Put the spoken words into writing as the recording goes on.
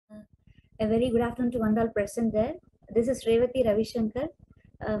A very good afternoon to one all present there. This is Revathi Ravishankar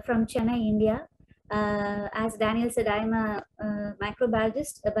from Chennai, India. As Daniel said, I am a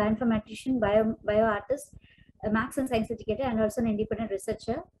microbiologist, a bioinformatician, bioartist, a Maths and Science educator, and also an independent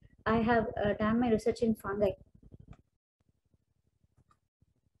researcher. I have done my research in fungi.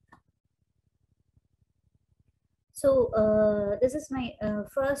 So this is my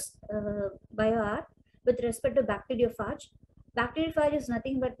first bioart with respect to bacteriophage. Bacteriophage is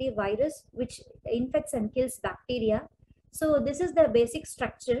nothing but the virus which infects and kills bacteria. So this is the basic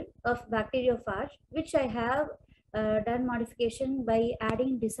structure of bacteriophage, which I have done modification by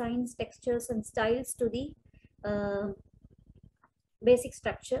adding designs, textures, and styles to the basic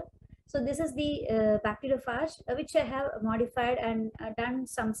structure. So this is the bacteriophage which I have modified and done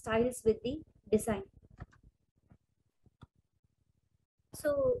some styles with the design.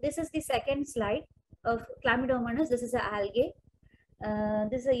 So this is the second slide of Chlamydomonas. This is an algae.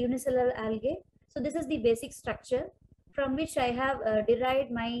 This is a unicellular algae. So this is the basic structure from which I have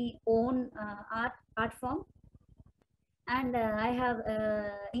derived my own art form. And I have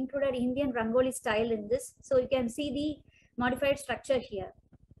included Indian Rangoli style in this. So you can see the modified structure here.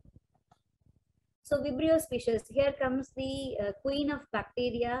 So Vibrio species, here comes the queen of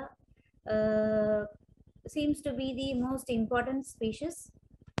bacteria, seems to be the most important species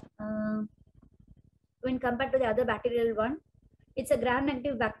when compared to the other bacterial one. It's a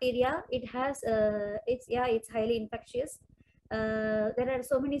gram-negative bacteria. It has it's highly infectious. There are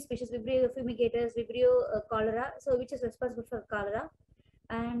so many species: Vibrio fumigators, Vibrio cholera, so which is responsible for cholera.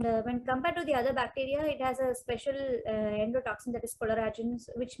 And when compared to the other bacteria, it has a special endotoxin, that is chlorogens,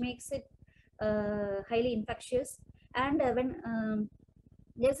 which makes it highly infectious. And when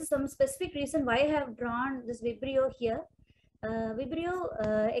there's some specific reason why I have drawn this Vibrio here. Vibrio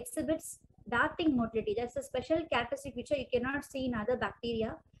exhibits darting motility. That's a special characteristic which you cannot see in other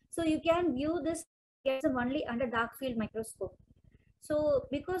bacteria. So you can view this only under dark field microscope. So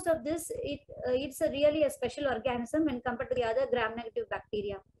because of this, it's really a special organism when compared to the other gram-negative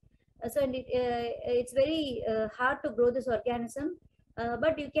bacteria. It's very hard to grow this organism.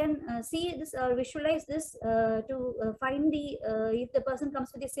 But you can see this or visualize this to find the if the person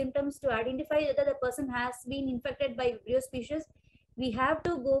comes with the symptoms, to identify whether the person has been infected by Vibrio species. We have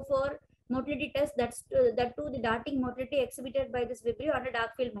to go for motility test, that too the darting motility exhibited by this Vibrio under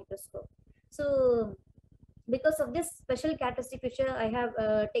dark field microscope. So because of this special characteristic feature, I have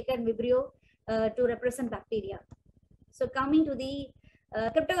taken Vibrio to represent bacteria. So coming to the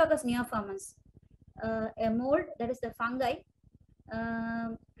Cryptococcus neoformans, a mold, that is the fungi.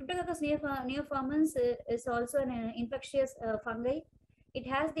 Cryptococcus neoformans is also an infectious fungi. It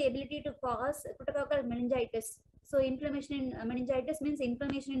has the ability to cause cryptococcal meningitis. So inflammation in meningitis means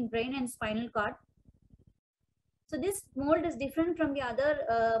inflammation in brain and spinal cord. So this mold is different from the other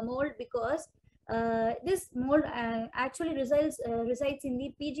mold because this mold actually resides in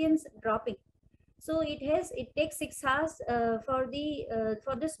the pigeons dropping. So it takes 6 hours for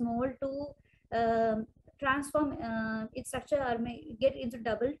this mold to transform its structure or get into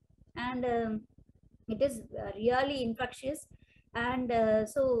double, and it is really infectious. And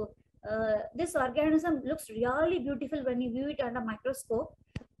this organism looks really beautiful when you view it under microscope.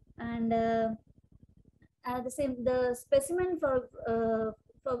 And the specimen for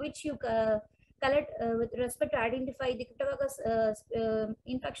which you collect with respect to identify the Cryptococcus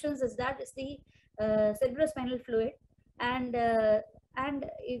infections is the cerebrospinal fluid. And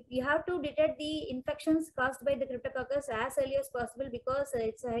if you have to detect the infections caused by the Cryptococcus as early as possible, because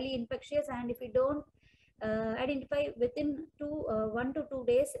it's highly infectious, and if you don't identify within 1 to 2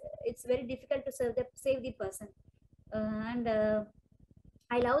 days, it's very difficult to save the person.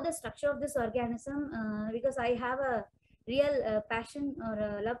 I love the structure of this organism because I have a real passion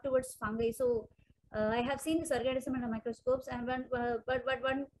or love towards fungi. So I have seen this organism under microscopes, and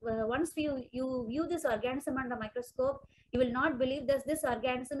once you view this organism under microscope, you will not believe that this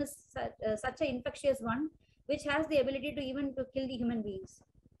organism is such an infectious one, which has the ability to even kill the human beings.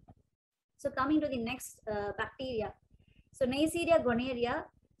 So coming to the next bacteria, so Neisseria gonorrhea.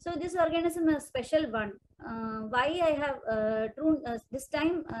 So this organism is a special one. Why I have this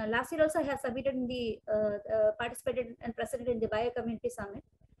time, last year also I have submitted in the participated and presented in the Bio-Community Summit.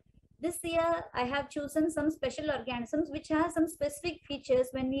 This year I have chosen some special organisms which have some specific features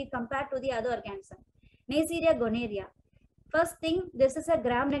when we compare to the other organism. Neisseria gonorrhea. First thing, this is a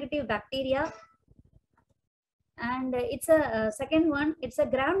gram-negative bacteria, and it's a second one, it's a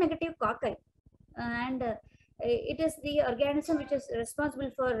gram-negative cocci, and it is the organism which is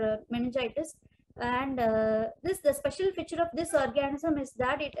responsible for meningitis. And the special feature of this organism is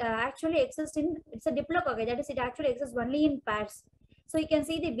that it actually exists in, it's a diplococci, that is, it actually exists only in pairs. So you can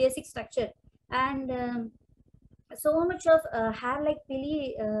see the basic structure, and so much of hair-like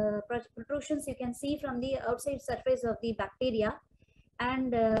pili protrusions you can see from the outside surface of the bacteria.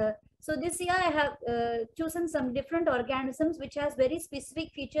 And so this year I have chosen some different organisms which has very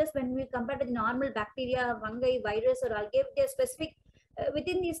specific features when we compare to the normal bacteria, fungi, virus, or algae. They are specific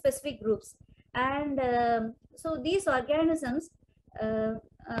within these specific groups. And so these organisms, here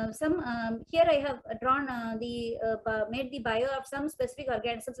I have drawn made the bio of some specific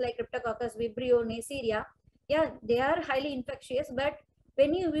organisms like Cryptococcus, Vibrio, Neisseria. Yeah, they are highly infectious, but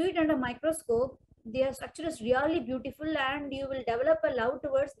when you view it under microscope, their structure is really beautiful, and you will develop a love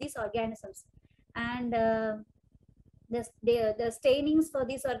towards these organisms. And the stainings for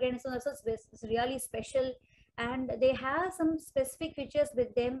these organisms is really special, and they have some specific features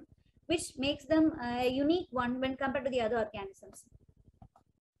with them which makes them a unique one when compared to the other organisms.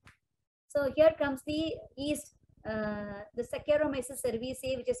 So here comes the yeast, the Saccharomyces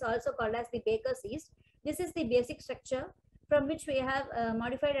cerevisiae, which is also called as the baker's yeast. This is the basic structure from which we have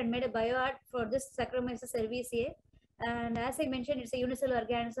modified and made a bioart for this Saccharomyces cerevisiae. And as I mentioned, it's a unicellular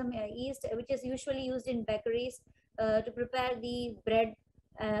organism, yeast, which is usually used in bakeries to prepare the bread,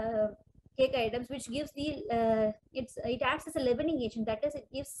 cake items, which gives the it acts as a leavening agent. That is, it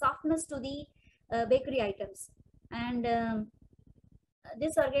gives softness to the bakery items. And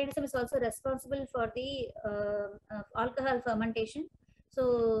this organism is also responsible for the alcohol fermentation.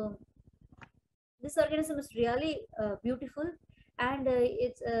 So this organism is really beautiful, and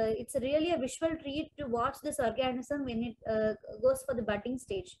it's really a visual treat to watch this organism when it goes for the budding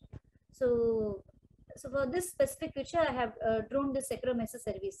stage. So for this specific picture, I have drawn the Saccharomyces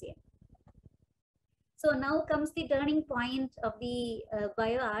cerevisiae. So now comes the turning point of the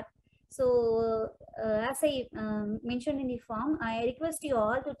bioart. So as I mentioned in the form, I request you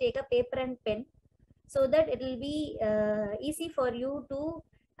all to take a paper and pen so that it will be easy for you to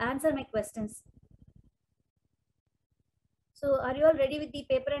answer my questions. So are you all ready with the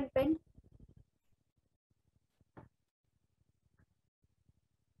paper and pen?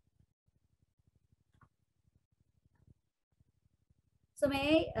 So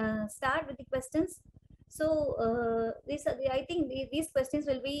may I start with the questions? So I think these questions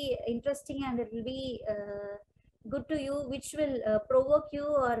will be interesting, and it will be good to you, which will provoke you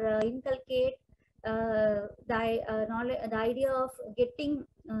or inculcate the idea of getting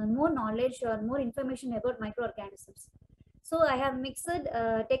more knowledge or more information about microorganisms. So I have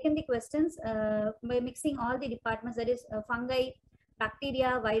taken the questions by mixing all the departments, that is fungi,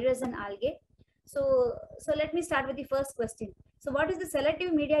 bacteria, virus, and algae. So let me start with the first question. So what is the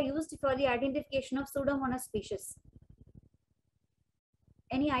selective media used for the identification of Pseudomonas species?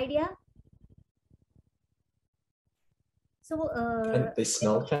 Any idea? So and they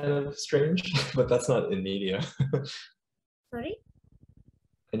smell kind of strange, but that's not in media. Sorry?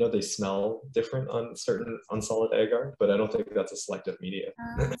 I know they smell different on solid agar, but I don't think that's a selective media.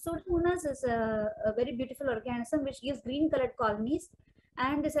 Pseudomonas is a very beautiful organism which gives green colored colonies,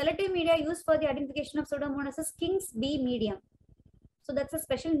 and the selective media used for the identification of Pseudomonas is King's bee medium. So that's a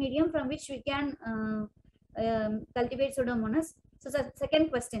special medium from which we can cultivate Pseudomonas. So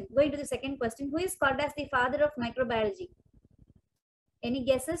second question, going to the second question, who is called as the father of microbiology? Any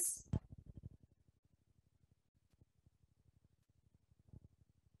guesses?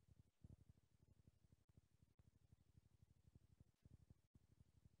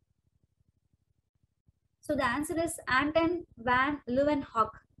 So the answer is Anton van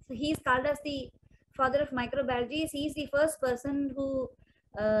Leeuwenhoek. So he is called as the father of microbiology. He is the first person who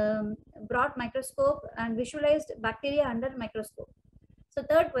brought microscope and visualized bacteria under microscope. So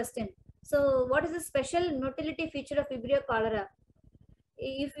third question. So what is the special motility feature of Vibrio cholera?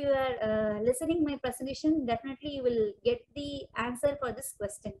 If you are listening my presentation, definitely you will get the answer for this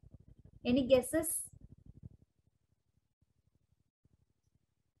question. Any guesses?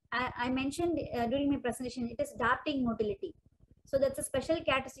 I mentioned during my presentation, it is darting motility. So that's a special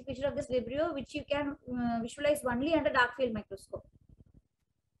characteristic feature of this Vibrio, which you can visualize only under dark field microscope.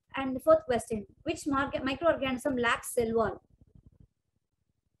 And the fourth question, which microorganism lacks cell wall?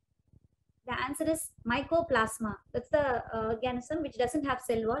 The answer is Mycoplasma. That's the organism which doesn't have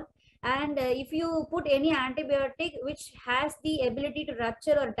cell wall. And if you put any antibiotic which has the ability to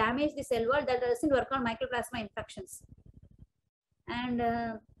rupture or damage the cell wall, that doesn't work on Mycoplasma infections.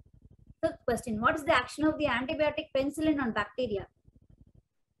 And fifth question, what is the action of the antibiotic penicillin on bacteria?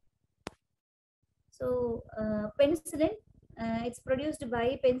 So penicillin, it's produced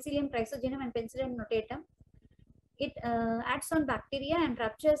by Penicillium trisogenum and Penicillium notatum. It acts on bacteria and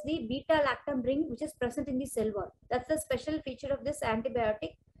ruptures the beta-lactam ring which is present in the cell wall. That's the special feature of this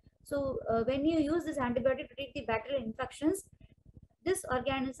antibiotic. So when you use this antibiotic to treat the bacterial infections, This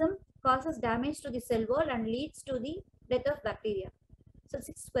organism causes damage to the cell wall and leads to the death of bacteria. So,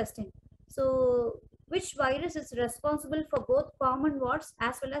 sixth question. So, which virus is responsible for both common warts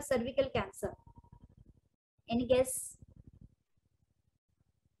as well as cervical cancer? Any guess?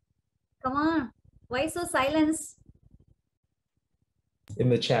 Come on. Why so silence? In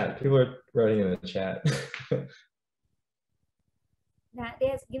the chat, people are writing in the chat. They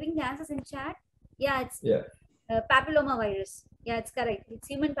are giving the answers in chat. Yeah, it's Yeah. Papilloma virus. Yeah, it's correct. It's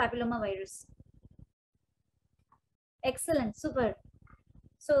human papilloma virus. Excellent. Super.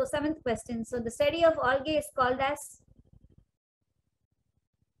 So, seventh question. So, the study of algae is called as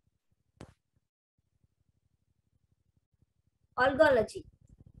algology.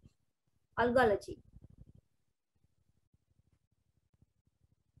 Algology.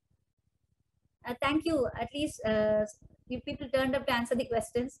 Thank you. At least you people turned up to answer the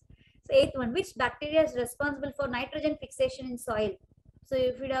questions. So, eighth one. Which bacteria is responsible for nitrogen fixation in soil? So,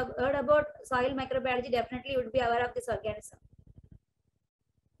 if you'd have heard about soil microbiology, definitely you would be aware of this organism.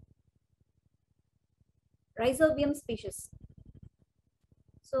 Rhizobium species.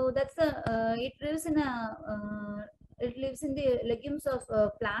 So that's it lives in the legumes of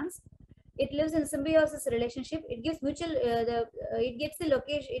plants. It lives in symbiosis relationship. It gives mutual it gets the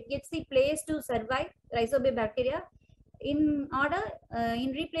location, it gets the place to survive. Rhizobium bacteria. In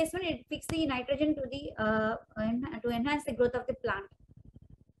replacement, it fixes the nitrogen to the to enhance the growth of the plant.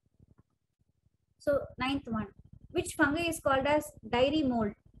 So ninth one. Which fungi is called as dairy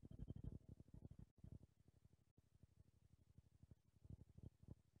mold?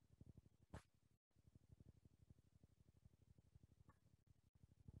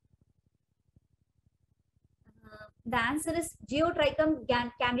 The answer is Geotrichum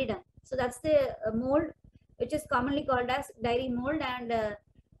candida. So that's the mold which is commonly called as dairy mold, and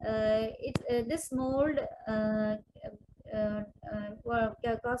this mold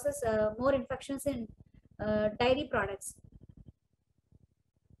causes more infections in dairy products.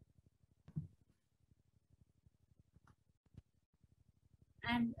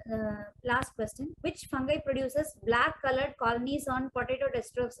 And last question, which fungi produces black colored colonies on potato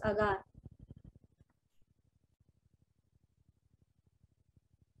dextrose agar?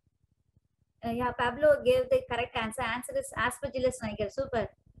 Yeah, Pablo gave the correct answer. Answer is Aspergillus niger. Super.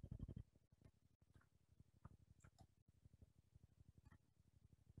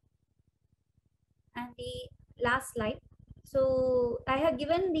 And the last slide. So I have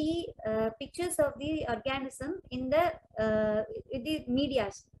given the pictures of the organism in the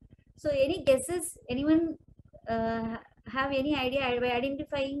medias. So any guesses? Anyone have any idea by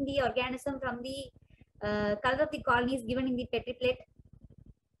identifying the organism from the color of the colonies given in the Petri plate?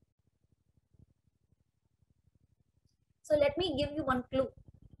 So let me give you one clue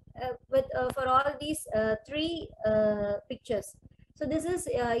for all these three pictures. So this is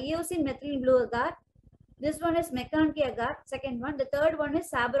eosine methylene blue agar. This one is Mitochondria agar. Second one. The third one is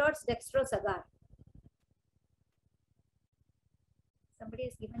Sabarod's dextrose agar. Somebody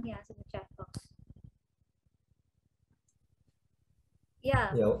has given the answer in the chat box.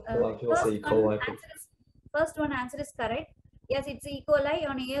 Yeah. Yeah, a lot of people say E. coli. First one answer is correct. Yes, it's E. coli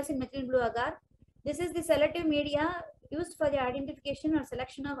on eosine methylene blue agar. This is the selective media used for the identification or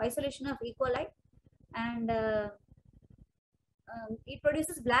selection of isolation of E. coli, and it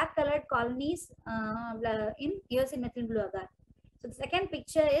produces black colored colonies in eosine methylene blue agar. So the second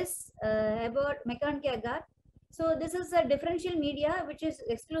picture is about Mitochondria agar. So this is a differential media which is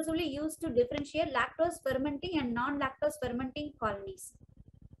exclusively used to differentiate lactose fermenting and non-lactose fermenting colonies.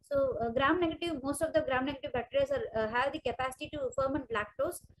 So gram-negative, most of the gram-negative bacteria have the capacity to ferment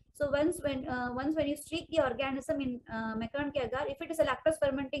lactose. So once when you streak the organism in Mitochondria agar, if it is a lactose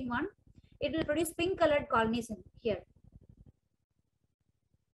fermenting one, it will produce pink-colored colonies in here.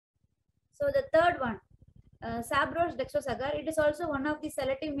 So the third one, Sabarod's dextrose agar, it is also one of the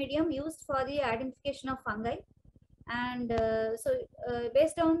selective medium used for the identification of fungi. And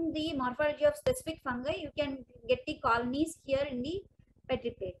based on the morphology of specific fungi, you can get the colonies here in the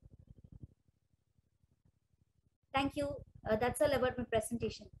Petri plate. Thank you. That's all about my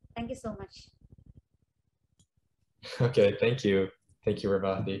presentation. Thank you so much. Okay, thank you. Thank you,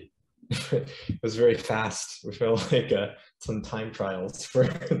 Revathi. It was very fast. We felt like some time trials for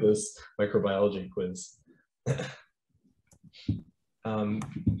this microbiology quiz.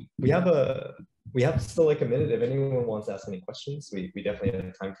 We have still like a minute. If anyone wants to ask any questions, we definitely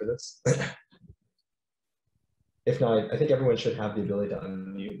have time for this. If not, I think everyone should have the ability to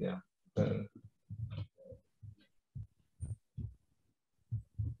unmute now.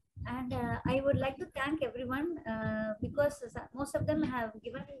 And I would like to thank everyone because most of them have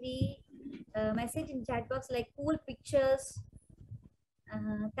given the message in chat box like cool pictures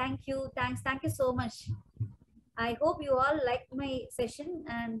Thank you. Thank you so much. I hope you all liked my session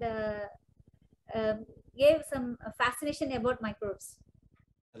and gave some fascination about microbes.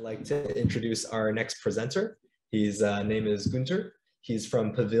 I'd like to introduce our next presenter. His name is Guenter. He's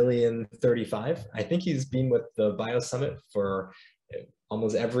from Pavilion 35. I think he's been with the Bio Summit for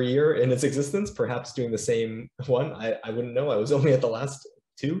almost every year in its existence, perhaps doing the same one. I wouldn't know. I was only at the last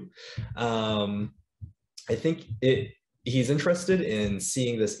two. I think he's interested in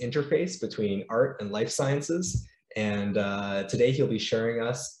seeing this interface between art and life sciences. And today he'll be sharing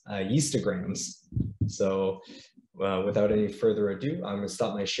us Yeastograms. So without any further ado, I'm going to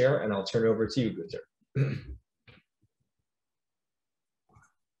stop my share and I'll turn it over to you, Guenter.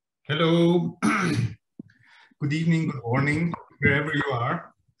 Hello. Good evening, good morning, wherever you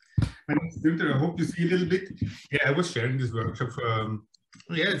are. My name is Guenter. I hope you see a little bit. Yeah, I was sharing this workshop.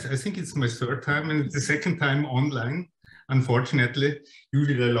 I think it's my third time and it's the second time online, unfortunately.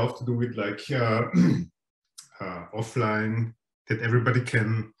 Usually I love to do it like offline, that everybody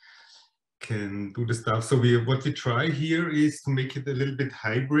can do the stuff. So what we try here is to make it a little bit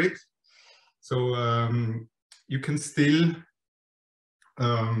hybrid. So you can still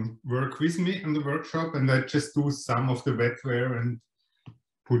work with me on the workshop, and I just do some of the wetware and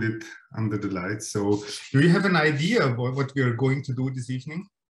put it under the lights. So do you have an idea about what we are going to do this evening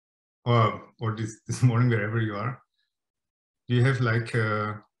or this morning, wherever you are? Do you have like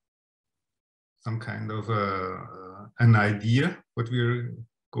some kind of an idea what we're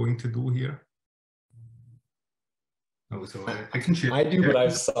going to do here? Oh, so I can share. I do, but I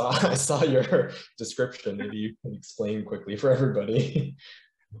saw your description. Maybe you can explain quickly for everybody.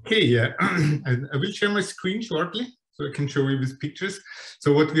 Okay, yeah, I will share my screen shortly so I can show you with pictures.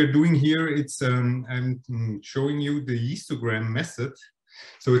 So what we are doing here, it's I'm showing you the Yeastogram method.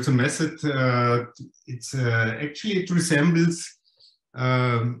 So it's a method. Actually it resembles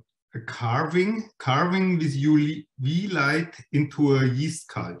a carving with UV light into a yeast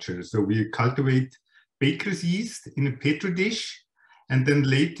culture. So we cultivate baker's yeast in a petri dish, and then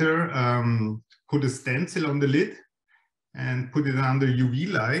later put a stencil on the lid and put it under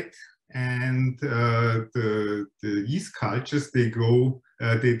UV light. And the yeast cultures, they grow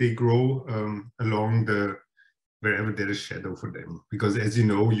along wherever there is shadow for them, because as you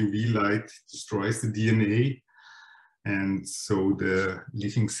know, UV light destroys the DNA and so the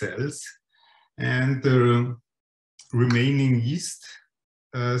living cells, and the remaining yeast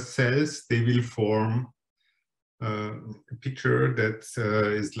cells, they will form a picture that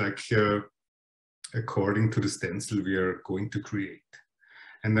is like according to the stencil we are going to create.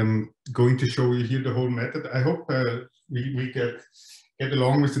 And I'm going to show you here the whole method. I hope we get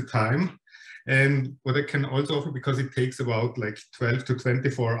along with the time. And what I can also offer, because it takes about like 12 to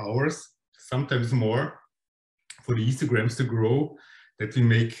 24 hours, sometimes more, for the Yeastograms to grow, that we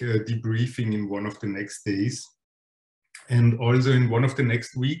make a debriefing in one of the next days and also in one of the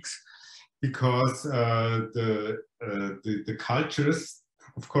next weeks, because the cultures,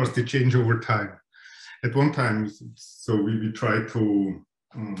 of course, they change over time. At one time, so we try to,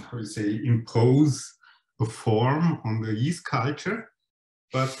 how you say, impose a form on the yeast culture,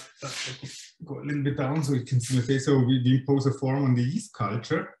 but go a little bit down so you can see my face. So we impose a form on the yeast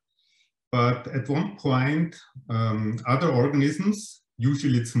culture, but at one point, other organisms,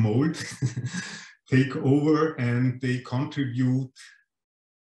 usually it's mold, take over and they contribute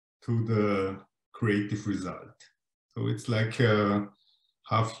to the creative result. So it's like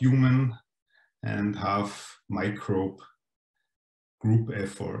half human and half microbe group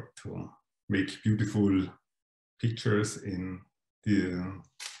effort to make beautiful pictures in the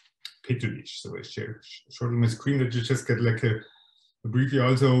petri dish. So I share short on my screen that you just get like a brief. You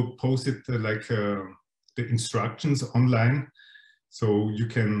also posted like the instructions online, so you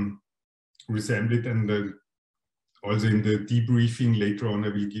can resemble it. And also in the debriefing later on, I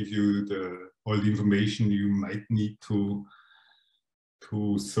will give you all the information you might need to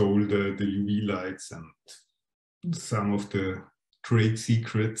solve the UV lights and some of the trade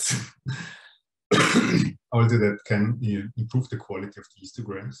secrets also that can improve the quality of the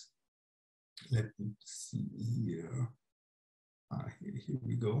histograms. Let me see here. Here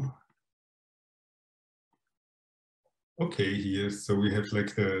we go. Okay, here, so we have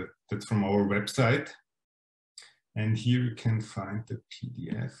like that's from our website. And here you can find the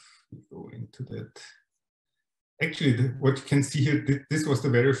PDF. We go into that. Actually, what you can see here, this was the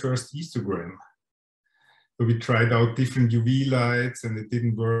very first histogram. So we tried out different UV lights and it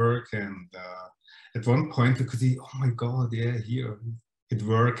didn't work. And at one point we could see, oh my God, yeah, here it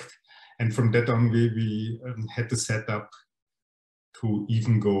worked. And from that on, we had to set up to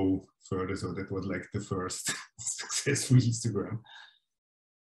even go further. So that was like the first successful histogram.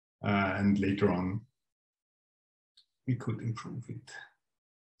 and later on we could improve it.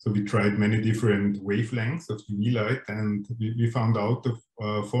 So we tried many different wavelengths of UV light, and we found out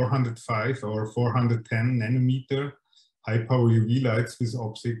of 405 or 410 nanometer high power UV lights with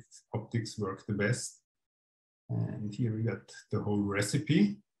optics work the best. And here we got the whole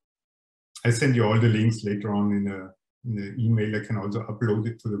recipe. I send you all the links later on in the email. I can also upload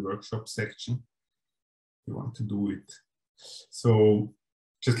it to the workshop section if you want to do it. So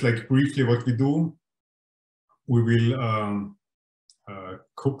just like briefly what we do, we will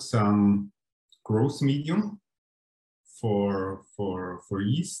cook some growth medium for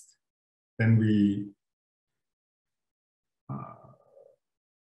yeast. Then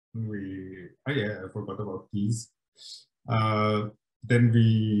oh yeah, I forgot about these. Then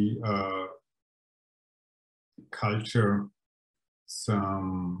we culture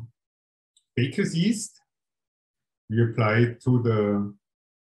some baker's yeast. We apply it to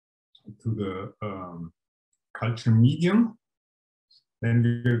the culture medium. Then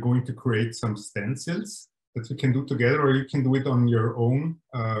we're going to create some stencils that we can do together, or you can do it on your own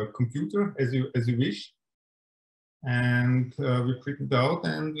computer as you wish. And we print it out,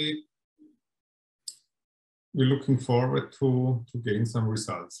 and we're looking forward to gain some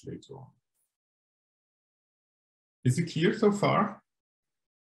results later on. Is it clear so far?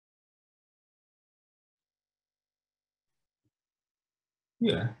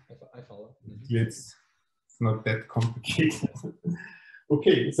 Yeah, I follow. It's not that complicated.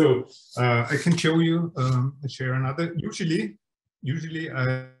 Okay, so I can show you, share another. Usually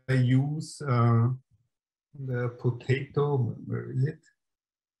I use the potato. Where is it?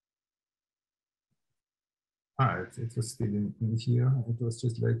 It was still in here. It was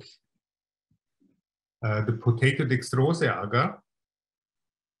just like the potato dextrose agar.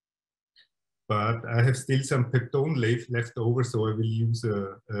 But I have still some peptone left over, so I will use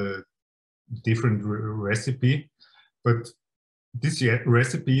a different recipe. But this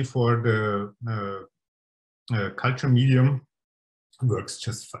recipe for the culture medium works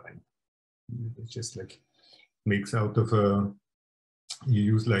just fine. It just like makes out of you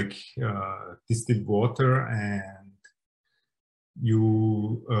use like distilled water, and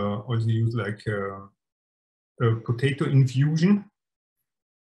you also use like a potato infusion,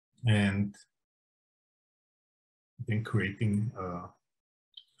 and then creating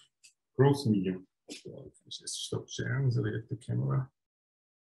growth medium. So I just stop sharing so we have the camera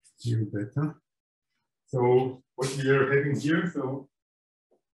here better. So what we are having here, so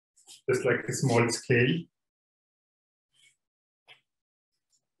just like a small scale.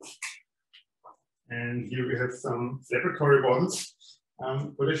 And here we have some laboratory bottles.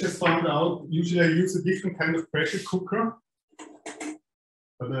 But I just found out, usually I use a different kind of pressure cooker.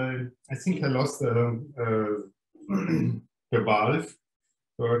 But I think I lost the valve.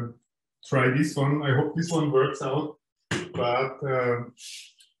 So I'll try this one. I hope this one works out. But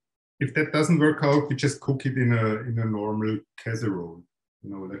if that doesn't work out, we just cook it in a normal casserole. You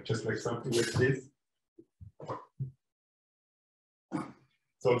know, like just like something like this.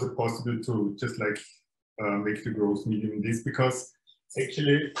 It's also possible to just like make the growth medium in this, because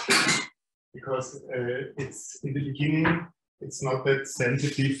actually, it's in the beginning, it's not that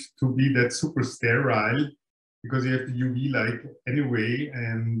sensitive to be that super sterile, because you have the UV light anyway,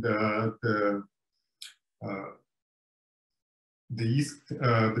 and the yeast,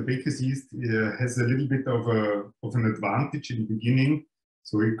 the baker's yeast has a little bit of an advantage in the beginning,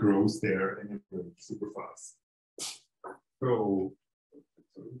 so it grows there anyway super fast. So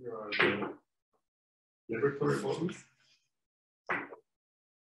here are the laboratory bottles.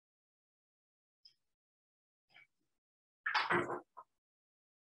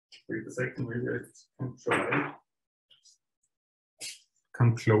 Wait a second, maybe I can try.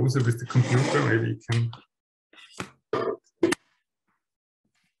 Come closer with the computer, maybe you can.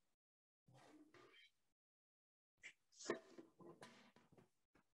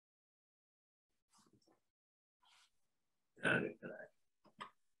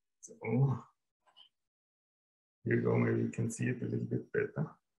 So here you go, maybe you can see it a little bit better.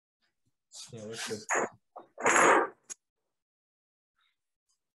 Yeah, looks good.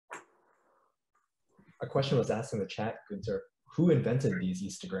 A question was asked in the chat, Guenter. Who invented these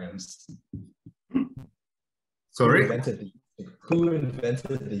Yeastograms? Sorry? Who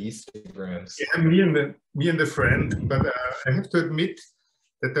invented the Yeastograms? Yeah, me and the friend, but I have to admit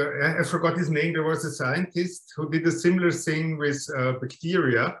that I forgot his name. There was a scientist who did a similar thing with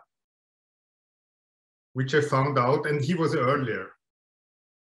bacteria, which I found out, and he was earlier.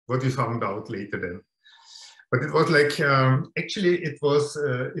 What we found out later then. But it was like, actually it was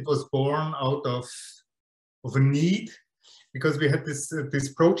born out of a need, because we had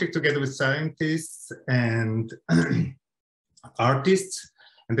this project together with scientists and artists,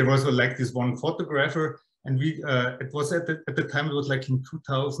 and there was like this one photographer, and we it was at the time, it was like in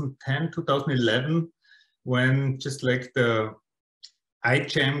 2010, 2011, when just like the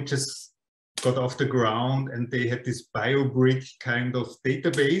iGEM just got off the ground, and they had this BioBrick kind of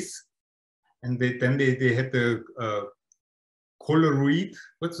database, and then they had the Coloread,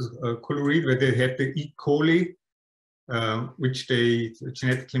 Coloread, where they had the E. coli, which they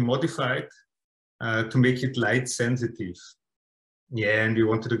genetically modified to make it light sensitive. Yeah, and we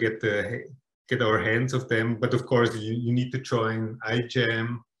wanted to get our hands of them, but of course you need to join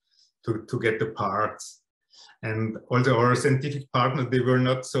iGEM to get the parts. And also our scientific partners, they were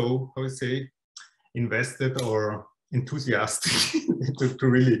not so, how to say, invested or enthusiastic to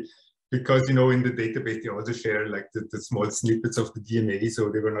really, because, you know, in the database, they also share like the small snippets of the DNA, so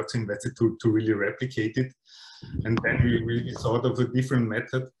they were not so invested to really replicate it. And then we thought of a different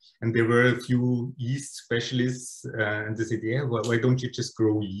method, and there were a few yeast specialists, and they said, yeah, well, why don't you just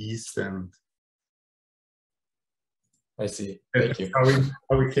grow yeast? And I see. Thank you.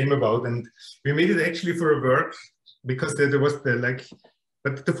 How it came about, and we made it actually for a work, because there was the like,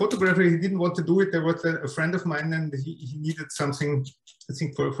 but the photographer, he didn't want to do it. There was a friend of mine, and he needed something, I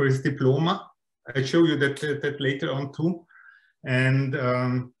think, for his diploma. I'll show you that later on too. And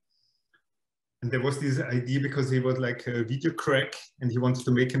there was this idea, because he was like a video crack, and he wanted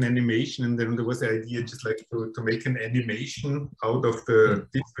to make an animation. And then there was the idea just like to make an animation out of the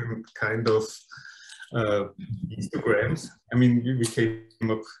different kind of Yeastograms. I mean, we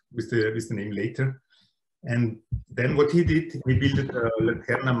came up with the name later. And then what he did, he built a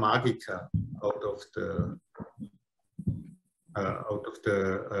Laterna Magica out of the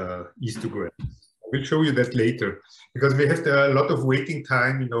Yeastograms. We'll show you that later, because we have a lot of waiting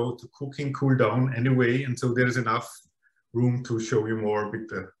time, you know, to cooking, cool down anyway, and so there's enough room to show you more a bit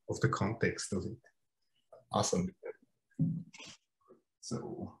of the context of it. Awesome.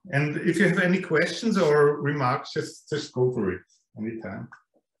 So, and if you have any questions or remarks, just go for it anytime.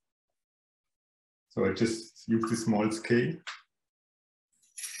 So I just use the small scale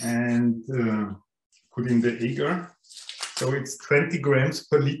and put in the agar. So it's 20 grams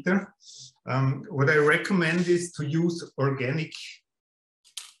per liter. What I recommend is to use organic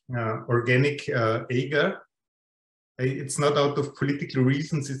agar. It's not out of political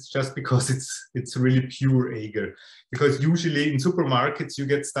reasons, it's just because it's really pure agar. Because usually in supermarkets you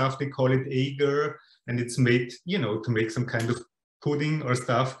get stuff, they call it agar, and it's made, you know, to make some kind of pudding or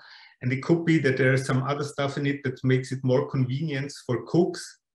stuff. And it could be that there's some other stuff in it that makes it more convenient for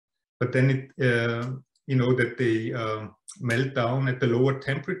cooks, but then it, you know, that they melt down at the lower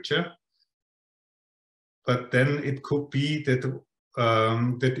temperature. But then it could be that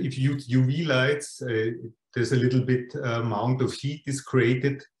that if you use UV lights, there's a little bit amount of heat is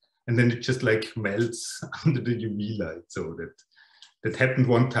created, and then it just like melts under the UV light. So that happened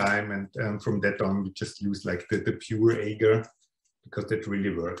one time, and from that on we just use like the pure agar, because that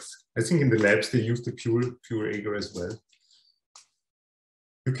really works. I think in the labs they use the pure agar as well.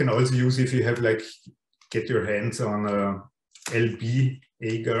 You can also use, if you have like, get your hands on a LB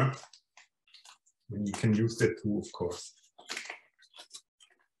agar, then you can use that too, of course.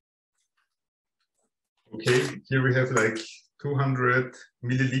 Okay, here we have like 200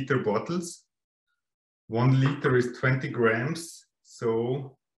 milliliter bottles. 1 liter is 20 grams.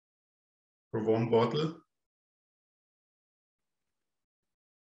 So for one bottle,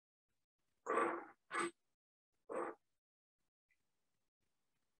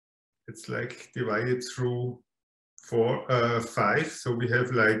 it's like divided through 5. So we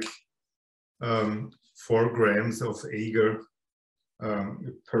have like 4 grams of agar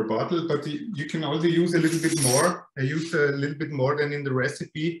per bottle, but you can also use a little bit more. I use a little bit more than in the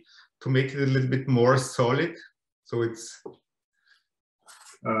recipe to make it a little bit more solid. So it's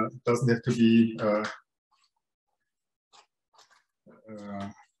doesn't have to be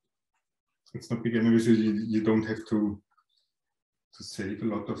it's not big enough, so you don't have to save a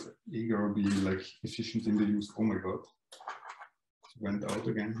lot of agar or be like efficient in the use. Oh my god, it went out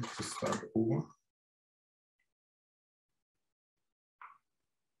again. Just start over.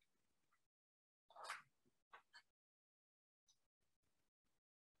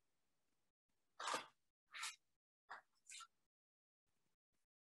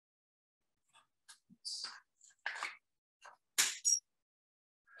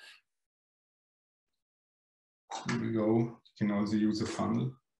 Here we go. You can also use a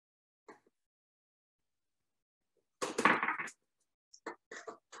funnel.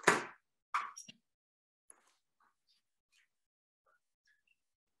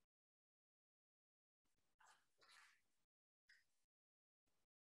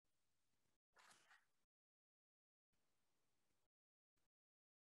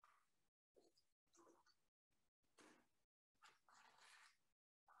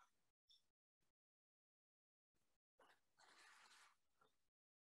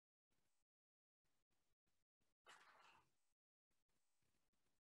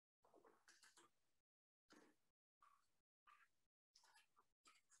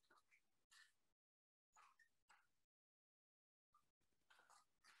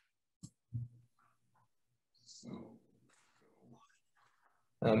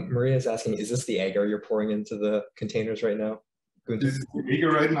 Maria is asking, is this the agar you're pouring into the containers right now? Guenter? This is the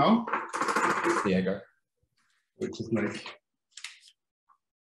agar right now. It's the agar. Which is like,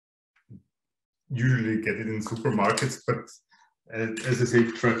 usually get it in supermarkets, but as I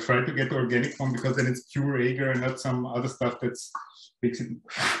say, try to get the organic one, because then it's pure agar and not some other stuff that makes it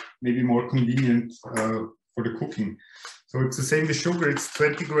maybe more convenient for the cooking. So it's the same with sugar. It's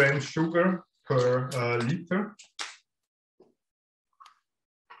 20 grams sugar per liter.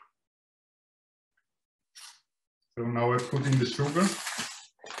 So now I put in the sugar,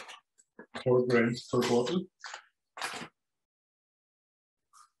 4 grams per bottle.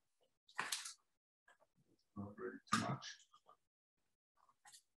 Not really too much.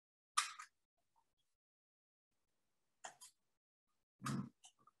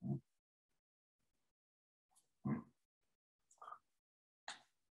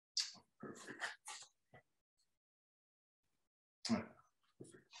 Perfect.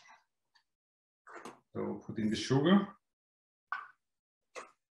 So put in the sugar.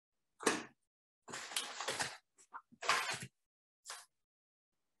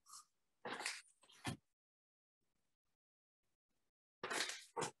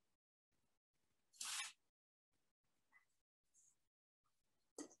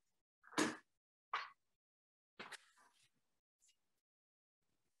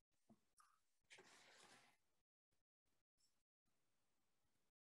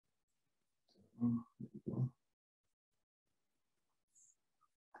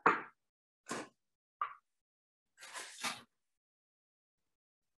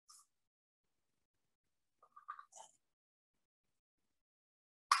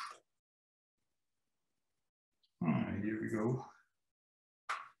 Here we go.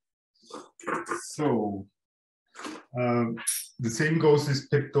 So the same goes with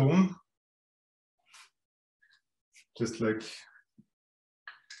peptone. Just like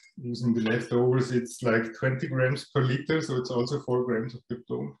using the leftovers, it's like 20 grams per liter, so it's also 4 grams of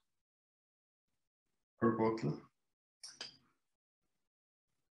peptone per bottle.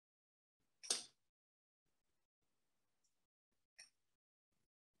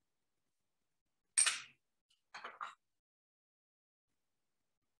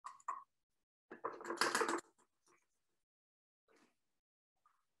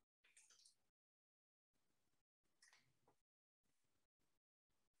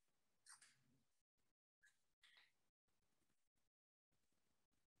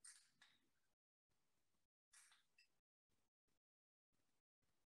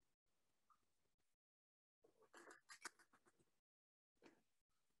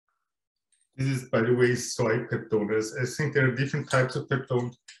 This is, by the way, soy peptone. I think there are different types of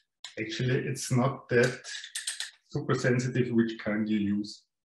peptone. Actually, it's not that super sensitive which kind you use.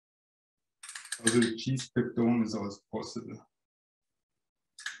 Also, the cheese peptone is also possible.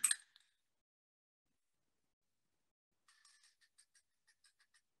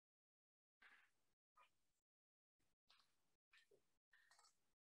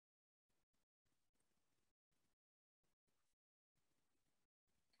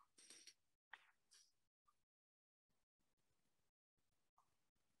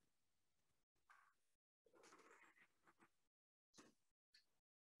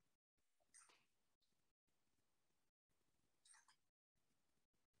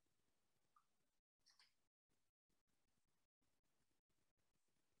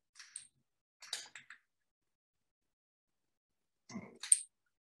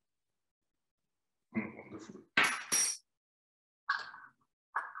 Wonderful.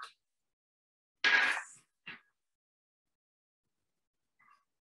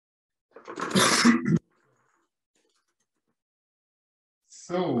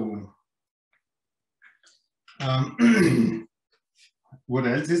 So, what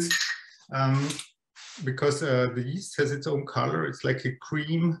else is? Because the yeast has its own color, it's like a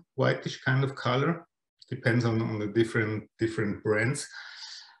cream, whitish kind of color. Depends on the different brands.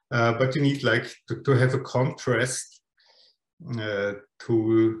 But you need like to have a contrast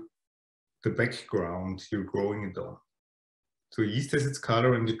to the background you're growing it on. So yeast has its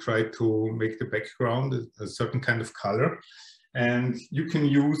color, and you try to make the background a certain kind of color. And you can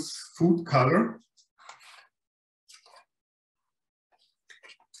use food color.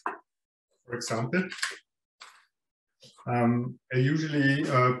 For example, I usually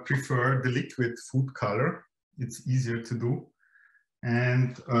prefer the liquid food color. It's easier to do.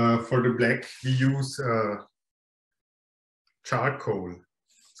 And for the black, we use charcoal.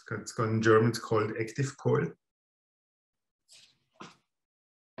 It's called, in German, it's called active coal.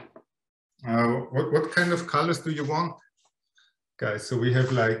 What kind of colors do you want, guys? So we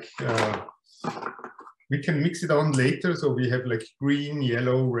have like we can mix it on later. So we have like green,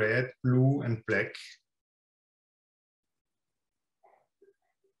 yellow, red, blue, and black.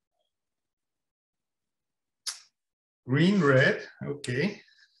 Green, red, okay.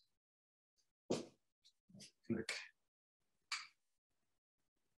 Like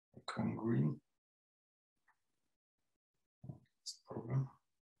icon green. That's the problem.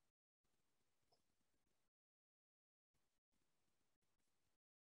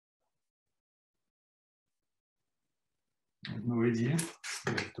 I have no idea. I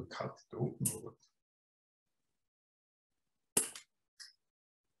have to cut it open. Or what?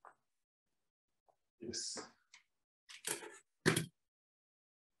 Yes.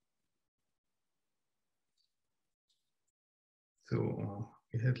 So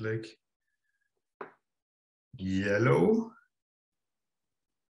we had like yellow.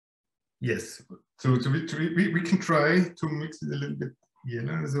 Yes. So we can try to mix it a little bit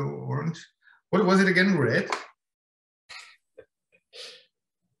yellow, so orange. What was it again? Red?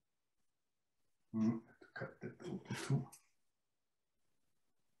 Cut that open too.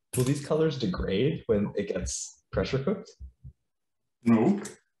 Will these colors degrade when it gets pressure cooked? No,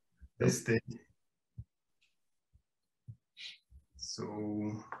 they stay. So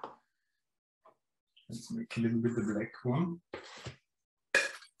let's make a little bit the black one.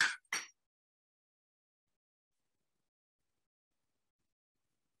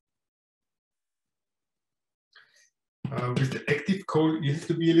 With the active coal, you have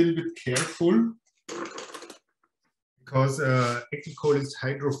to be a little bit careful because active coal is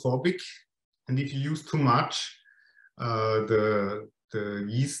hydrophobic, and if you use too much, the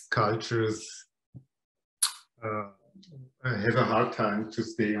yeast cultures have a hard time to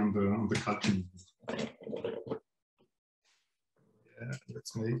stay on the culture. Yeah,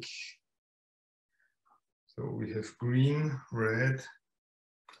 let's make. So we have green, red.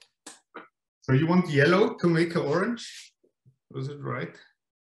 So you want yellow to make an orange? Was it right?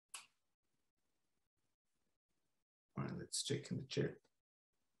 All right, let's check in the chat.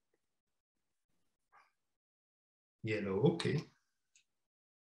 Yellow, okay.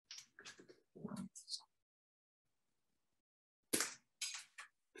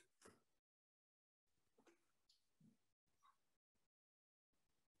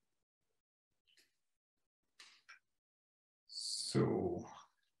 So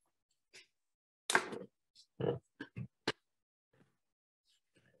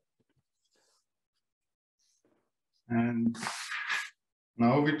and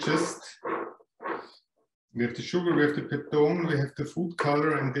now we have the sugar, we have the petone, we have the food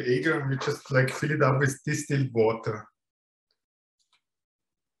color and the agar, and we just like fill it up with distilled water.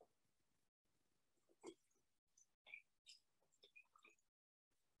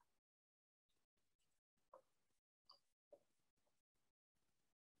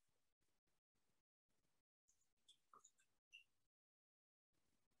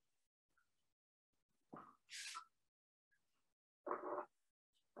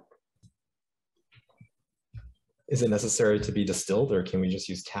 Is it necessary to be distilled, or can we just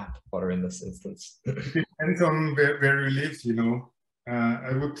use tap water in this instance? It depends on where you live, you know.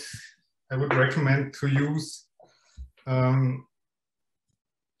 I would recommend to use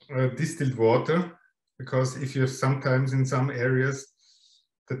distilled water, because if you have sometimes in some areas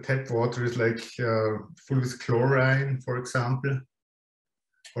the tap water is like full with chlorine, for example,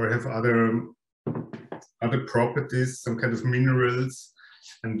 or have other properties, some kind of minerals,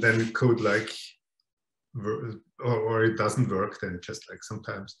 and then it could like or it doesn't work then, just like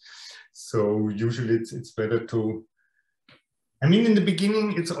sometimes. So usually it's better to, I mean, in the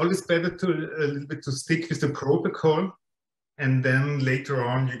beginning it's always better to a little bit to stick with the protocol, and then later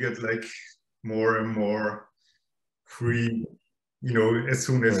on you get like more and more free, you know, as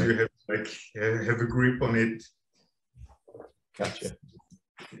soon as you have like have a grip on it. Gotcha.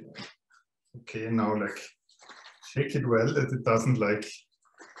 Okay, now like check it well that it doesn't like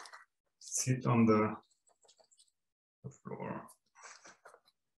sit on the floor.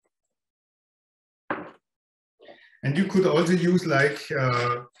 And you could also use like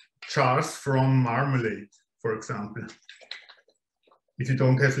jars from marmalade, for example. If you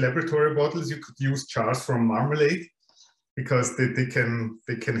don't have laboratory bottles, you could use jars from marmalade, because they can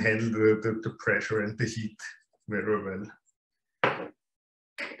handle the pressure and the heat very well.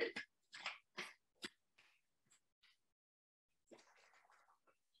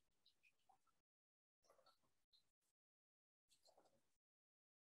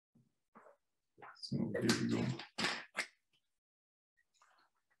 So here we go.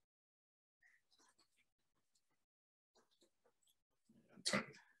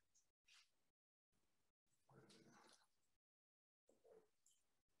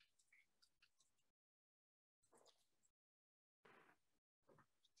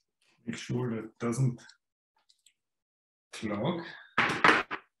 Make sure that doesn't clog.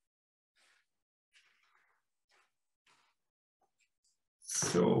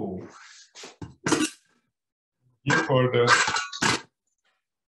 So here for the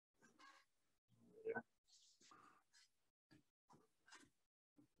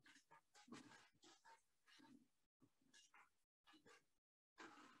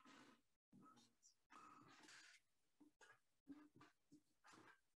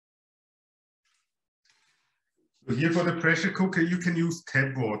here for the pressure cooker, you can use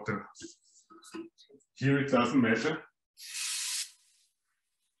tap water. Here it doesn't matter.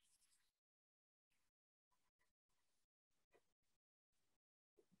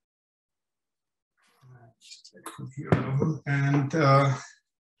 And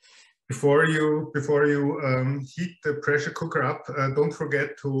before you heat the pressure cooker up, don't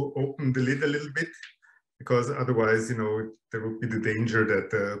forget to open the lid a little bit, because otherwise, you know, there would be the danger that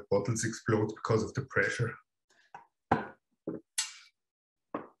the bottles explode because of the pressure.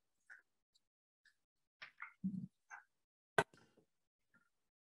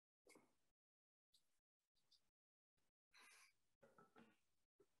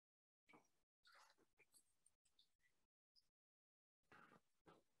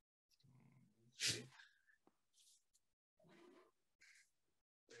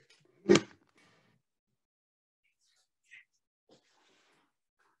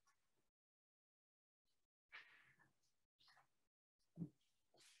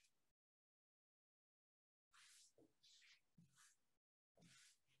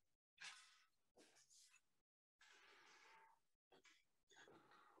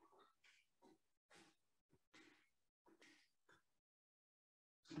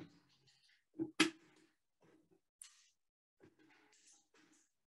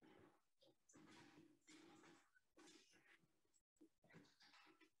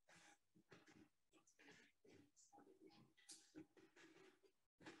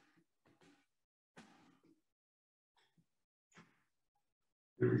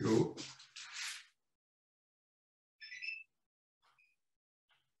 Here we go.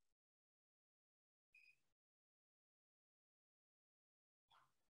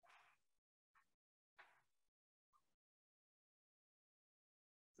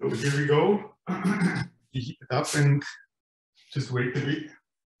 So here we go. You heat it up and just wait a bit.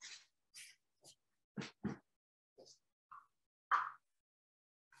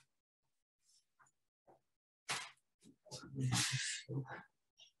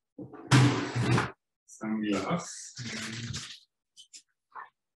 Some glass.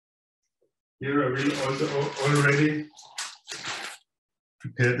 Here I will also already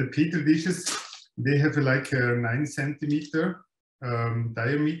prepare the Petri dishes. They have like a 9 centimeter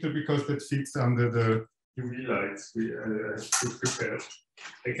diameter, because that fits under the UV lights we prepared.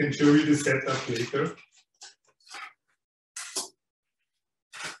 I can show you the setup later.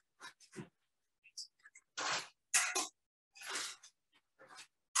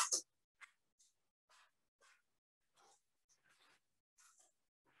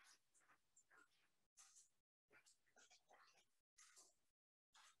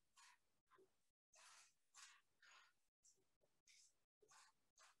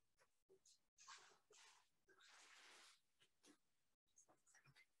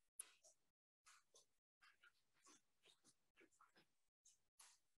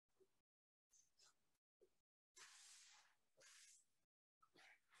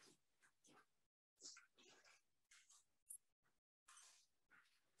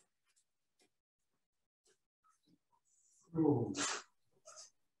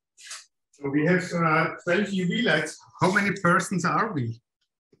 So we have 12 UV lights. How many persons are we,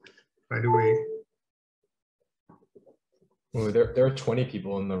 by the way? Oh, there are 20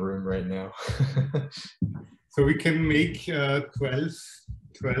 people in the room right now. So we can make 12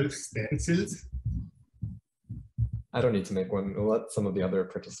 stencils. I don't need to make one. We'll let some of the other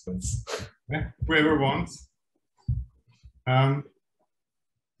participants. Yeah, whoever wants.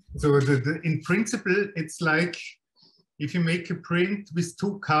 So in principle, it's like if you make a print with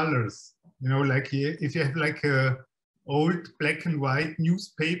 2 colors, you know, like here, if you have like a old black and white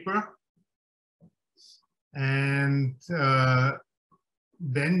newspaper, and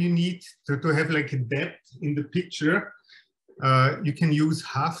then you need to have like a depth in the picture, you can use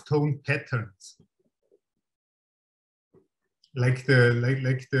half-tone patterns. Like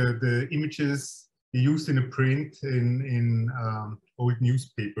the images used in a print in old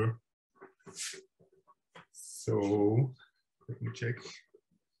newspaper. So let me check.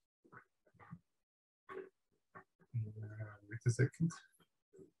 Wait a second.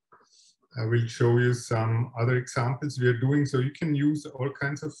 I will show you some other examples we are doing. So you can use all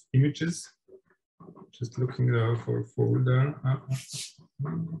kinds of images. Just looking for a folder.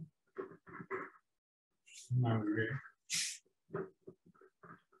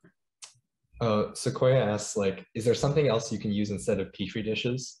 Sequoia asks, like, is there something else you can use instead of petri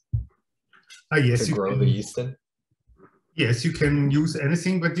dishes Yes, to grow the yeast in? Yes, you can use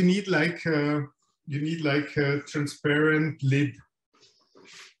anything, but you need like a transparent lid.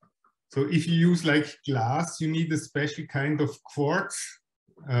 So if you use like glass, you need a special kind of quartz,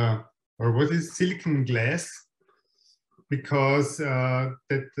 or what is silicon glass, because that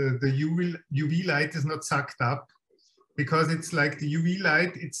the UV light is not sucked up, because it's like the UV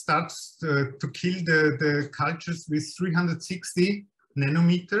light, it starts to kill the cultures with 360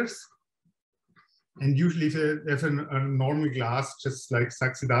 nanometers. And usually if you have a normal glass, just like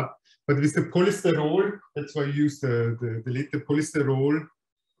sucks it up. But with the polystyrol, that's why I use the lid. The polystyrol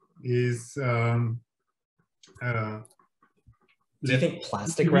is... Do you think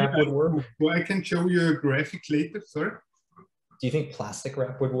plastic wrap would work? Well, I can show you a graphic later, sorry. Do you think plastic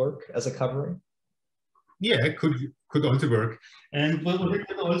wrap would work as a covering? Yeah, it could also work. And what we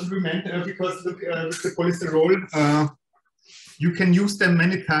can also remember, because look, with the polystyrol, you can use them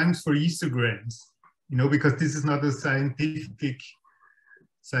many times for Yeastograms, you know, because this is not a scientific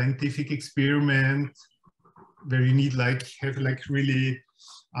experiment where you need have really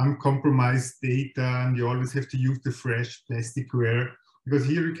uncompromised data, and you always have to use the fresh plasticware, because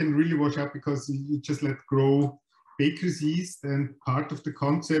here you can really wash up, because you just let grow baker's yeast, and part of the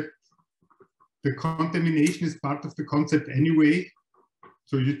concept, the contamination is part of the concept anyway.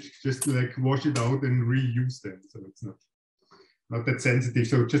 So you just like wash it out and reuse them. So it's not that sensitive.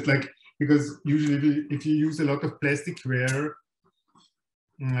 So just like, because usually if you use a lot of plasticware,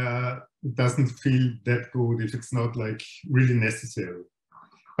 it doesn't feel that good if it's not like really necessary.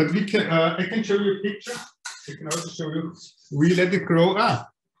 But we can, I can show you a picture. I can also show you, we let it grow.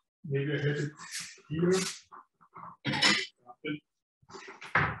 Maybe I have it here.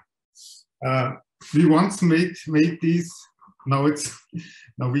 We once made these. Now we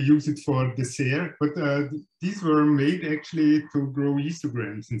use it for dessert, but these were made actually to grow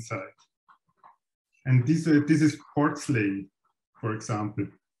Yeastograms inside. And this is porcelain, for example.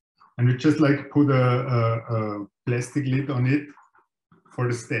 And we just like put a plastic lid on it for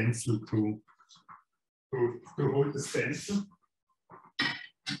the stencil to hold the stencil.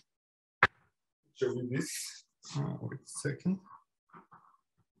 Show you this. Wait a second.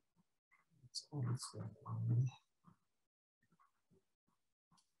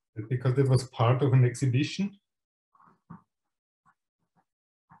 Because it was part of an exhibition.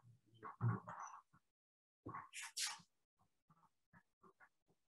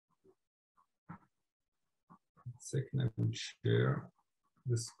 Second, I will share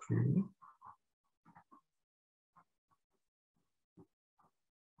the screen.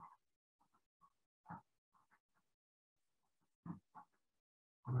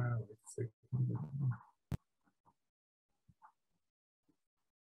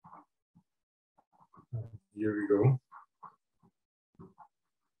 Here we go.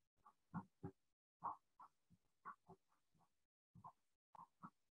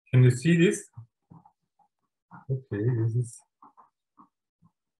 Can you see this? Okay, this is.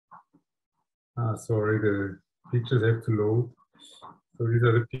 Sorry, the pictures have to load. So these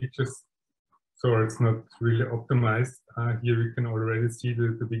are the pictures. Sorry, it's not really optimized. Here we can already see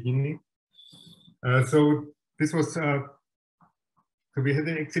the beginning. So this was. So we had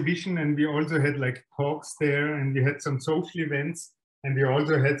an exhibition, and we also had like talks there, and we had some social events, and we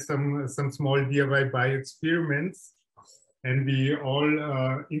also had some small DIY bio experiments, and we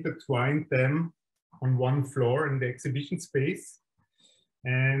all intertwined them on one floor in the exhibition space.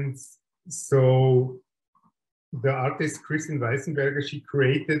 And so the artist Kristin Weissenberger, she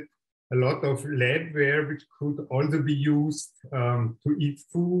created a lot of labware which could also be used to eat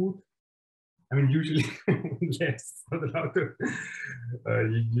food. I mean, usually, yes, not allowed to.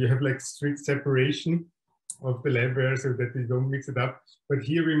 You have like strict separation of the labware so that you don't mix it up. But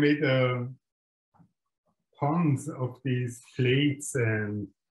here we made tons of these plates and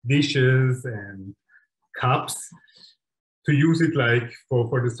dishes and cups to use it like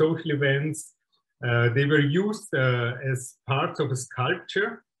for the social events. They were used as parts of a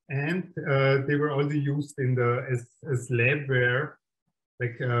sculpture, and they were also used in as labware,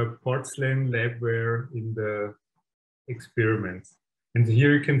 like porcelain labware in the experiments. And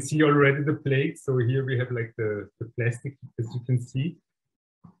here you can see already the plates. So here we have like the plastic, as you can see.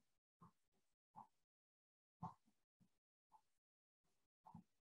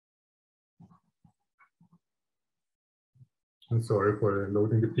 I'm sorry for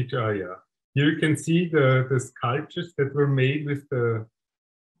loading the picture. Ah, yeah. Here you can see the sculptures that were made with the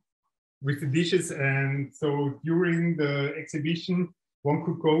dishes. And so during the exhibition, one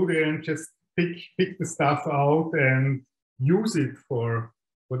could go there and just pick the stuff out and use it for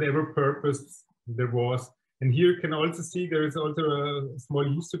whatever purpose there was. And here you can also see there is also a small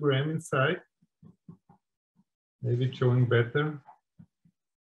histogram inside. Maybe it's showing better.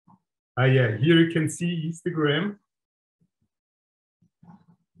 Ah, yeah, here you can see histogram.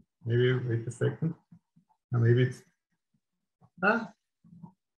 Maybe wait a second. Maybe it's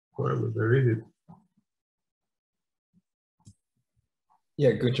horrible. Where is it?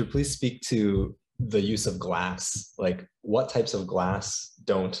 Yeah, Guenter, please speak to the use of glass. Like, what types of glass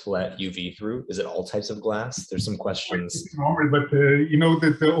don't let UV through? Is it all types of glass? There's some questions. It's normal, but you know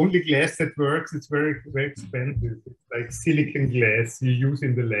that the only glass that works, it's very, very expensive. It's like silicon glass you use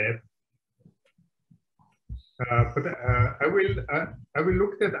in the lab. But I will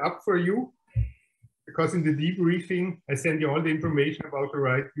look that up for you, because in the debriefing I send you all the information about the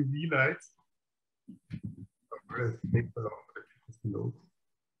right UV lights.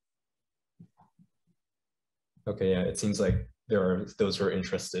 Okay, yeah, it seems like there are those who are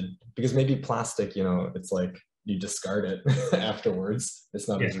interested, because maybe plastic, you know, it's like you discard it afterwards. It's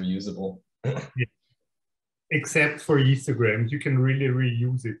not as reusable. Yeah. Except for Yeastograms, you can really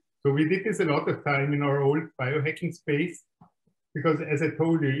reuse it. So we did this a lot of time in our old biohacking space, because as I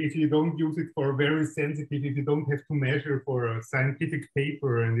told you, if you don't use it for very sensitive, if you don't have to measure for a scientific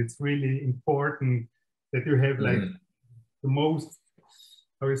paper, and it's really important that you have like the most,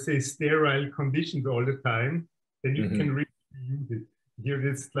 I would say, sterile conditions all the time, then you can really use it. Here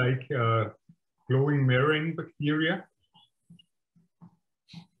it's like glowing marine bacteria,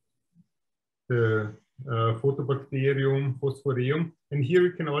 the Photobacterium phosphoreum. And here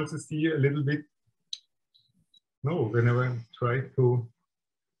you can also see a little bit, whenever I try to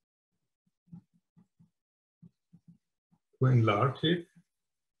enlarge it.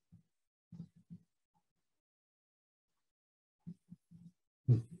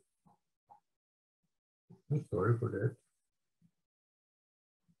 I'm sorry for that.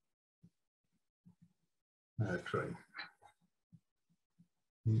 I'll try.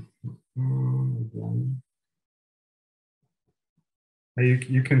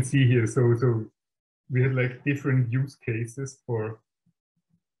 You can see here, so we had like different use cases for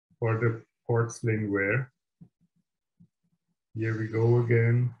the porcelain ware. Here we go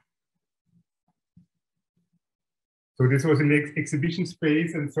again. So this was in the exhibition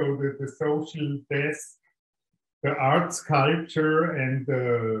space, and so the social desk, the art sculpture, and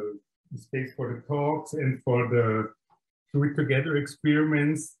the space for the talks and for the do it together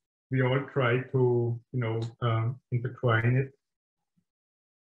experiments, we all try to, intertwine it.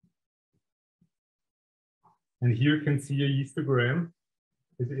 And here you can see a histogram.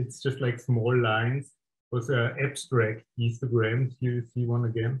 It's just like small lines. It was an abstract histogram. Here you see one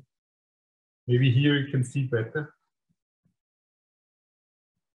again. Maybe here you can see better.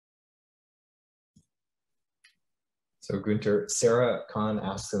 So Guenter, Sarah Kahn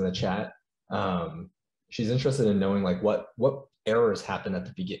asks in the chat, she's interested in knowing like what errors happen at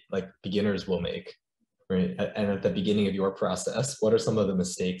the beginners will make, right? And at the beginning of your process, what are some of the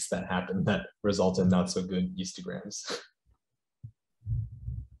mistakes that happen that result in not so good yeastograms?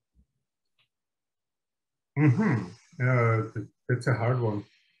 That's a hard one.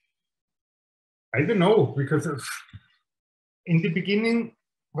 I don't know, because in the beginning,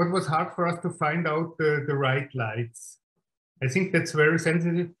 what was hard for us to find out the right lights. I think that's very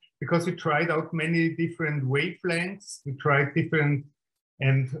sensitive, because we tried out many different wavelengths. We tried different,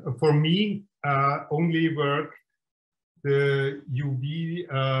 and for me, only worked the UV,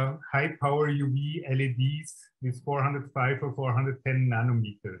 high power UV LEDs with 405 or 410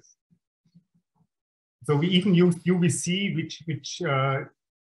 nanometers. So we even used UVC, which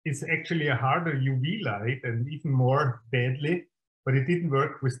is actually a harder UV light and even more deadly, but it didn't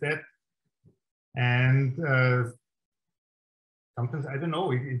work with that. And sometimes, I don't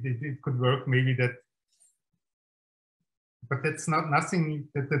know, it could work maybe that, but that's nothing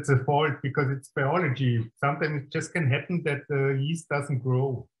that's a fault, because it's biology. Sometimes it just can happen that the yeast doesn't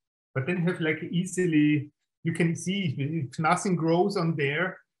grow. But then you have like easily, you can see if nothing grows on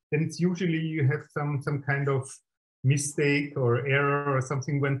there, then it's usually you have some kind of mistake or error, or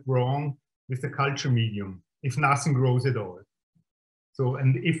something went wrong with the culture medium, if nothing grows at all. So,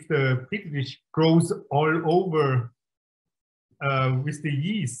 and if the petri dish grows all over with the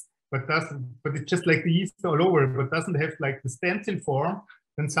yeast, but it's just like the yeast all over, but doesn't have like the stencil form,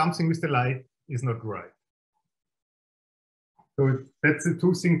 then something with the light is not right. So that's the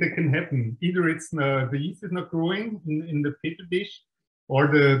two things that can happen. Either it's the yeast is not growing in the petri dish, or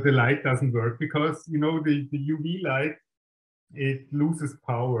the light doesn't work, because you know the UV light, it loses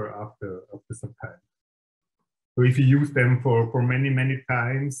power after some time. So if you use them for many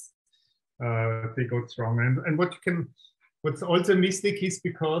times, they go strong. And what's also a mistake is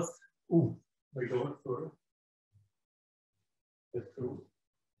because, oh my God, sorry. That's true.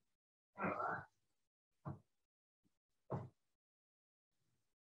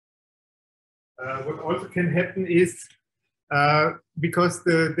 What also can happen is, because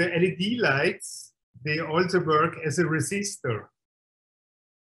the LED lights, they also work as a resistor.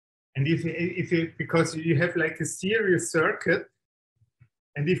 And because you have like a series circuit,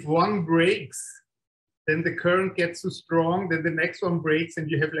 and if one breaks, then the current gets so strong, then the next one breaks, and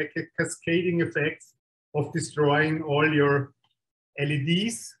you have like a cascading effect of destroying all your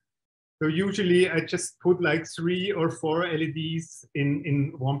LEDs. So usually I just put like 3 or 4 LEDs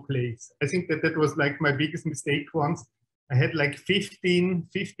in one place. I think that was like my biggest mistake once. I had like 15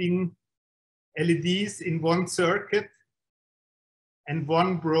 LEDs in one circuit, and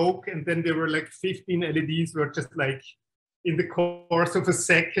one broke, and then there were like 15 LEDs were just like, in the course of a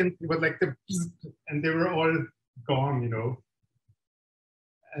second, it was like and they were all gone, you know.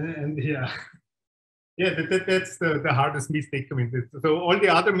 And yeah. Yeah, that's the hardest mistake. I mean, so all the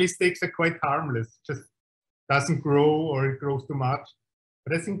other mistakes are quite harmless. Just doesn't grow, or it grows too much.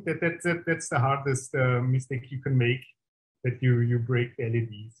 But I think that's the hardest mistake you can make, that you break the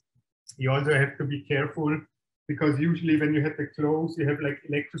LEDs. You also have to be careful, because usually when you have the clothes, you have like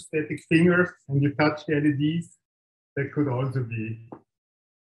electrostatic fingers, and you touch the LEDs. That could also be.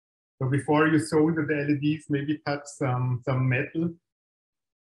 So before you solder the LEDs, maybe touch some metal,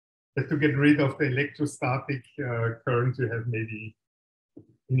 just to get rid of the electrostatic current you have maybe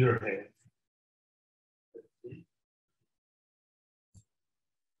in your head.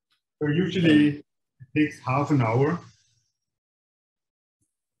 So usually it takes half an hour.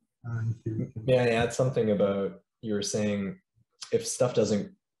 May I add something about, you were saying if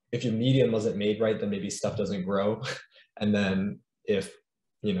your medium wasn't made right, then maybe stuff doesn't grow. And then if,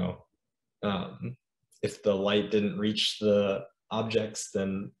 you know, if the light didn't reach the objects,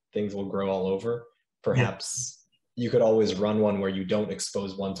 then things will grow all over. Perhaps you could always run one where you don't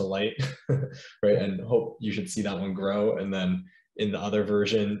expose one to light, right? And hope you should see that one grow. And then in the other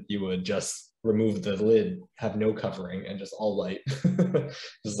version, you would just remove the lid, have no covering, and just all light. This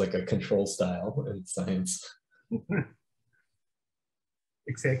is like a control style in science.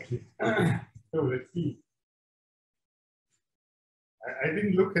 Exactly. So let's see. I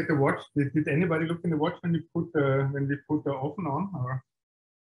didn't look at the watch. Did anybody look in the watch when we put the oven on, or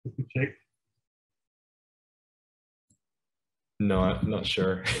did you check? No, I'm not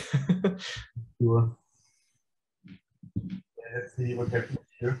sure. Sure. Let's see what happens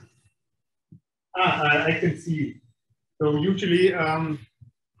here. I can see. So usually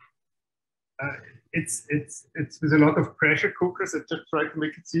it's with a lot of pressure cookers. I just try to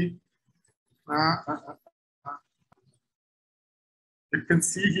make it see. You can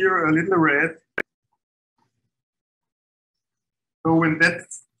see here a little red. So when that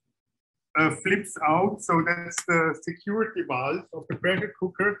flips out, so that's the security valve of the pressure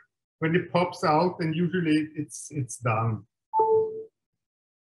cooker. When it pops out, then usually it's done.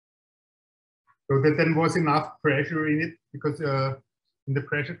 So that then was enough pressure in it, because in the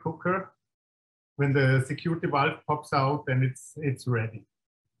pressure cooker, when the security valve pops out, then it's ready.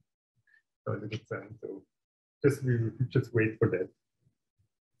 So a little time. So we just wait for that.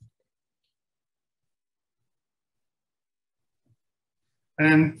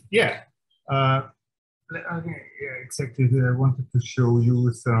 And yeah, exactly. I wanted to show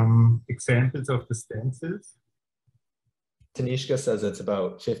you some examples of the stencils. Tanishka says it's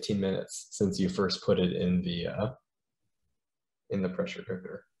about 15 minutes since you first put it in the pressure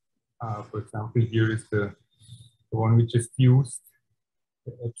cooker. For example, here is the one we just used,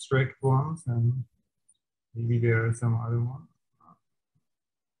 the abstract ones, and maybe there are some other ones.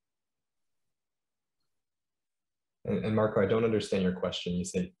 And Marco, I don't understand your question. You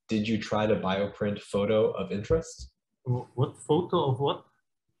said, did you try to bioprint photo of interest? What photo of what?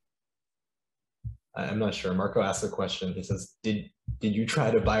 I'm not sure. Marco asked the question. He says, did you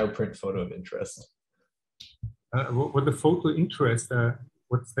try to bioprint photo of interest? What the photo interest?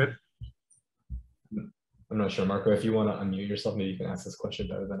 What's that? I'm not sure. Marco, if you want to unmute yourself, maybe you can ask this question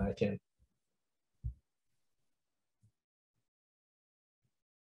better than I can.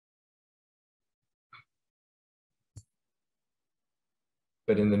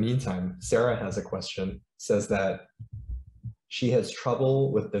 But in the meantime, Sarah has a question, says that she has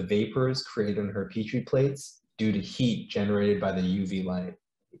trouble with the vapors created in her Petri plates due to heat generated by the UV light.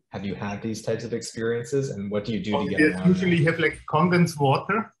 Have you had these types of experiences, and what do you do to get around usually that? have like condensed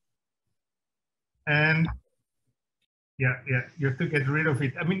water, and yeah, you have to get rid of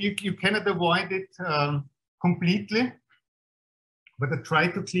it. I mean, you cannot avoid it completely, but I try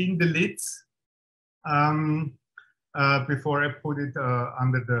to clean the lids before I put it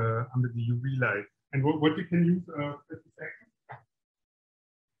under the UV light. And what you can use, just a second.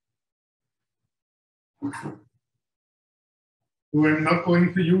 So I'm not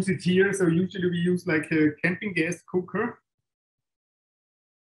going to use it here. So usually we use like a camping gas cooker.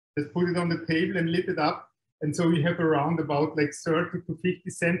 Just put it on the table and lit it up. And so you have around about like 30 to 50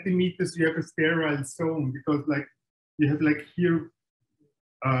 centimeters, you have a sterile zone, because like you have like here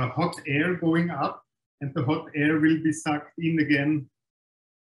hot air going up, and the hot air will be sucked in again.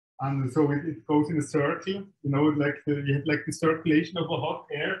 And so it goes in a circle, you know, like you have like the circulation of a hot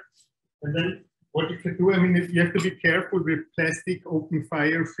air. And then what you can do, I mean, if you have to be careful with plastic open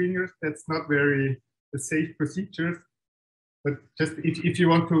fire fingers, that's not very safe procedures. But just if you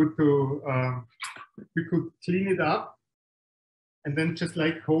want to you could clean it up and then just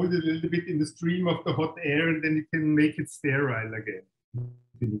like hold it a little bit in the stream of the hot air, and then you can make it sterile again.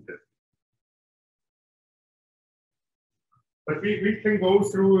 But we can go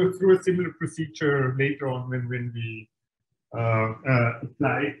through a similar procedure later on when we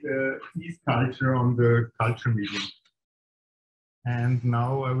apply yeast culture on the culture medium. And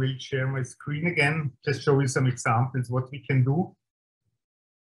now I will share my screen again, just show you some examples what we can do.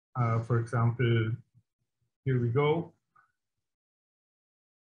 For example, here we go.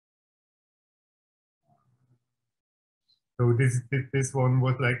 So this one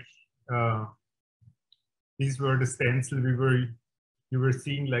was like, these were the stencil you were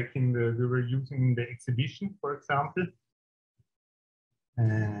seeing like we were using in the exhibition, for example.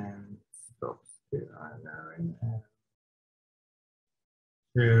 And stop there.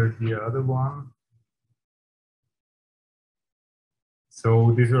 Here's the other one.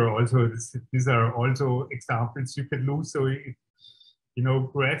 So these are also examples you can use. So you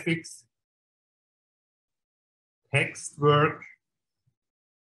know, graphics, text work,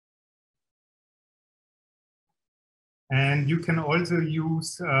 and you can also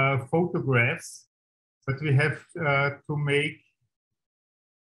use photographs. But we have to make.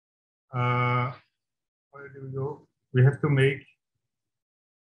 Where do we go? We have to make.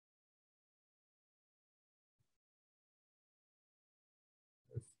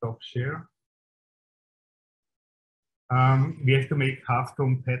 Stop share. We have to make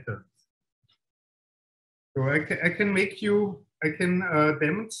half-tone patterns. So I can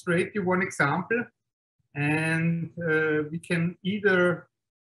demonstrate you one example, and you can either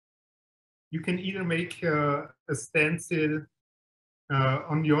make a stencil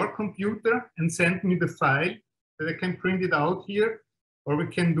on your computer and send me the file that I can print it out here, or we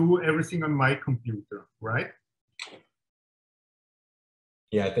can do everything on my computer, right?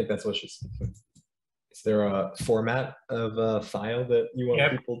 Yeah, I think that's what she's thinking. Is there a format of a file that you want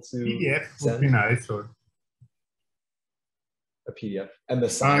people to PDF send? would be nice. Or a PDF. And the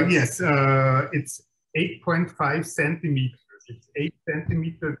size? Yes, it's 8.5 centimeters. It's 8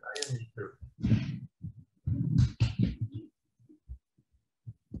 centimeter diameter.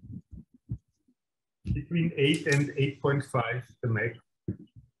 Between 8 and 8.5, the max.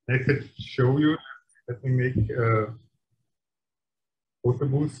 I could show you. Let me make a photo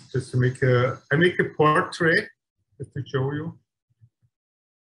booth just to make I make a portrait just to show you.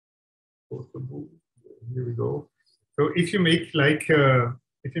 Photo booth. Here we go. So if you make like a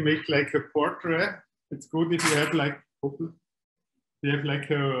portrait, it's good if you have like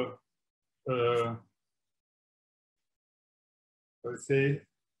let's say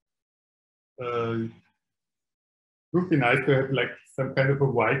would be nice to have like some kind of a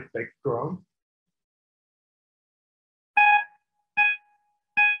white background.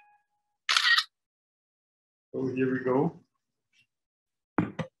 So here we go.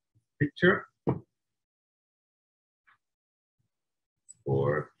 Picture.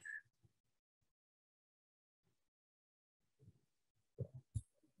 Or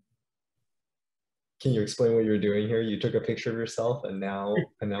can you explain what you're doing here? You took a picture of yourself, and now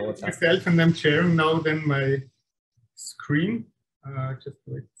what's happening? Myself, and I'm sharing now then my screen. Just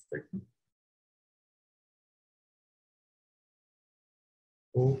wait a second.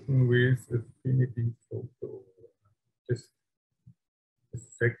 Open with Affinity Photo. Just a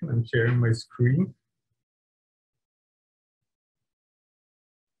second, I'm sharing my screen.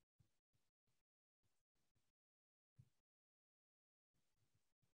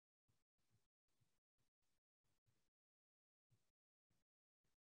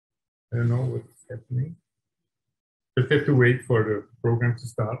 I don't know what's happening. Just have to wait for the program to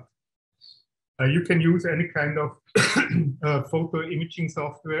start. You can use any kind of photo imaging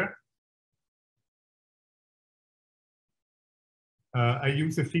software. I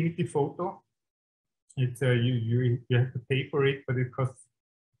use Affinity Photo. It's you have to pay for it, but it costs.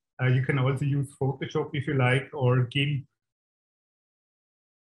 You can also use Photoshop if you like, or GIMP.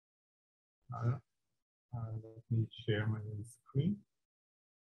 Let me share my screen.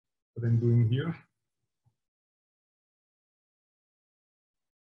 What I'm doing here.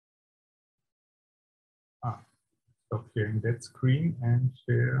 Stop sharing that screen and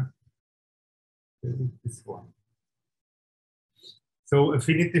share this one. So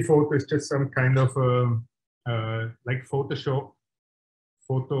Affinity Photo is just some kind of like Photoshop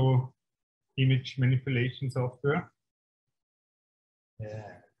photo image manipulation software.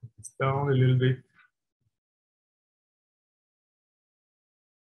 Yeah, it's down a little bit.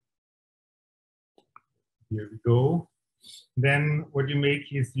 Here we go. Then what you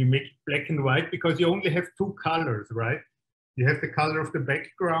make is you make it black and white because you only have two colors, right? You have the color of the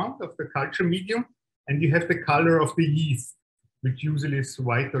background of the culture medium, and you have the color of the yeast, which usually is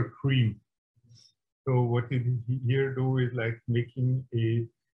white or cream. So what you here do is like making a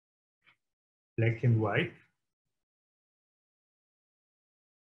black and white.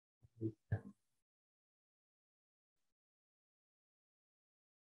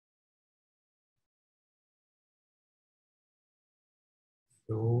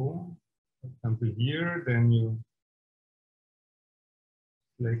 So, for example, here, then you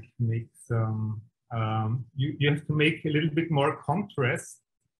like make some, you have to make a little bit more contrast.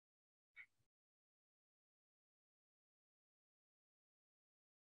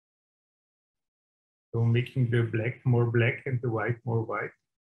 So making the black more black and the white more white.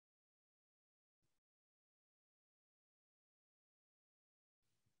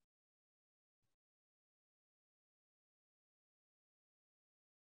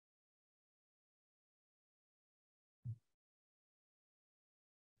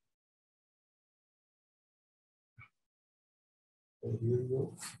 So here we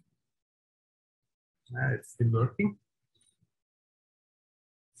go. It's still working.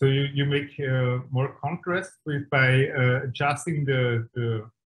 So you make more contrast by adjusting the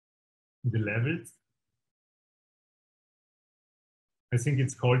levels. I think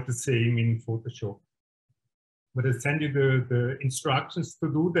it's called the same in Photoshop. But I send you the instructions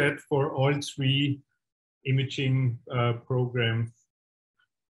to do that for all three imaging programs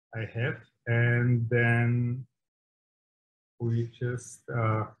I have. And then we just,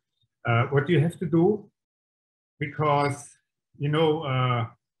 what you have to do, because, you know,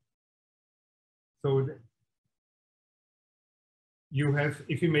 so you have,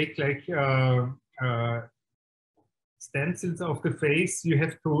 if you make like stencils of the face, you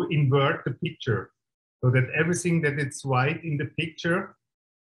have to invert the picture so that everything that it's white in the picture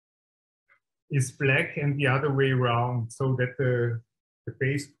is black and the other way around, so that the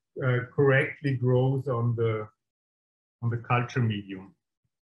face correctly grows on the culture medium.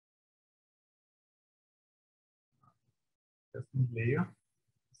 Layer.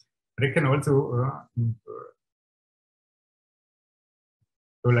 But I can also invert.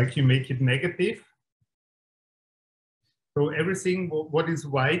 So like you make it negative. So everything what is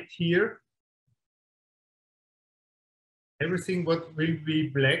white here, everything what will be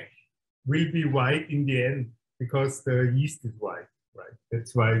black will be white in the end because the yeast is white, right?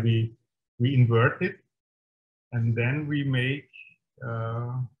 That's why we invert it, and then we make.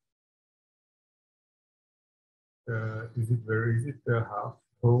 Where is it the half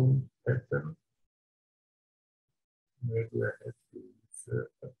tone pattern? Where do I have to?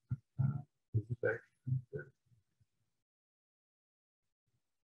 Is it like?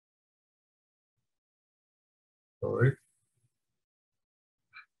 Sorry.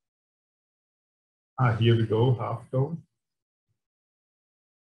 Here we go, half tone.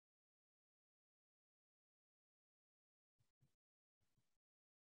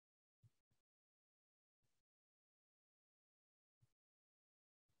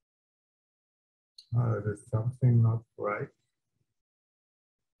 There's something not right.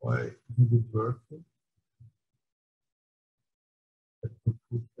 Why isn't it working? Let me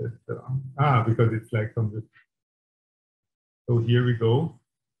put that down. Because it's like on the. So here we go.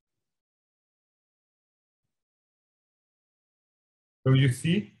 So you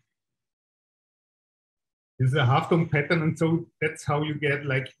see, this is a half-tone pattern, and so that's how you get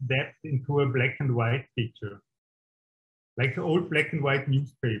like depth into a black and white picture. Like an old black and white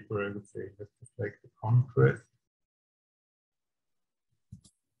newspaper, I would say. That's just like the contrast.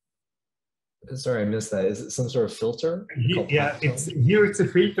 Sorry, I missed that. Is it some sort of filter? Yeah, it's here. It's a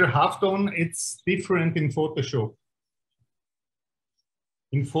filter halftone. It's different in Photoshop.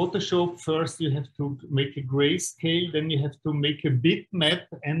 in Photoshop, first you have to make a grayscale, then you have to make a bitmap,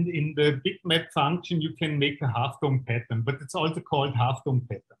 and in the bitmap function you can make a half-tone pattern, but it's also called half-tone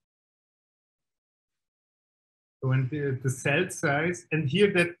pattern. So and the cell size, and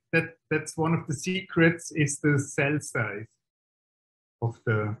here that's one of the secrets, is the cell size of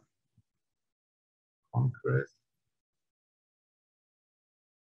the contrast.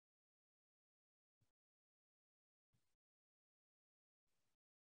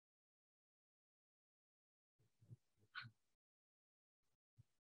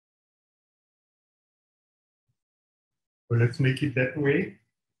 So let's make it that way.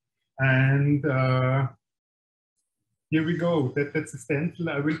 And here we go. That's a stencil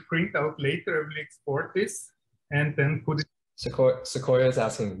I will print out later. I will export this and then put it. Sequoia is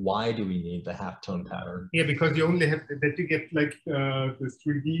asking, why do we need the half-tone pattern? Yeah, because you only have that you get like the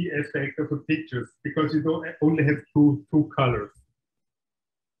 3D effect of the pictures, because you don't only have two colors.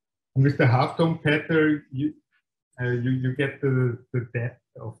 And with the half-tone pattern, you get the depth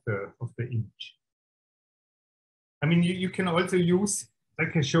of the image. I mean, you can also use,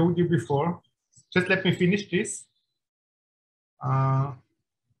 like I showed you before. Just let me finish this.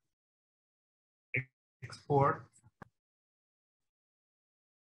 Export.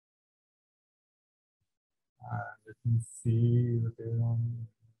 Let me see what they want.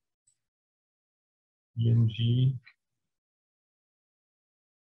 PNG.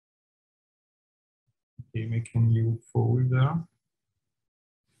 Okay, make a new folder.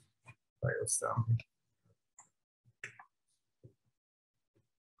 Biosum.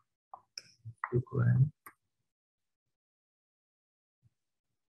 Program.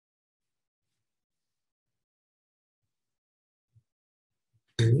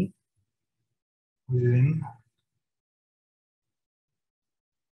 Okay. Within.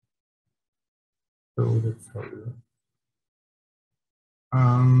 So that's how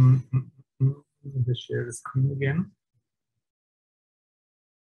we let's share the screen again.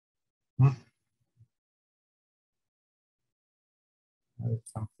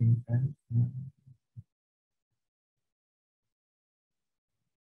 Something else.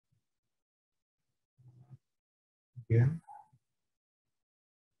 Again.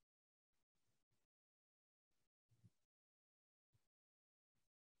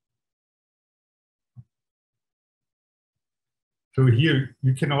 So here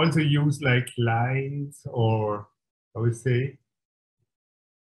you can also use like lines, or I would say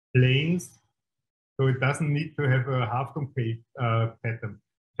planes. So it doesn't need to have a half-tone pattern.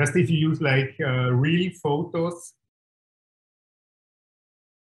 Just if you use like real photos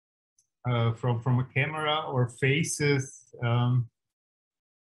from a camera or faces,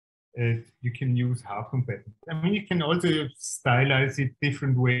 you can use half-tone pattern. I mean, you can also stylize it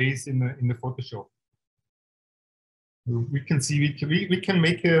different ways in the Photoshop. We can see we can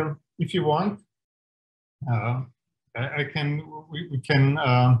make a, if you want. We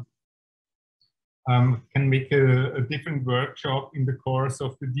can make a different workshop in the course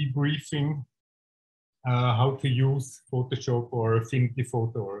of the debriefing, how to use Photoshop or Affinity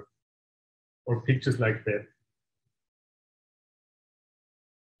Photo or pictures like that.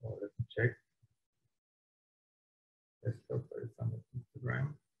 Oh, let me check. Desktop is on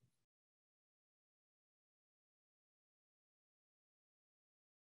Instagram.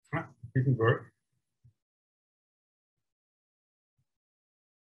 Didn't work.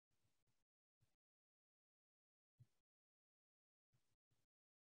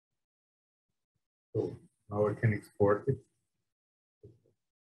 So now I can export it.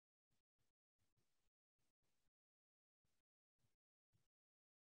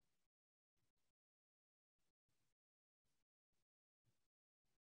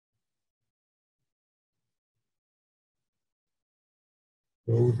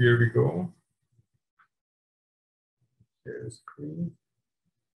 So here we go. Share the screen.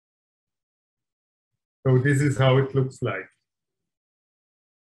 So this is how it looks like.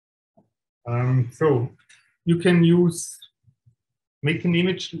 So you can make an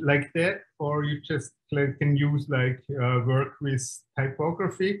image like that, or you just can use like work with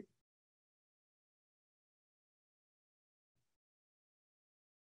typography.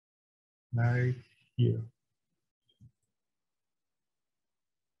 Like here.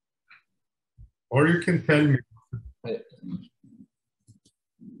 Or you can tell me. Did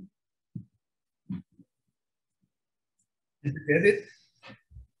you get it?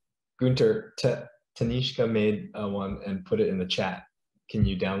 Guenter, Tanishka made one and put it in the chat. Can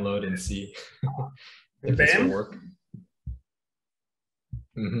you download and see if this will work?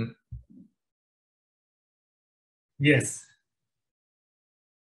 Mm-hmm. Yes.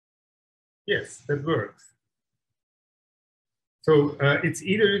 Yes, that works. So it's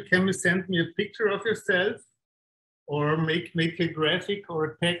either you can send me a picture of yourself or make a graphic or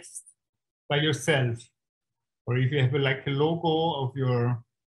a text by yourself. Or if you have like a logo of your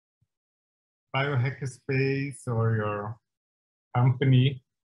biohackerspace or your company.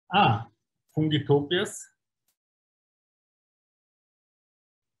 Ah, Fungitopias.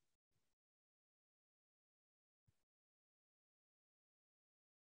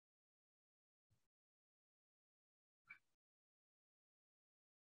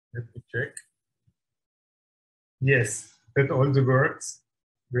 Let me check. Yes, that also works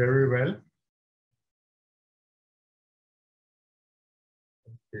very well.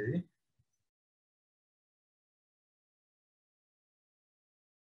 Okay.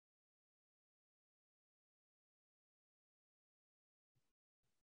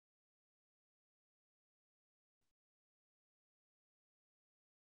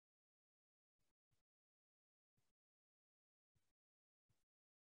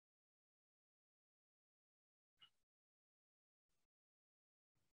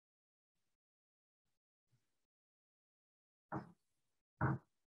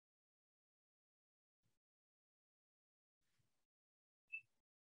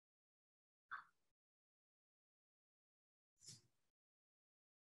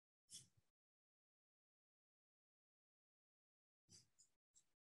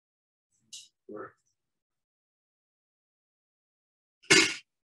 Work.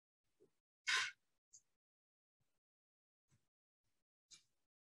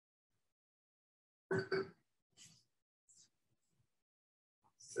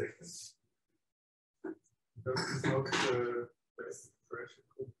 Second. That is not the best pressure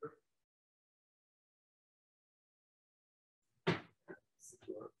cooker.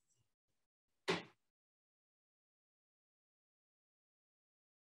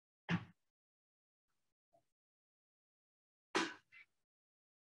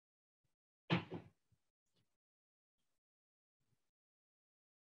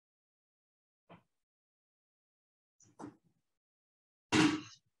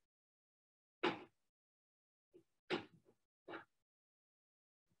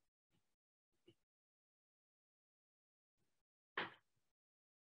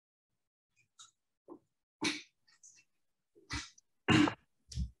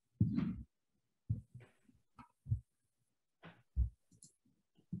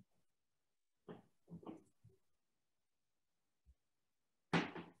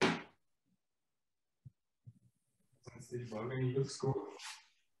 The volume looks good.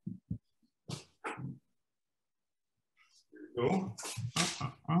 There we go.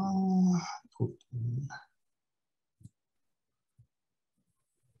 Put in.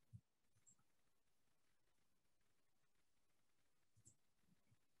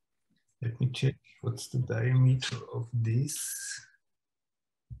 Let me check what's the diameter of this.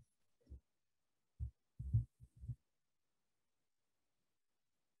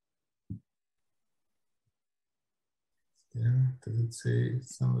 There, does it say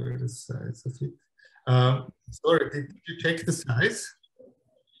somewhere the size of it? Sorry, did you check the size?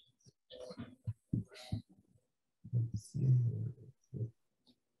 Let's see.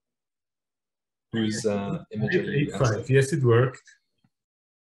 Whose image are you 8.5. Yes, it worked.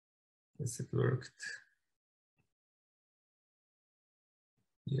 Yes, it worked.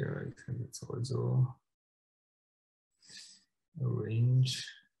 Yeah, I think it's also a range.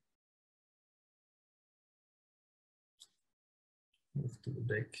 Move to the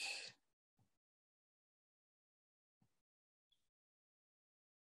back.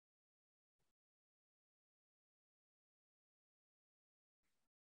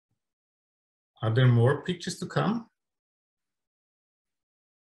 Are there more pictures to come?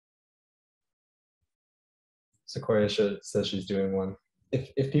 Sequoia says she's doing one.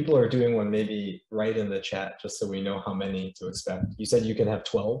 If people are doing one, maybe write in the chat just so we know how many to expect. You said you can have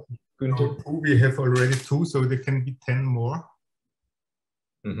 12, Guenter? No, we have already 2, so there can be 10 more.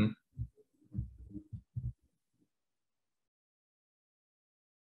 Mm-hmm.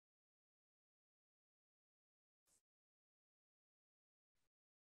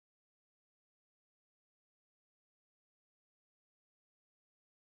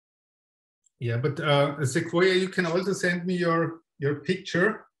 Yeah, but Sequoia, you can also send me your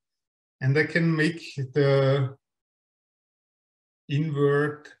picture and I can make the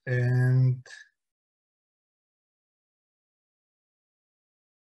invert and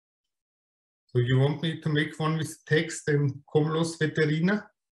so you want me to make one with text and Como los Veterina,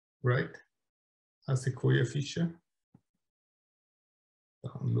 right? Sequoia Fischer.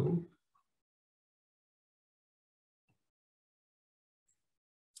 Download.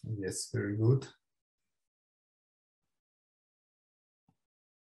 Yes, very good.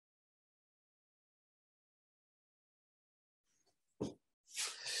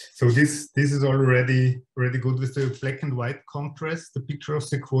 So this is already good with the black and white contrast, the picture of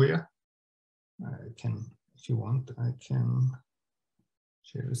sequoia. I can, if you want, I can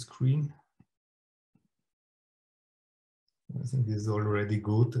share a screen. I think this is already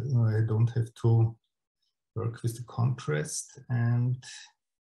good. I don't have to work with the contrast, and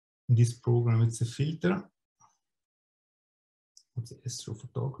in this program it's a filter. What's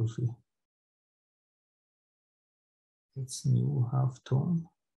astrophotography? It's new halftone.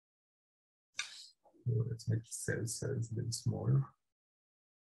 Oh, let's make the cells a little smaller.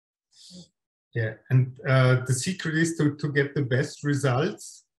 Yeah, and the secret is to get the best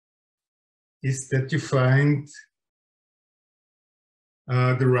results is that you find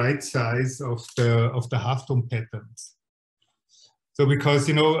the right size of the halftone patterns. So because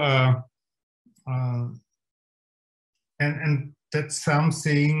and that's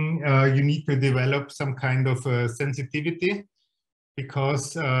something you need to develop some kind of sensitivity,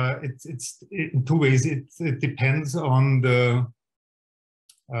 because it's in two ways. It depends on the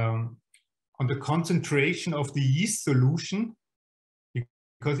concentration of the yeast solution,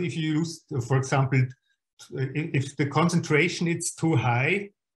 because if you use, for example, if the concentration is too high,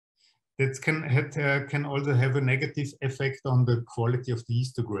 that can also have a negative effect on the quality of the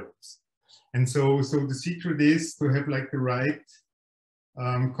yeastograms. And so the secret is to have like the right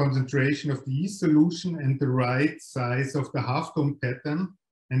concentration of the yeast solution and the right size of the halftone pattern.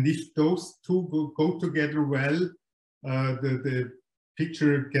 And if those two go together well, the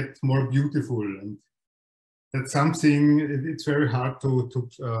picture gets more beautiful. And that's something it's very hard to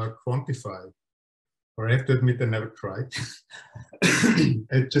quantify. Or I have to admit, I never tried.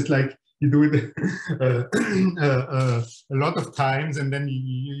 It's just like you do it a lot of times, and then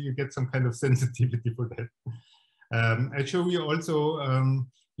you get some kind of sensitivity for that. I show you also,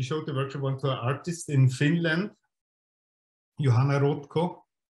 we showed the workshop one to an artist in Finland, Johanna Rotko,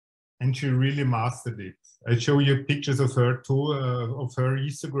 and she really mastered it. I show you pictures of her too, of her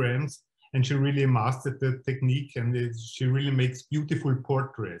Yeastograms, and she really mastered the technique, and she really makes beautiful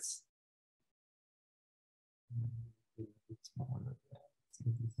portraits.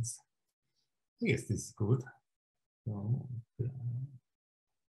 I guess this is good. So,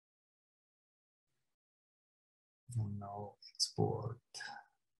 and now export.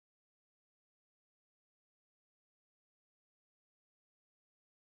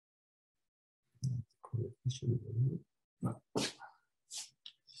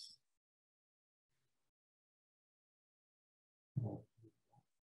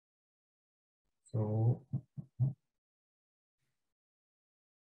 So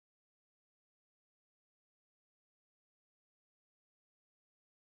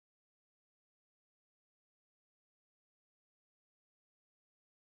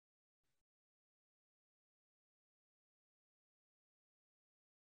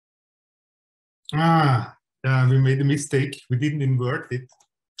we made a mistake. We didn't invert it.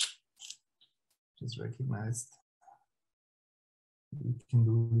 Just recognized. We can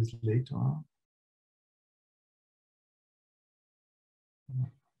do this later on.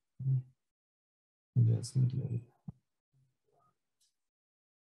 Investment later.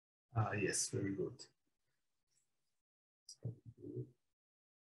 Yes, very good.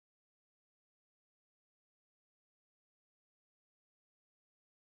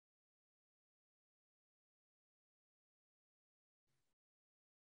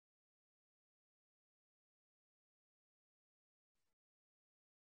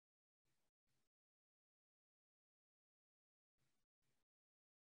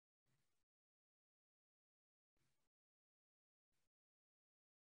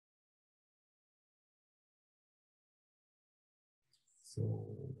 So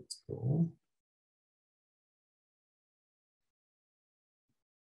let's go.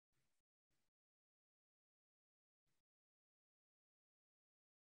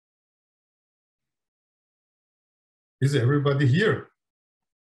 Is everybody here?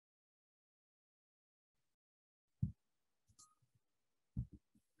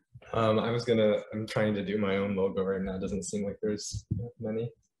 I'm trying to do my own logo right now. It doesn't seem like there's many.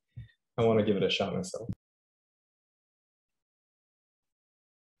 I want to give it a shot myself.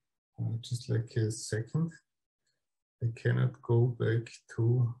 Just like a second. I cannot go back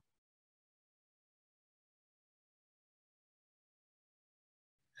to.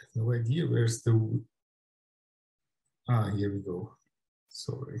 I have no idea where's the. Here we go.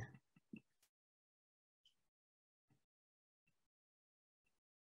 Sorry.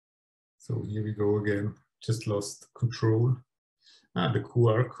 So here we go again. Just lost control. The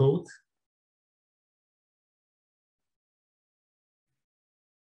QR code.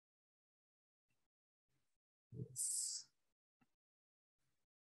 Yes.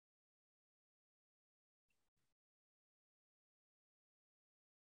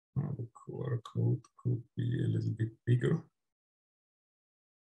 QR code could be a little bit bigger.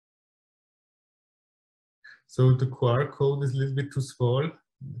 So the QR code is a little bit too small.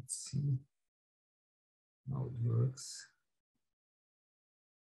 Let's see how it works.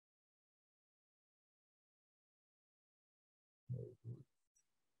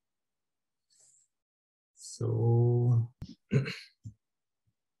 So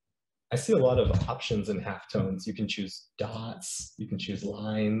I see a lot of options in halftones. You can choose dots, you can choose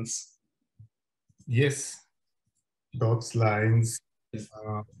lines. yes, dots, lines. Is,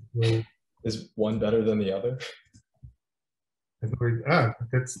 So is one better than the other?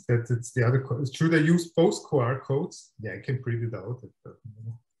 that's the other. Should I use both QR codes? Yeah, I can print it out. So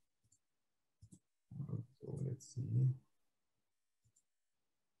let's see.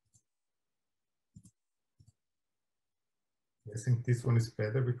 I think this one is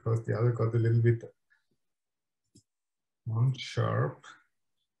better because the other got a little bit unsharp.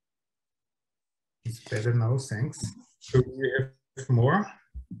 It's better now, thanks. So we have more.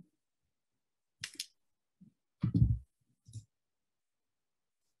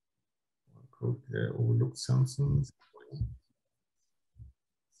 Could overlook something.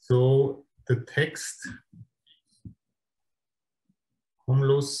 So the text,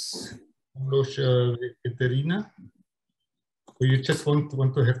 Homlos Veterina. So you just want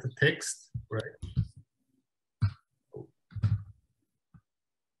to have the text, right?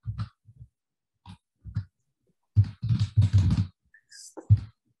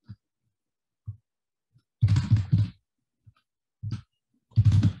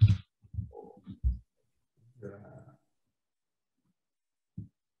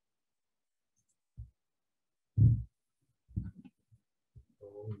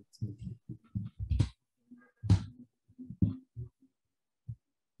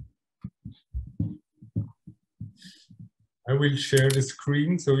 I will share the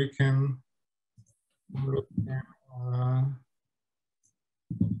screen so you can look at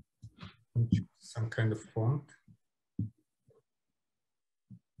some kind of font.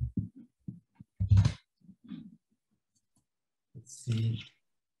 Let's see.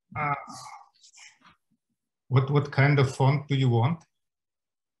 What kind of font do you want?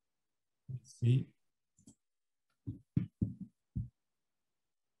 Let's see.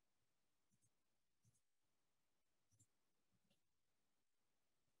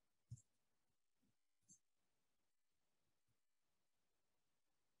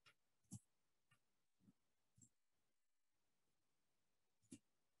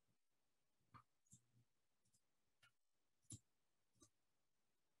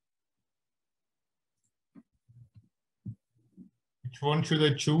 Which one should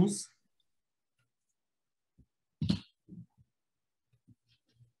I choose?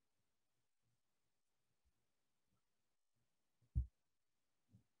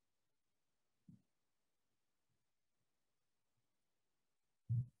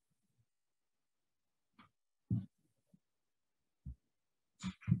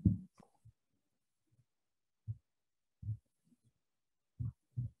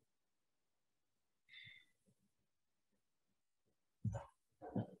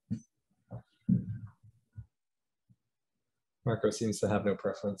 Marco seems to have no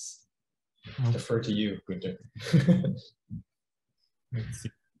preference. Defer to you, Guenter. Let's see.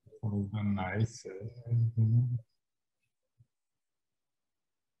 Oh, nice.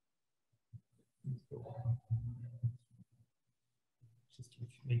 Just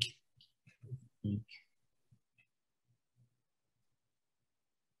make it big.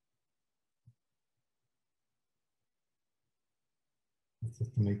 Let's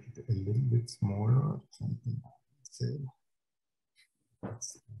just make it a little bit smaller. Something say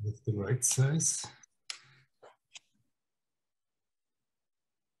that's the right size.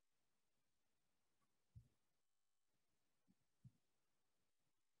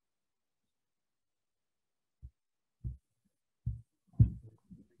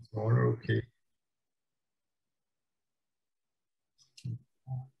 Smaller, okay.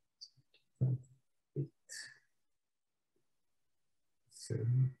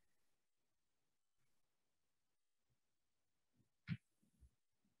 Seven.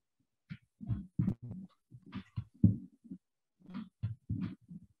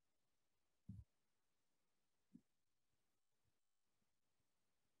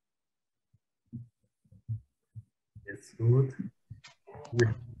 Yes, good.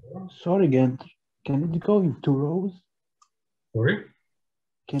 Sorry, Guenter. Can it go in 2 rows? Sorry?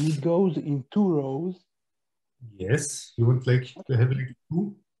 Can it go in 2 rows? Yes, you would like to have like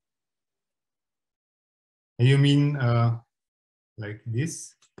 2? You mean like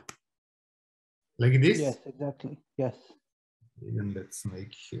this? Like this? Yes, exactly. Yes. And let's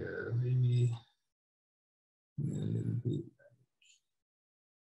make maybe a little bit.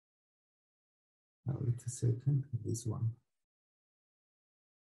 Oh, wait a second, this one.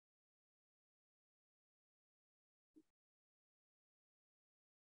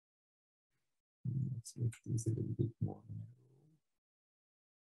 Let's make this a little bit more narrow.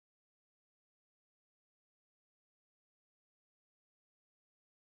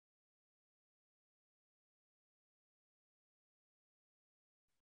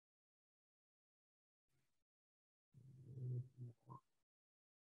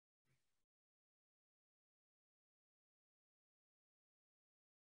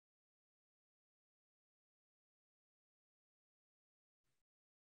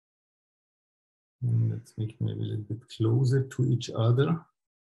 And let's make maybe a little bit closer to each other.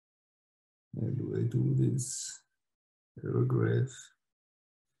 How do I do this? Paragraph.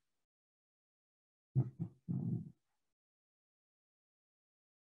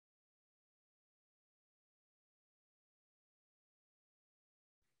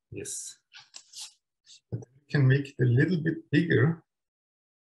 Yes. But we can make it a little bit bigger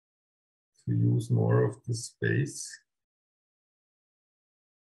to use more of the space.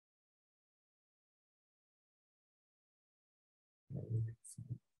 Maybe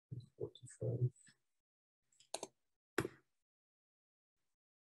 45.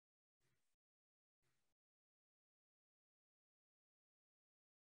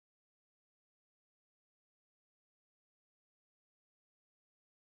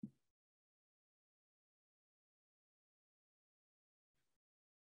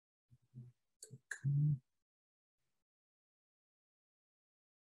 Okay.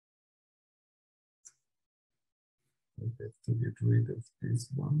 I have to get rid of this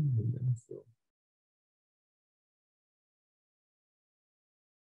one. And then so.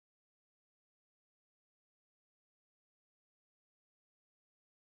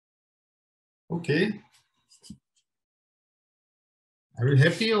 Okay. Are you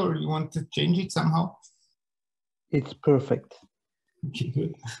happy or you want to change it somehow? It's perfect. Okay,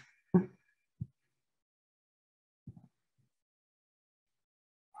 good.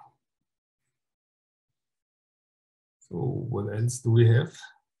 So what else do we have?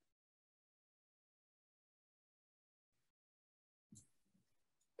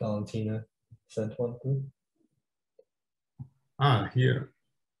 Valentina sent one through. Ah, here.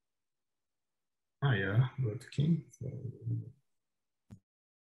 Ah, yeah, Rotkin. So,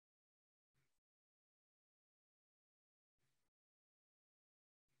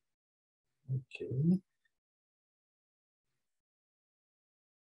 okay.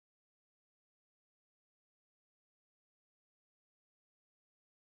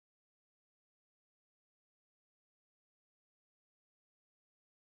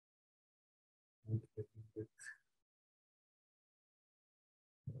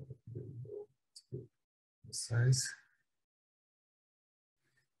 The size.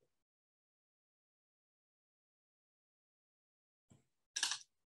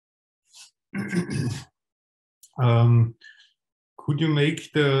 Could you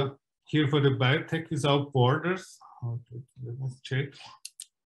make the here for the biotech without borders? Let me check.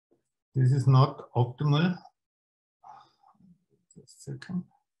 This is not optimal. Just a second.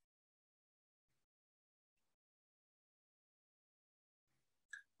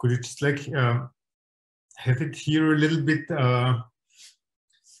 Could you just like have it here a little bit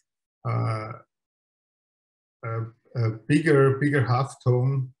bigger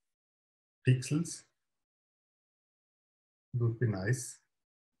halftone pixels? It would be nice.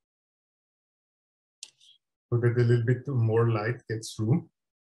 So that a little bit more light gets through.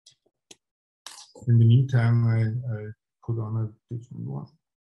 In the meantime, I put on a different one.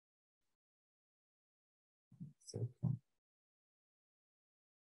 Second.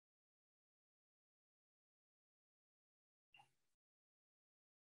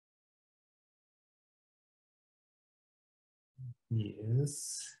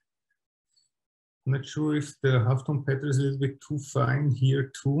 Yes. I'm not sure if the halftone pattern is a little bit too fine here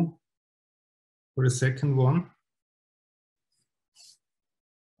too for the second one.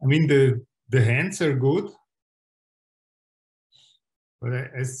 I mean, the hands are good, but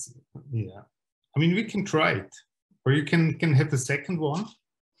yeah. I mean, we can try it, or you can have the second one.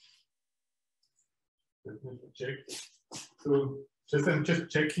 Let me check. So I'm just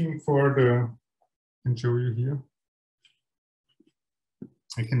checking for the. I can show you here.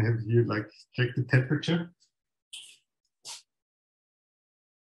 I can have here like check the temperature.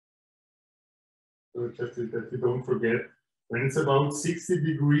 So just that you don't forget. When it's about 60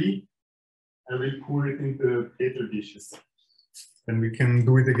 degrees, I will pour it into petri dishes. Then we can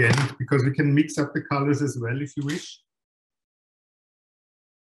do it again because we can mix up the colors as well if you wish.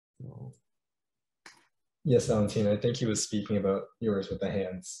 So, Yes, Valentina, I think he was speaking about yours with the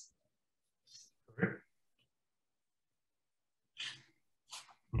hands.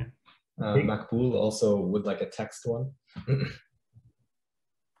 yeah. Makbul also would like a text one.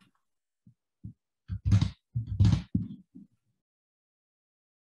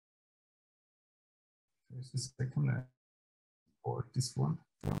 There's a second or this one.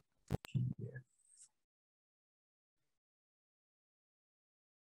 Yeah.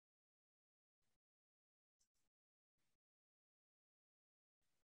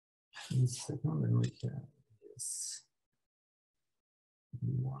 The second, then we can, yes,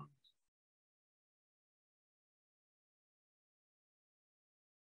 one.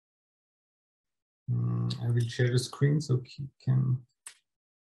 I will share the screen so you can.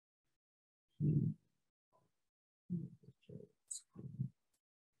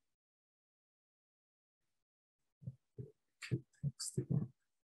 Text again.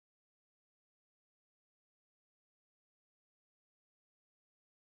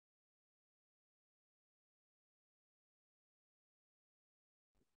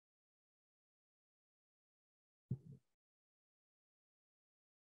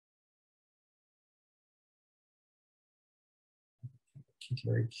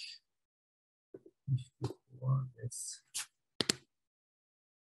 Like before, yes.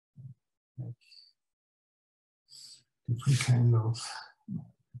 Like different kind of.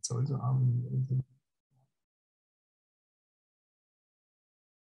 It's also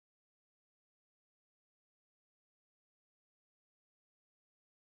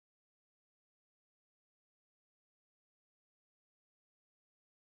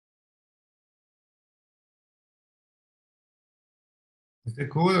is it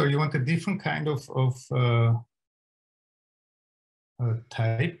cool, or you want a different kind of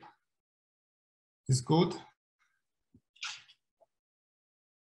type? Is good.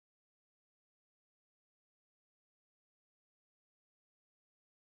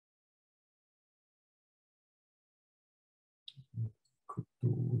 Could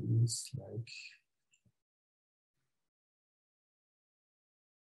do is like.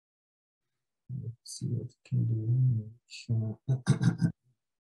 Let's see what it can do.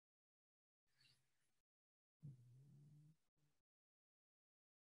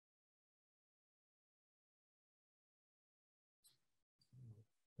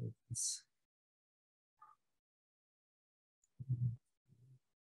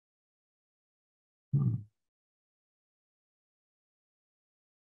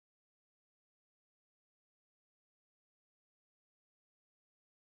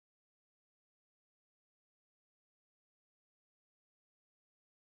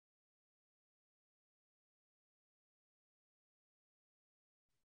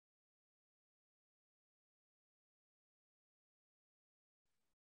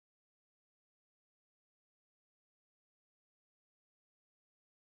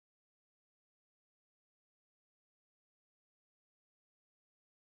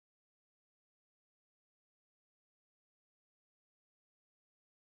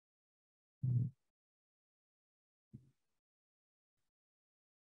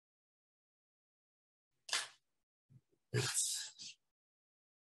 It's,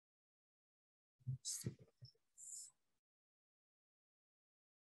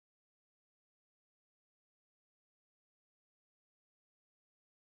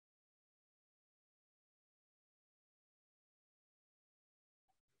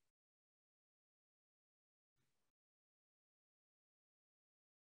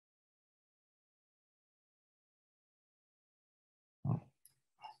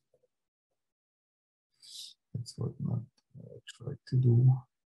 that's what I try to do.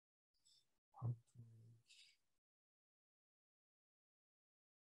 How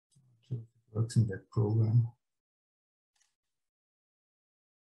to it works in that program.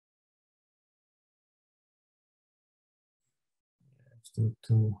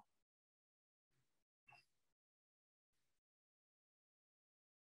 To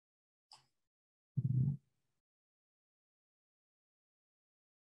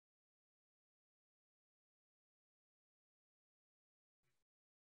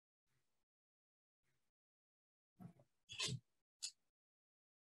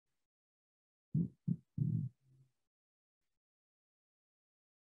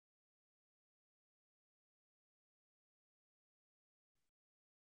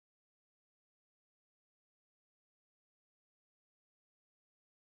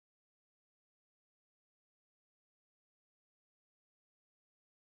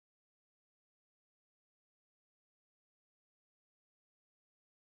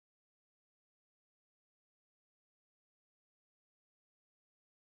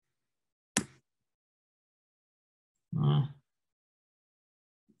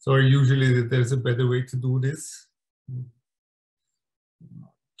Sorry, usually there's a better way to do this.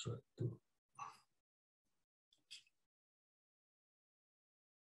 Try to.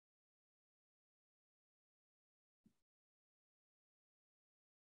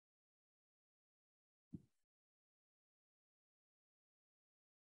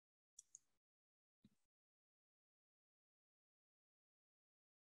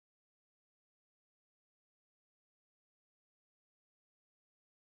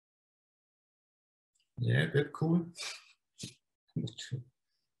 Yeah, that's cool. Not sure.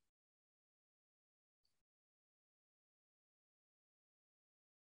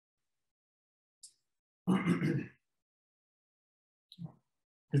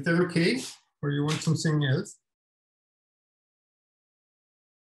 Is that okay? Or you want something else?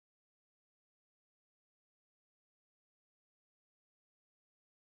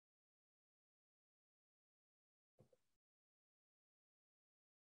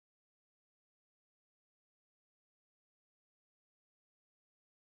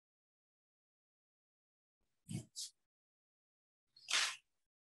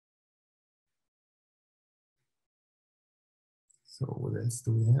 So what else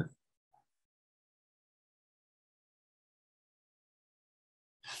do we have?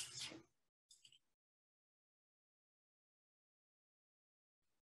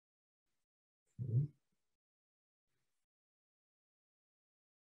 Okay.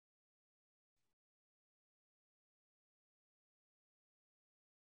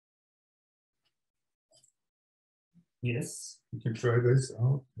 Yes, you can try this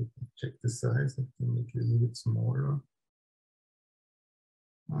out. Check the size. I can make it a little bit smaller.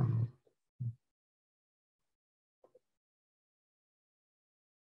 Oh, no.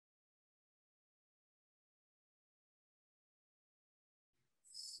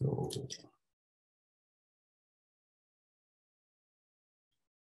 So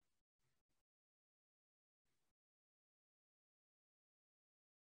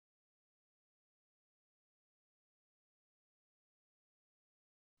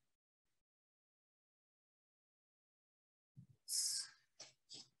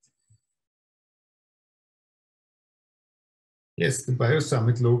yes, the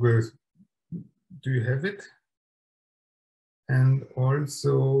BioSummit logo, do you have it? And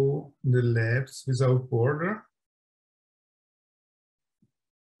also the Labs Without Border.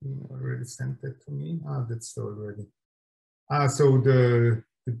 You already sent that to me. Ah, that's already. Ah, so the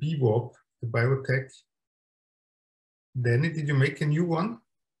BWOP, the biotech. Danny, did you make a new one?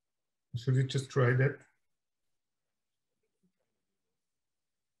 Should we just try that?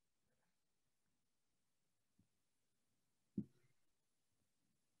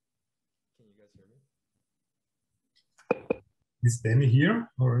 Can you guys hear me? Is Danny here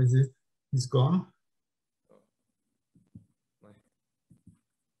or is it? He's gone?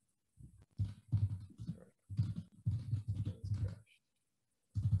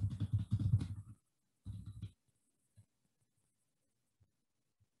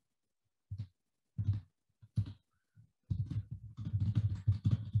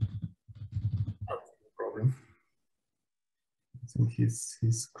 Problem. I think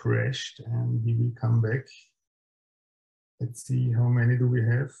he's crashed and he will come back. Let's see, how many do we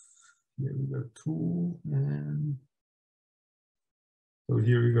have? Here we got 2, and so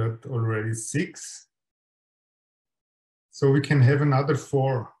here we got already 6. So we can have another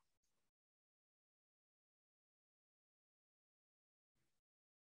 4.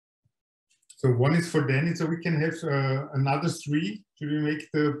 So 1 is for Danny, so we can have another 3. Should we make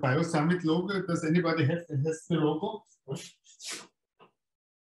the BioSummit logo? Does anybody has the logo?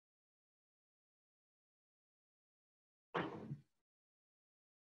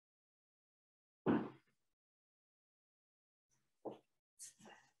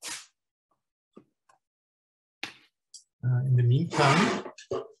 In the meantime,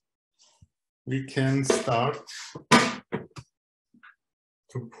 we can start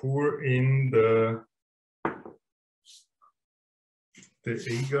to pour in the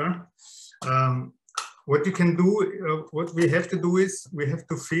agar. What you can do, what we have to do is we have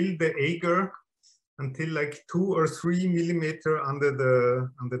to fill the agar until like 2 or 3 millimeter under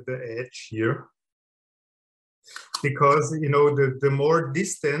the edge here, because you know the more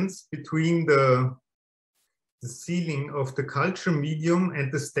distance between the sealing of the culture medium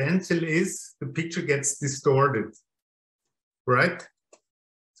and the stencil is, the picture gets distorted, right?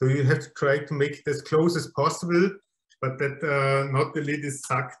 So you have to try to make it as close as possible, but that not the lid is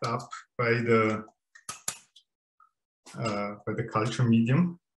sucked up by the culture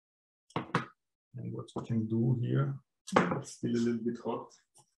medium. And what we can do here, it's still a little bit hot.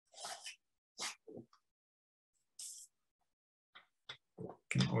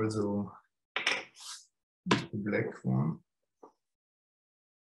 can also use the black one.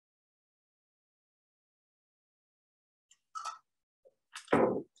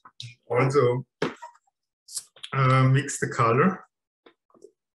 Also mix the color.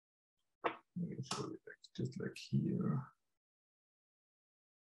 Just like here.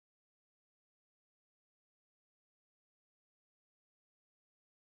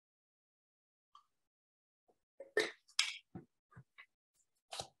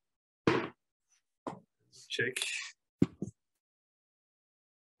 Check.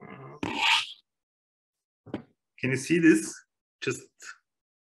 Can you see this? Just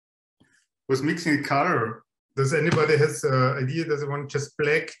was mixing a color. Does anybody has an idea? Does it want just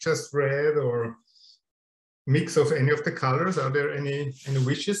black, just red, or mix of any of the colors? Are there any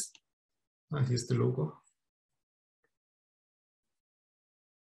wishes? Here's the logo.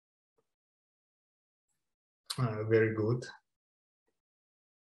 Very good.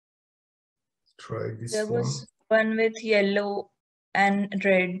 Try this There one. was one with yellow and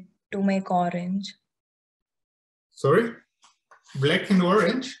red to make orange. Sorry? Black and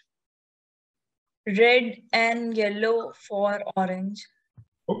orange? Red and yellow for orange.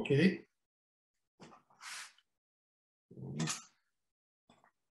 Okay.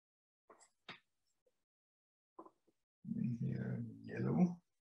 Here, yellow.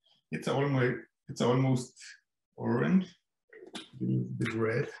 It's almost orange. A little bit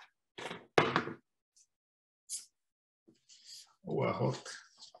red. Oh, hot.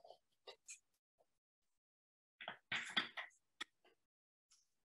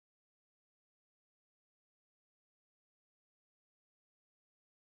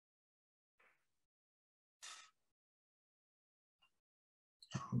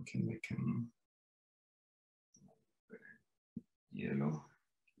 Okay, we can yellow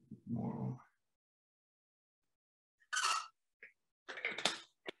more.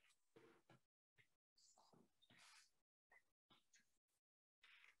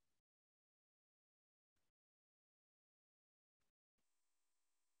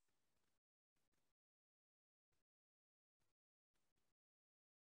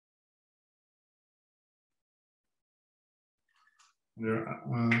 There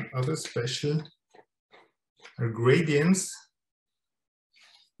are other special gradients.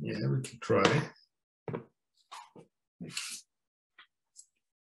 Yeah, we can try.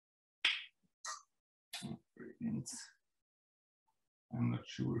 Gradients. I'm not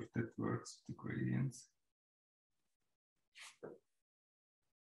sure if that works, the gradients.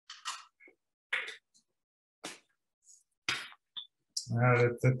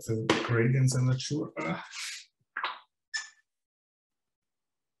 That's gradients, I'm not sure.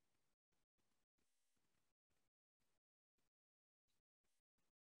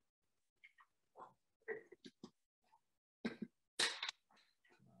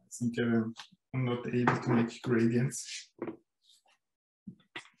 I think I'm not able to make gradients.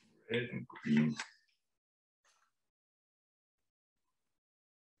 Red and green.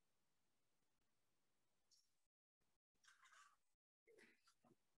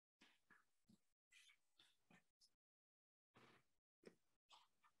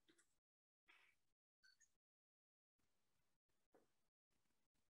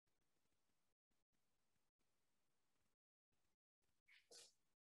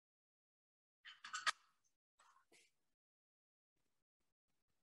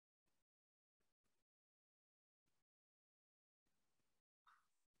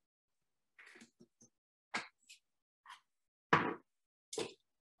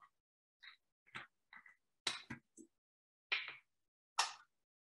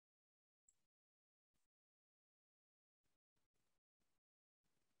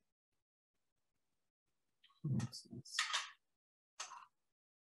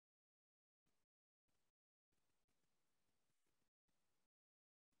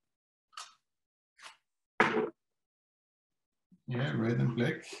 Yeah, red and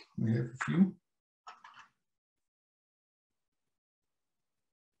black, we have a few.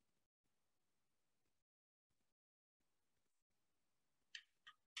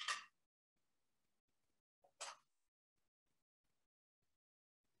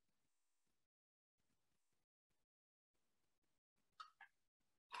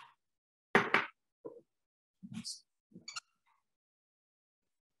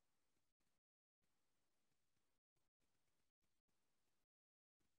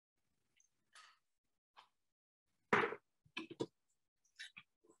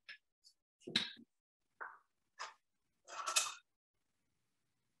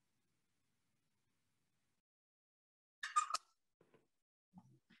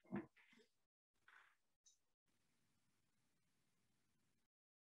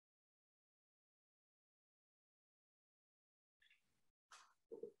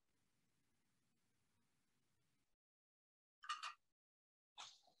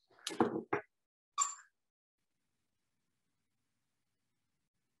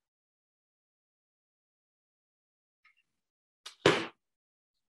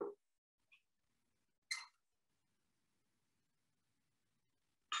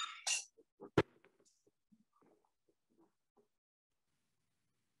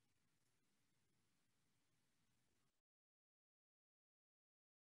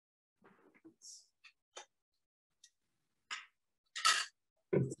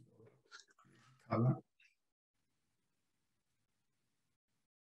 color.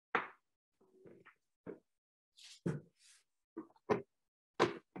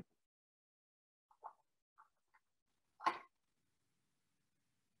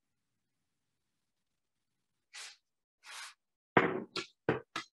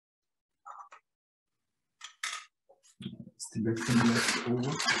 Ist die Wechsel left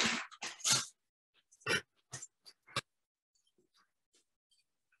over?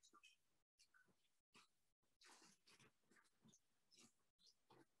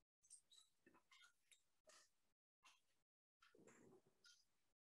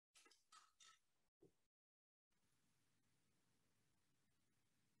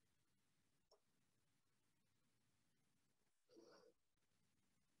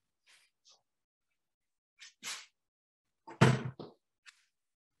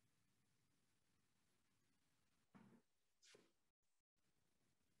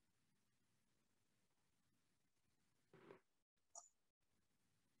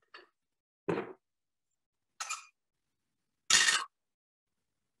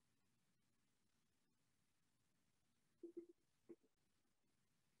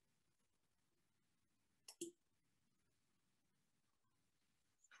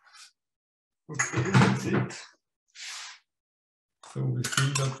 Okay, that's it. So we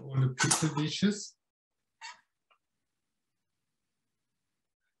filled up all the pickle dishes.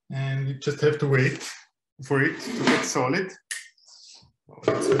 And we just have to wait for it to get solid.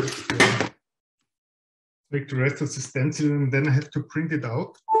 Let's make the rest of the stencil and then I have to print it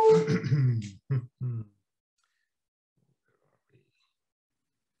out. Okay,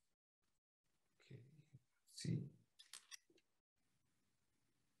 let's see.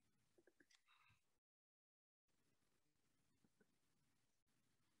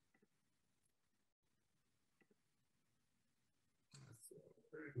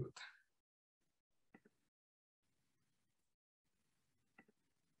 Very good.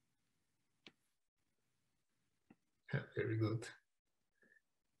 Yeah, very good.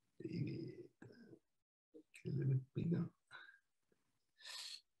 A little bit bigger.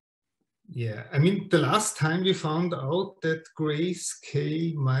 Yeah, I mean, the last time we found out that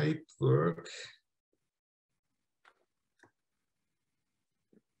grayscale might work.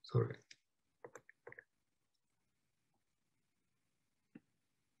 Sorry.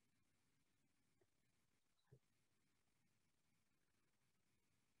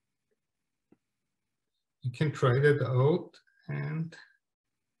 You can try that out and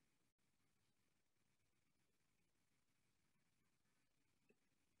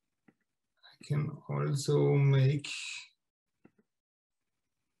I can also make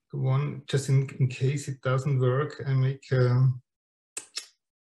the one, just in case it doesn't work, I make a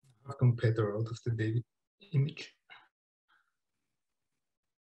competitor out of the David image.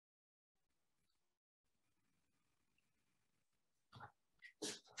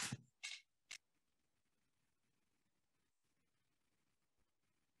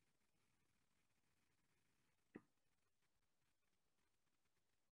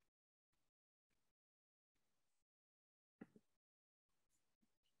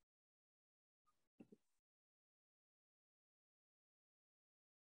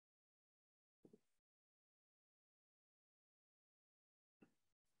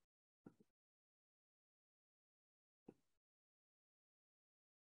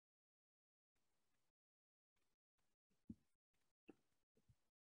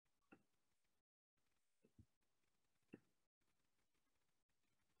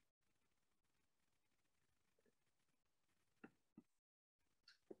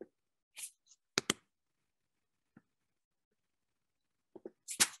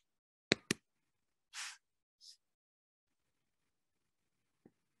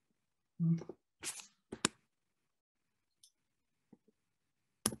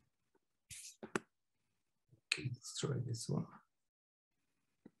 Okay, let's try this one.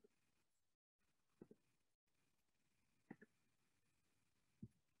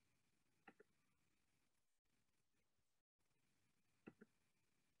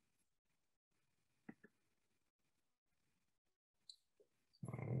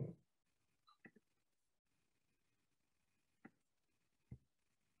 Oh,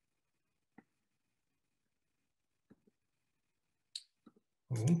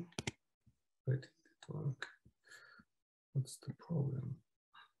 why did it work? What's the problem?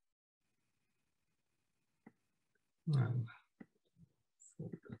 None. There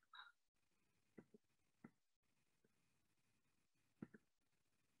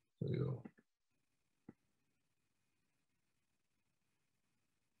we go.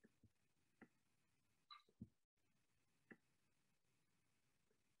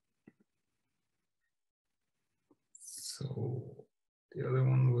 The other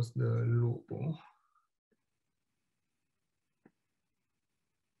one was the lobo.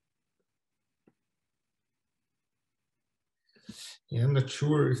 Yeah, I'm not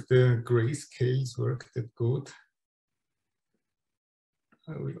sure if the grayscales work that good.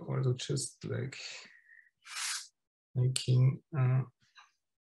 I will also just like making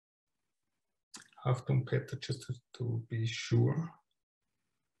half-tone pattern just to be sure.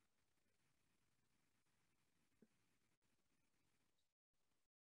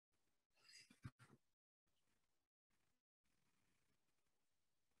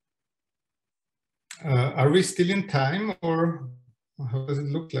 Are we still in time, or how does it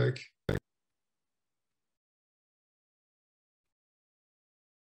look like?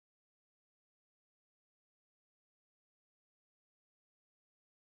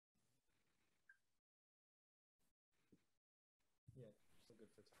 Yeah, so good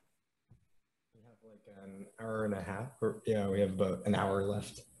for time. We have like an hour and a half, or yeah, we have about an hour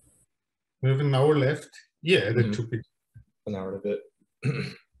left. We have an hour left. Yeah, that should be an hour and a bit.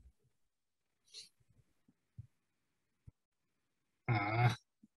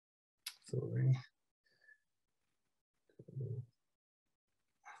 Sorry.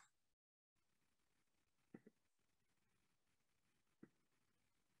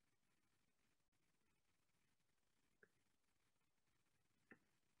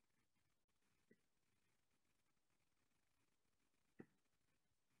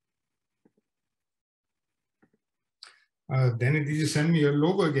 Danny, did you send me your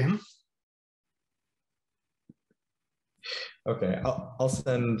logo again? Okay, I'll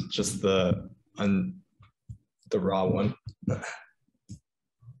send just the raw one.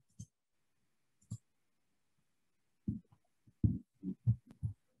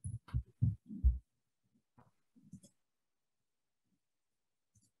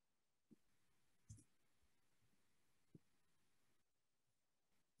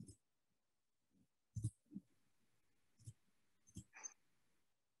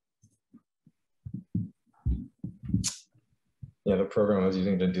 Yeah, the program I was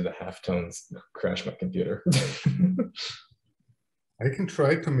using to do the halftones crashed my computer. I can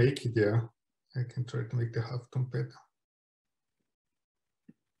try to make it, yeah. I can try to make the halftone better.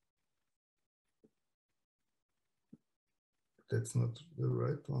 That's not the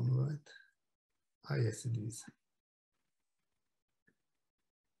right one, right? Ah, yes, it is.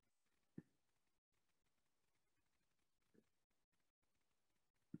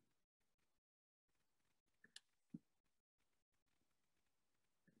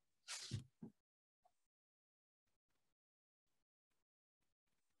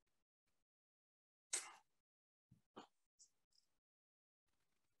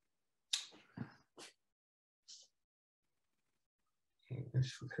 I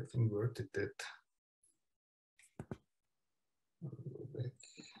should have inverted that. I'll go back.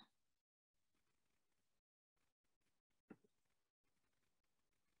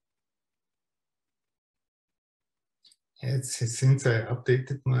 Since I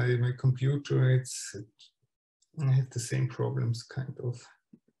updated my computer, I have the same problems, kind of.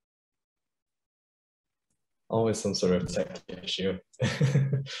 Always some sort of tech issue.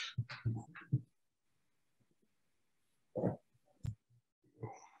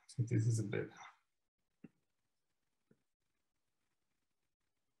 So this is a bit.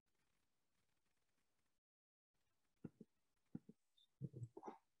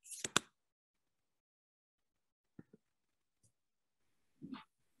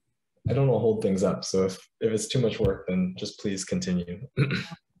 I don't want to hold things up, so if it's too much work, then just please continue.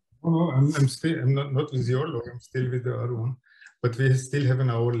 Oh, I'm not with your log. I'm still with the other one, but we still have an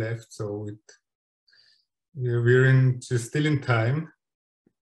hour left, so we're still in time.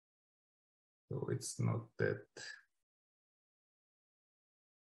 So it's not that.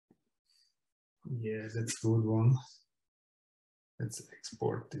 Yeah, that's a good one. Let's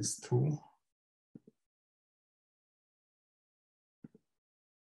export this too.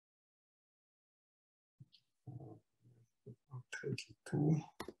 32.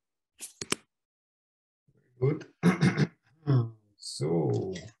 Very good.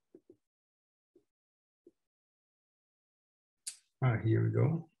 So, here we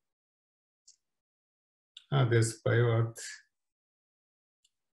go. There's BioArt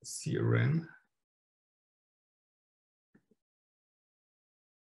CRN.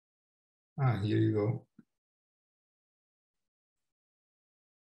 Here you go.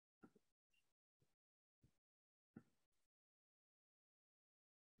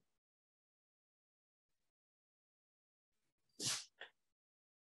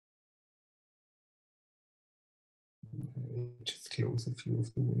 Just close a few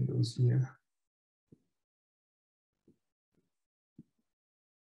of the windows here.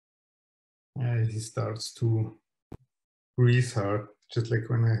 He starts to breathe hard, just like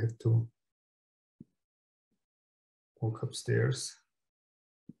when I had to walk upstairs.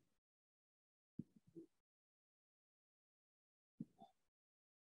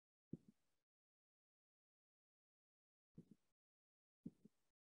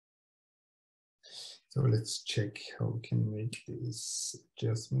 So let's check how we can make this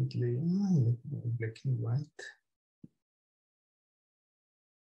adjustment layer black and white.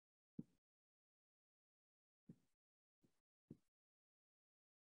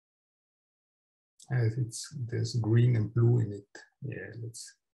 As there's green and blue in it. Yeah,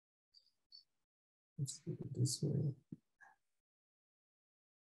 let's do it this way.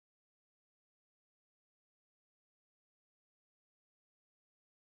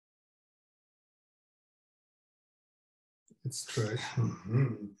 Let's try.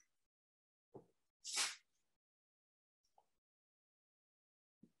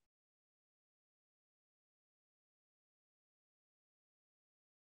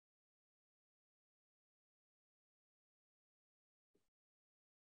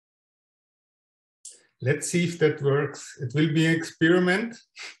 Let's see if that works. It will be an experiment.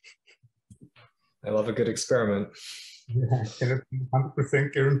 I love a good experiment. Yeah, I cannot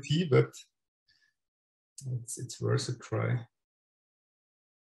 100% guarantee, but it's worth a try.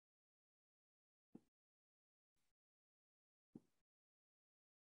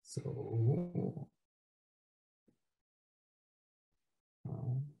 So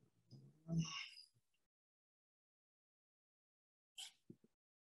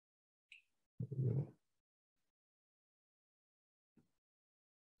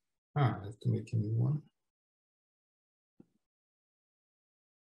I have to make a new one.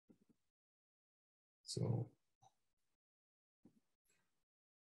 So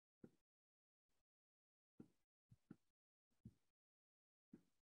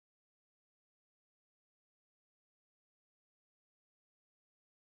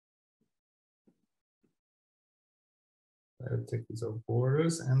I'll take these off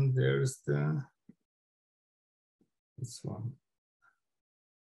borders, and there's this one.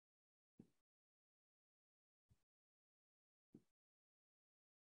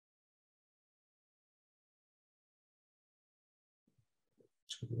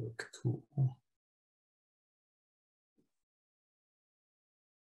 Should work too.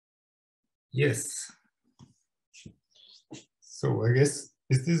 Yes. So I guess,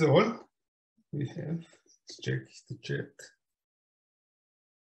 is this all we have? Let's check the chat.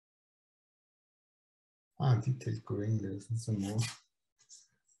 Detailed green, there's some more.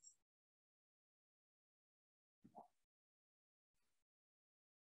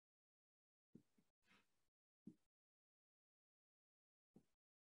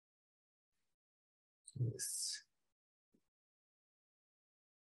 Yes.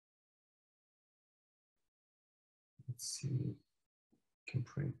 Let's see, we can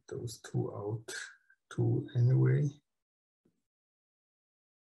print those two out too anyway.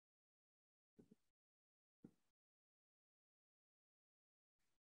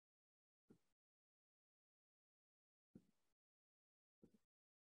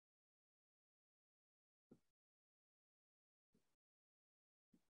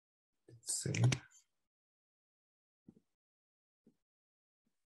 Let's see.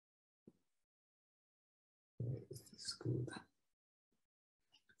 This is good.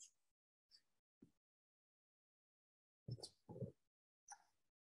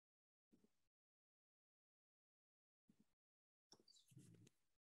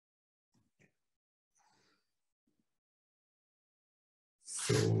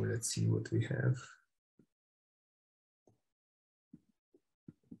 So let's see what we have.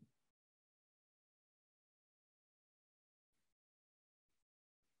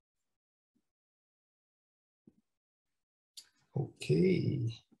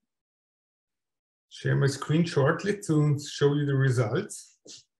 Okay. Share my screen shortly to show you the results.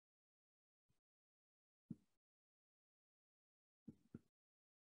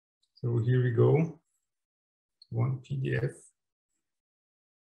 So here we go. One PDF.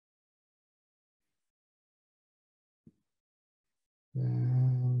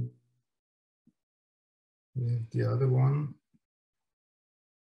 And we have the other one.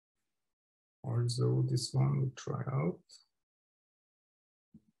 Also, this one we'll try out.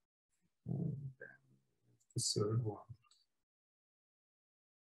 And then the third one.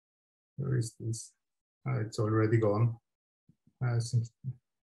 Where is this? It's already gone. I think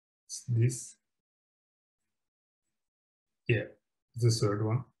it's this. Yeah, the third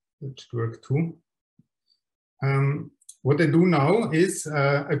one. That should work too. What I do now is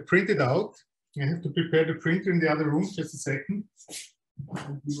I print it out. I have to prepare the printer in the other room. Just a second.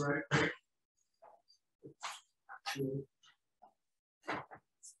 I'll be right back.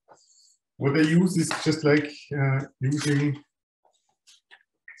 What I use is just like using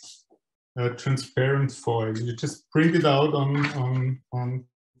transparent foil. You just print it out on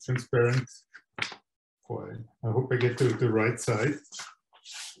transparent foil. I hope I get to the right side.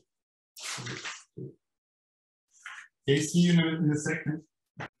 Okay, see you in a second.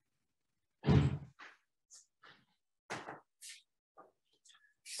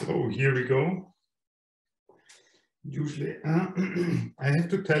 So here we go. Usually, I have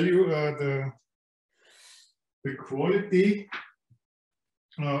to tell you the quality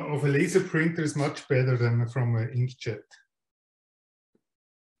of a laser printer is much better than from an inkjet.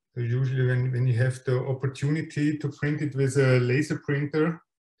 So usually when you have the opportunity to print it with a laser printer,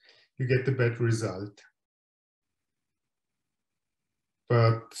 you get the better result.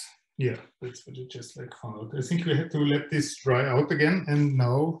 But yeah, that's what I just like found out. I think we have to let this dry out again, and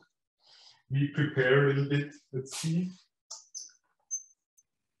now we prepare a little bit. Let's see.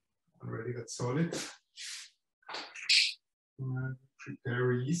 Already got solid.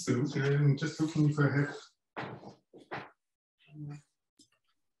 Prepare a yeast solution. I'm just looking if I have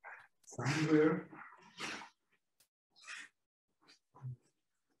somewhere.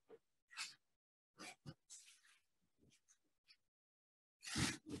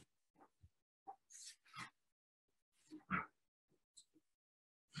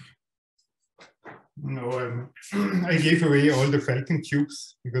 No, I gave away all the Falcon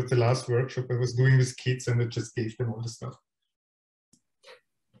cubes because the last workshop I was doing with kids, and I just gave them all the stuff.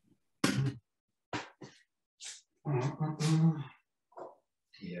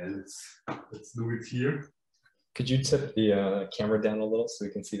 Yeah, let's do it here. Could you tip the camera down a little so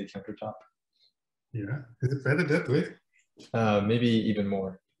we can see the countertop? Yeah, is it better that way? Maybe even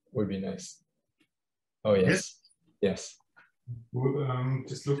more would be nice. Oh, yes. Yes. Well,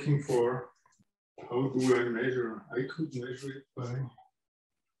 just looking for, how do I measure? I could measure it by,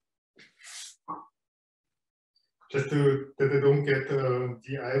 just that I don't get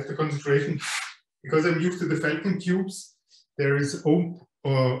the eye of the concentration. Because I'm used to the Falcon cubes, there is 0.4,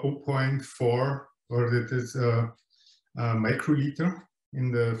 or that is a microliter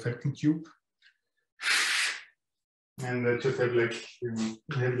in the Falcon cube. And I just have like, you know,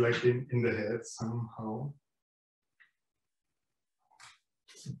 have like in the head somehow.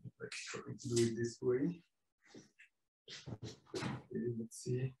 Like trying to do it this way. Okay, let's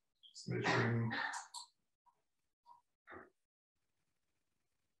see, just measuring.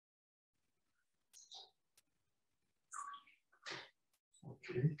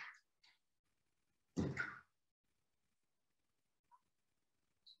 Okay.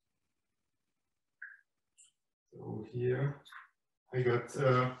 So here I got 3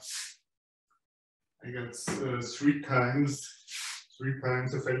 times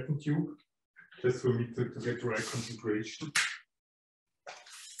a Falcon cube, just for me to get the right concentration.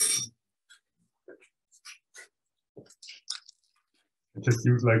 I just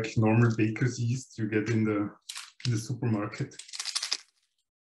use like normal baker's yeast you get in the supermarket.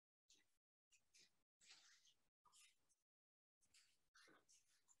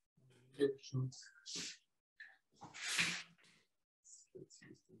 Let's use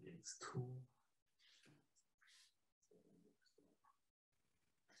the Yates tool.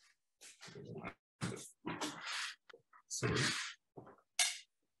 Sorry.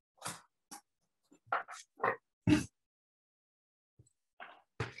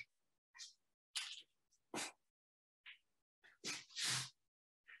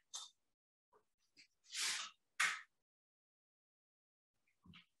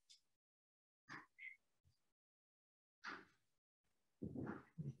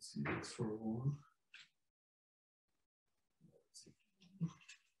 Let's see, that's for 1.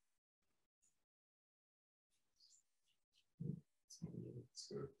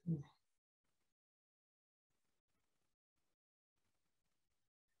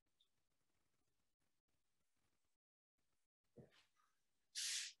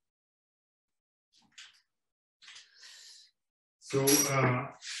 So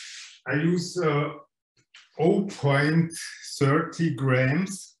I use 0.30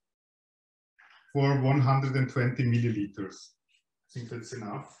 grams for 120 milliliters. I think that's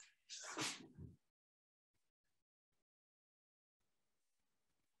enough.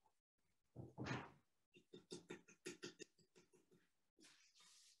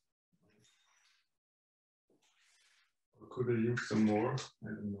 Or could I use some more? I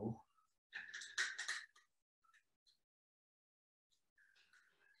don't know.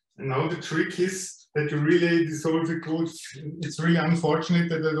 And now the trick is that you really dissolve it good. It's really unfortunate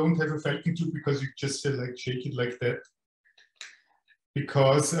that I don't have a Falcon tube because you just like shake it like that.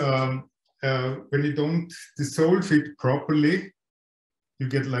 Because when you don't dissolve it properly, you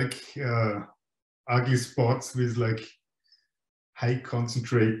get like ugly spots with like high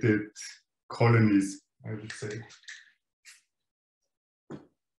concentrated colonies, I would say.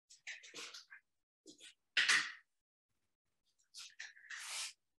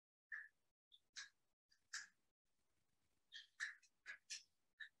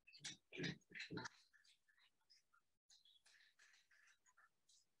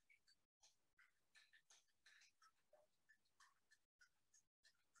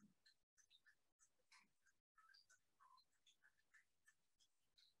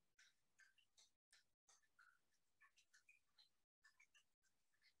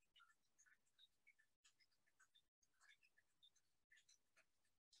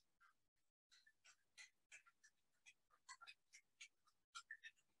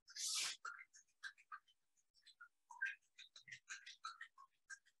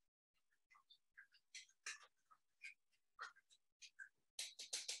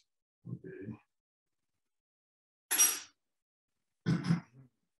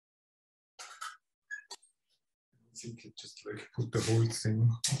 I think it just like put the whole thing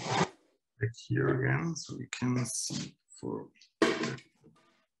back here again so we can see for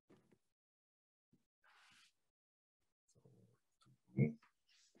I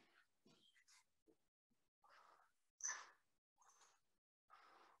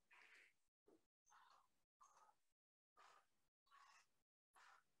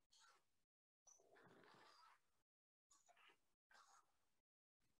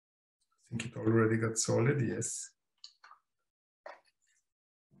think it already got solid, yes.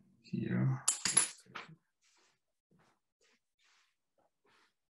 Here.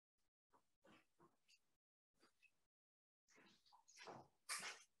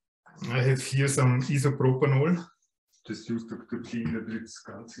 I have here some isopropanol, just used to clean the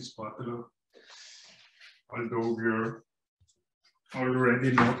Ganze spatula. Although we're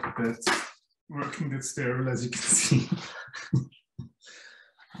already not that working that sterile, as you can see.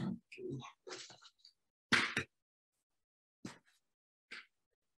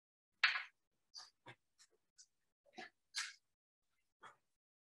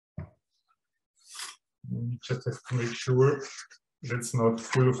 You just have to make sure that's not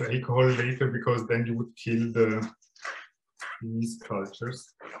full of alcohol later, because then you would kill the yeast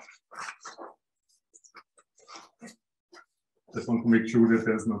cultures. Just want to make sure that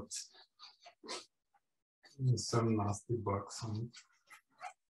there's not some nasty bugs on it.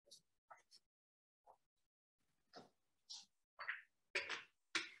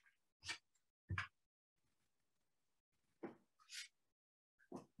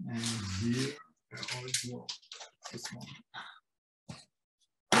 And here, also this one.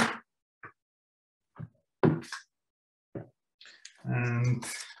 And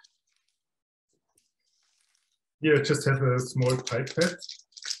here I just have a small pipette.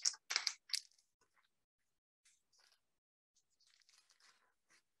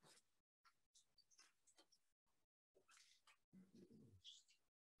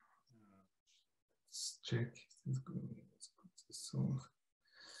 Let's check. So,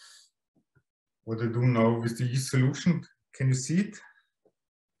 what I do now with the yeast solution, can you see it?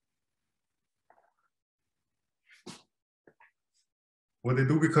 What I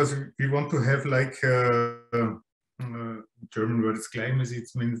do, because we want to have like German word is gleichmäßig,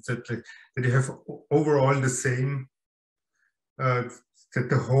 it means that, like, that you have overall the same, that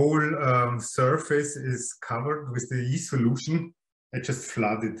the whole surface is covered with the yeast solution. I just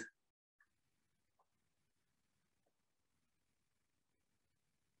flood it.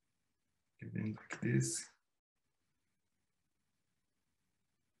 Get in like this.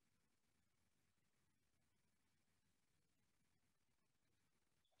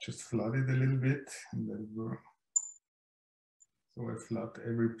 Just flood it a little bit, and then we're, so I flood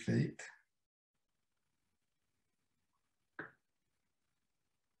every plate.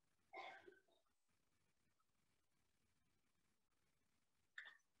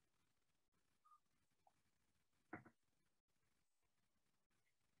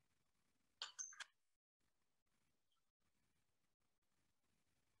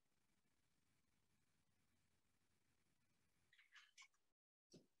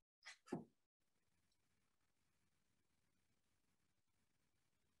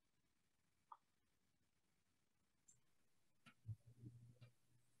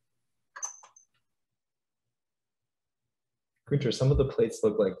 Guenter, some of the plates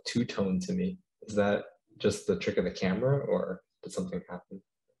look like two-tone to me. Is that just the trick of the camera, or did something happen?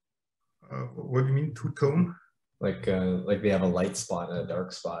 What do you mean two-tone? Like they have a light spot and a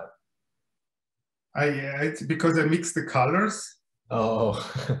dark spot. Yeah, it's because I mix the colors. Oh,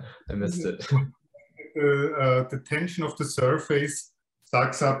 I missed it. The tension of the surface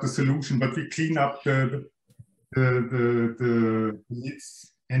sucks up the solution, but we clean up the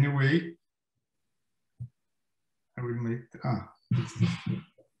lids anyway. I will make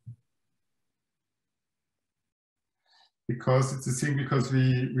because it's the thing, because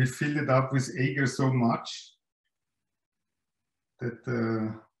we fill it up with agar so much that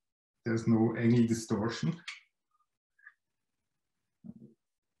there's no angle distortion.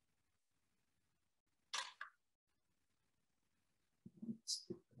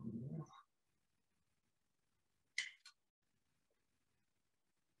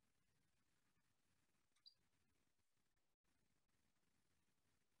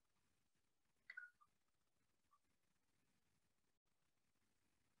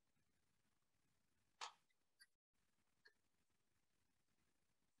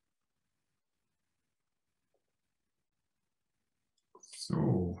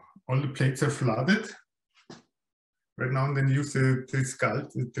 So all the plates are flooded. Right now, then use the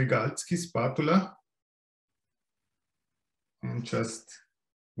Trigalski spatula and just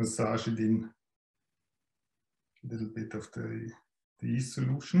massage it in a little bit of the yeast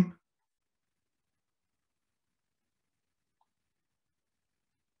solution.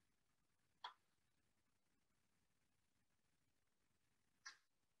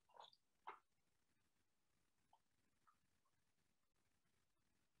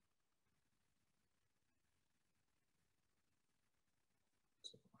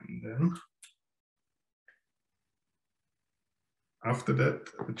 And then after that,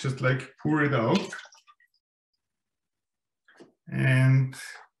 just like pour it out and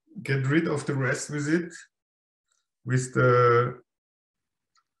get rid of the rest with it with the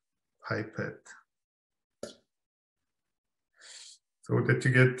pipette, so that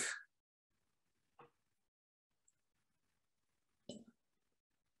you get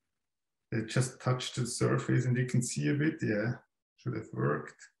it just touched the surface and you can see a bit. Yeah, should have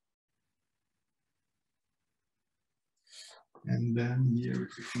worked. And then here we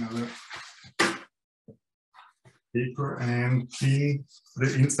take another paper and clean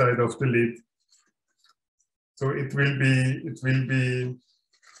the inside of the lid. So it will be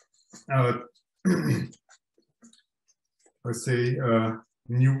I say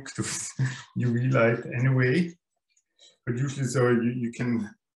nuked with UV light anyway. But usually, so you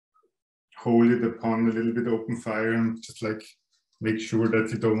can hold it upon a little bit open fire and just like make sure that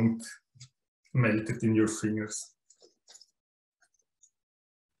you don't melt it in your fingers.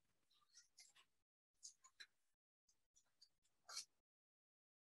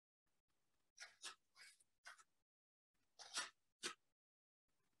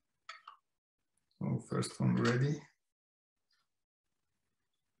 So first one ready.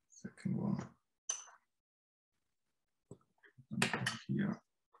 Second one here.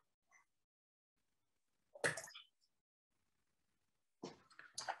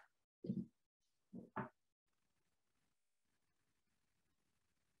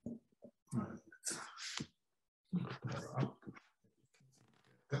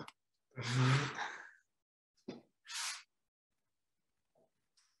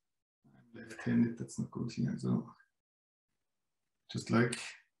 Left-handed, that's not good here. So just like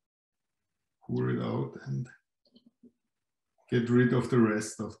pour it out and get rid of the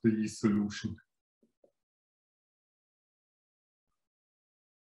rest of the yeast solution.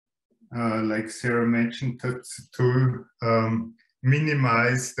 Like Sarah mentioned, that's to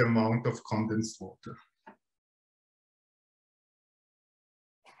minimize the amount of condensed water.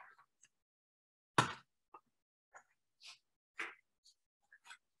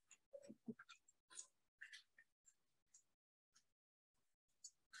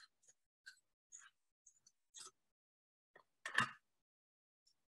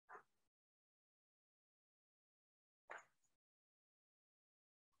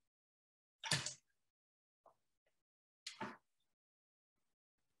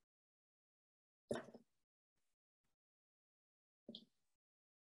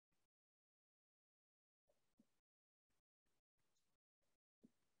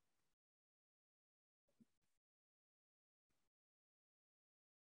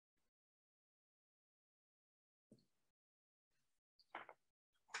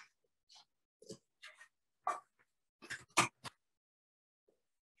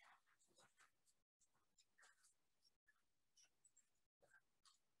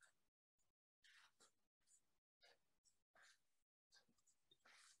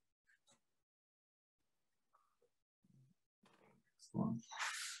 One.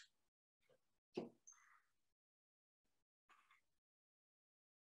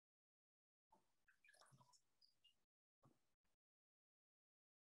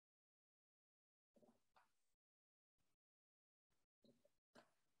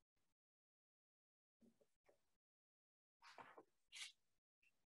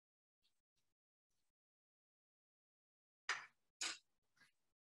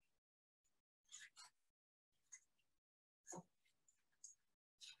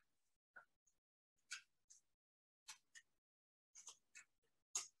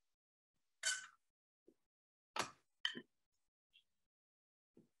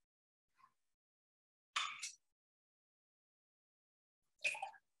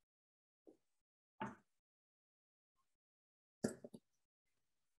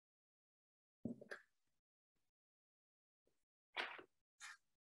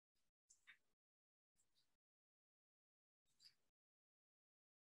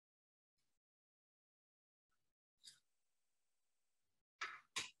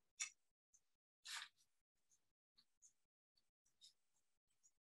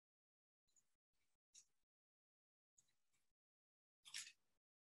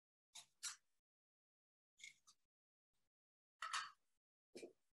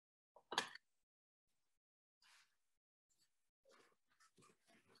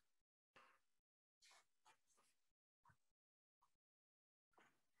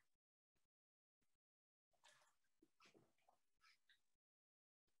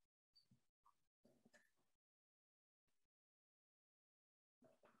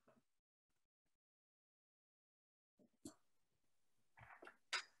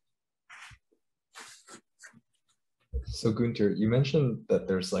 So Guenter, you mentioned that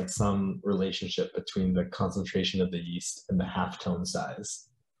there's like some relationship between the concentration of the yeast and the halftone size.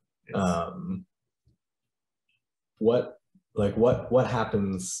 Yes. What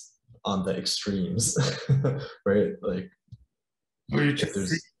happens on the extremes, right? Like, Well, you just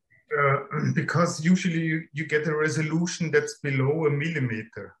see, because usually you get a resolution that's below a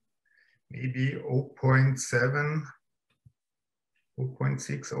millimeter, maybe 0.7,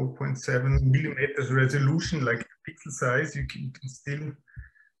 0.6, 0.7 millimeters resolution, like pixel size. You can still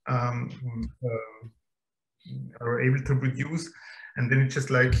are able to produce, and then it's just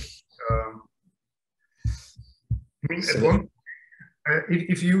like I mean, at one,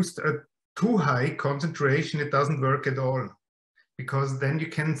 if you used a too high concentration, it doesn't work at all, because then you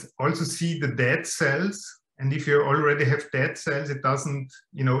can also see the dead cells. And if you already have dead cells, it doesn't,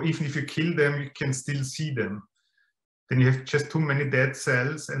 you know, even if you kill them, you can still see them. Then you have just too many dead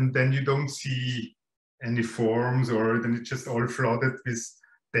cells, and then you don't see any forms, or then it's just all flooded with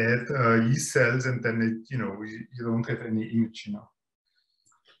dead yeast cells, and then it, you know, you don't have any image, you know.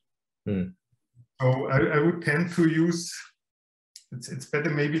 So I would tend to use, it's better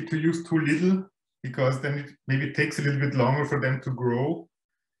maybe to use too little, because then it maybe takes a little bit longer for them to grow.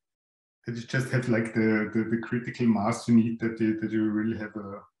 That you just have like the critical mass you need, that you really have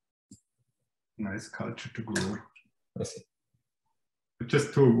a nice culture to grow. I see. But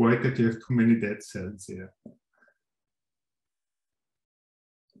just to avoid that you have too many dead cells here.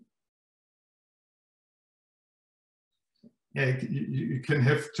 Yeah, you can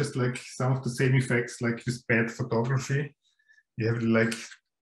have just like some of the same effects like with bad photography. You have like,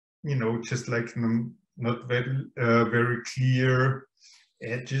 you know, just like not very clear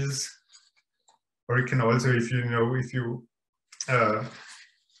edges. Or you can also, if you know, if you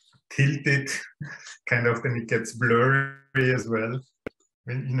tilt it, kind of, then it gets blurry as well.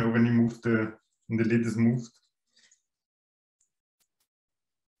 When, you know, when you move when the lid is moved.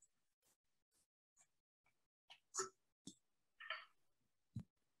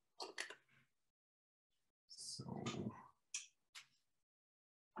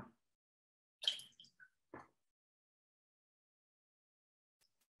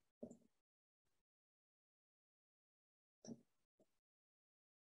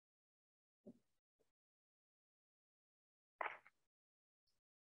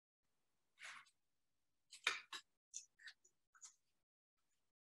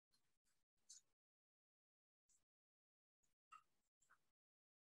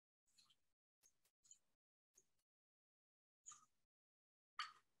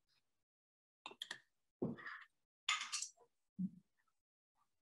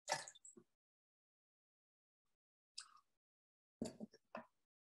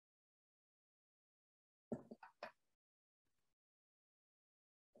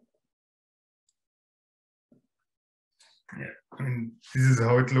 Yeah, I mean, this is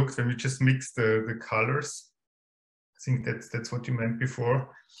how it looks when we just mix the colors. I think that's what you meant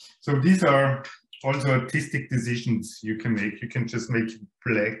before. So these are also artistic decisions you can make. You can just make it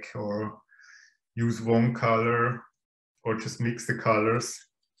black, or use one color, or just mix the colors.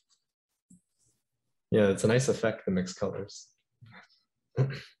 Yeah, it's a nice effect, the mixed colors.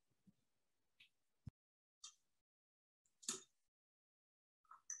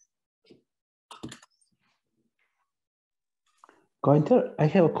 Guenter, I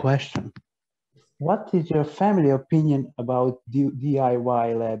have a question. What is your family opinion about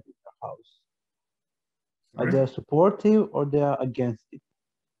DIY lab in your house? Are they supportive or they are against it?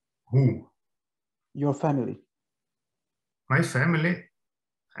 Who? Your family. My family?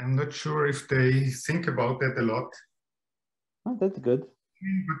 I'm not sure if they think about that a lot. Oh, that's good.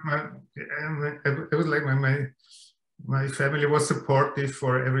 But it was like my family was supportive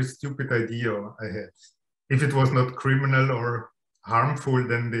for every stupid idea I had. If it was not criminal or harmful,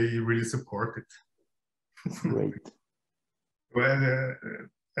 then they really supported. Great. Well,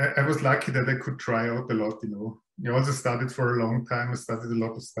 I was lucky that I could try out a lot, you know. I also studied for a long time. I studied a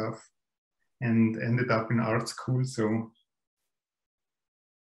lot of stuff and ended up in art school. So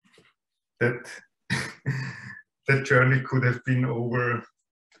that that journey could have been over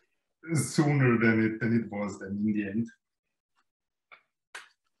sooner than it was then in the end.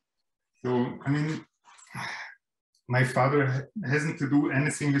 So, I mean, my father hasn't to do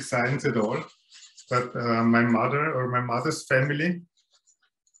anything with science at all, but my mother, or my mother's family,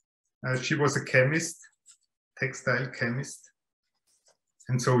 she was a chemist, textile chemist.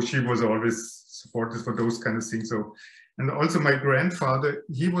 And so she was always supported for those kind of things. So, and also my grandfather,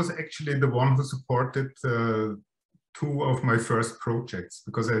 he was actually the one who supported 2 of my first projects,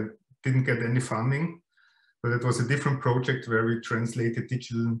 because I didn't get any funding, but it was a different project where we translated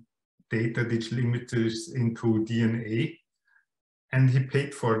digital data, digital images into DNA, and he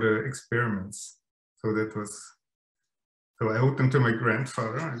paid for the experiments. So that was, so I owed them to my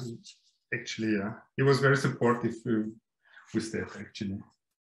grandfather. Actually, yeah, he was very supportive with that actually.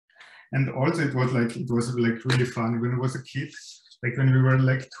 And also it was like really fun when I was a kid. Like when we were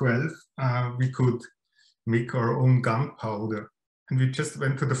like 12, we could make our own gunpowder. And we just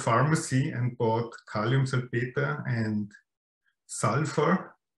went to the pharmacy and bought kalium salpeter and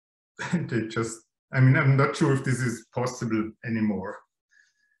sulfur. And they just, I mean, I'm not sure if this is possible anymore.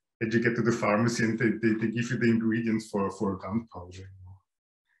 That you get to the pharmacy and they give you the ingredients for gunpowder.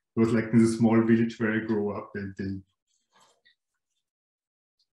 It was like in a small village where I grew up. They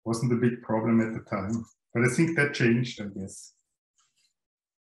wasn't a big problem at the time, but I think that changed, I guess.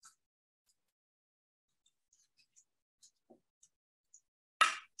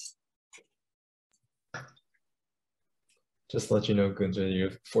 Just to let you know, Guenter, you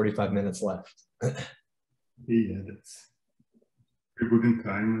have 45 minutes left. Yeah, that's pretty good in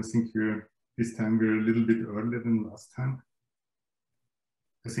time. I think this time we're a little bit earlier than last time.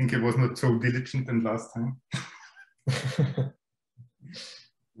 I think I was not so diligent than last time.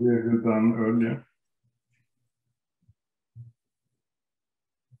 We're done earlier.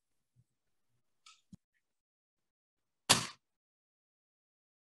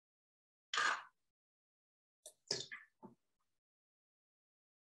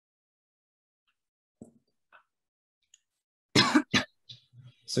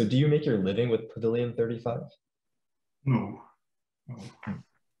 So do you make your living with Pavilion 35? No.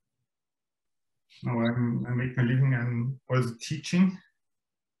 No, I make my living. I'm also teaching.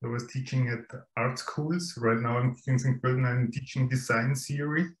 I was teaching at art schools. Right now I'm teaching design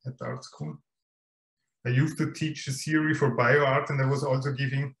theory at art school. I used to teach a theory for bioart, and I was also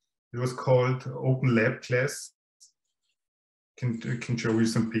giving, it was called open lab class. I can show you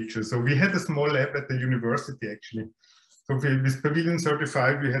some pictures. So we had a small lab at the university actually. So with Pavilion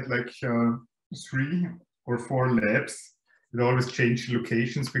 35, we had like 3 or 4 labs. It always changed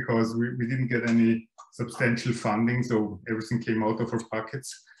locations because we didn't get any substantial funding, so everything came out of our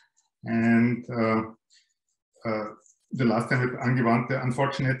pockets. And the last time at Guenter,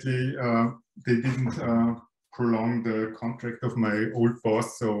 unfortunately, they didn't prolong the contract of my old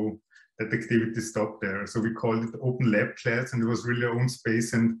boss, so that activity stopped there. So we called it open lab class, and it was really our own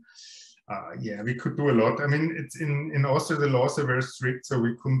space. And yeah, we could do a lot. I mean, it's in Austria, the laws are very strict, so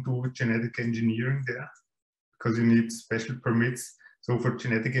we couldn't do genetic engineering there because you need special permits. So for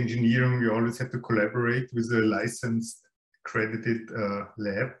genetic engineering, we always had to collaborate with a licensed, accredited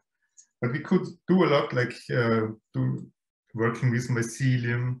lab. But we could do a lot, like working with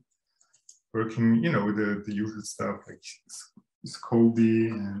mycelium, working, you know, the usual stuff like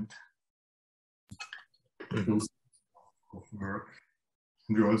SCOBY and those of work.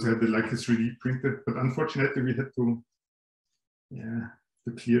 And we also had like a 3D printer, but unfortunately we had to, yeah,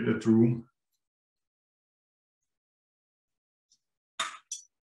 to clear that room.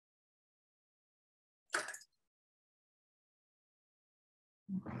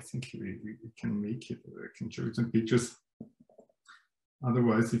 I think we can make it. I can show you some pictures.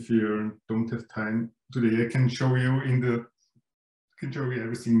 Otherwise, if you don't have time today, I can show you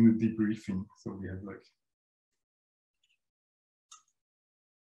everything in the debriefing. So we have like.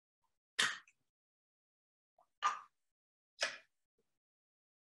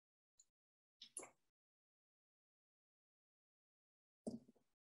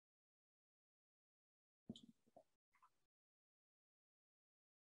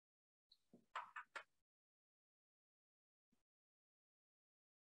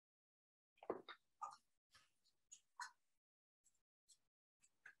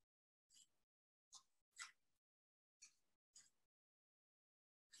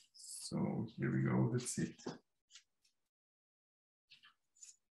 So here we go, that's it.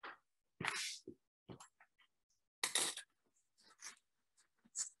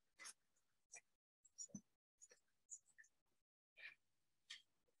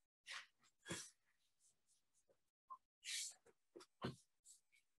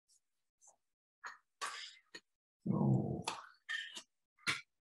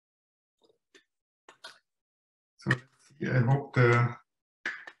 So yeah, I hope the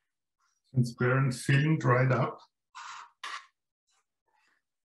transparent film dried up.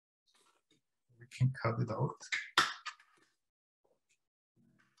 We can cut it out.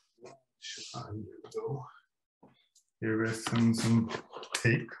 Here we go. Here is some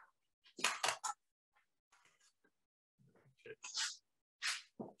tape.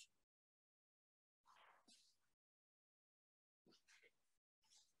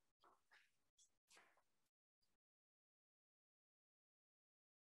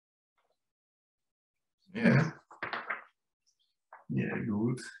 Yeah. Yeah,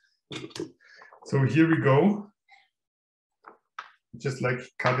 good. So here we go. Just like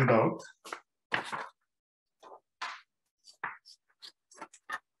cut it out.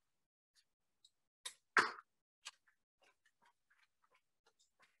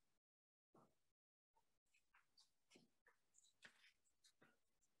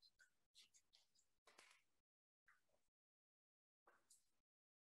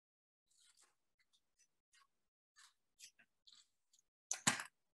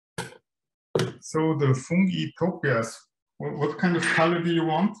 So the fungi topias, what kind of color do you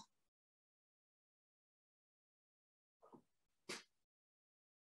want?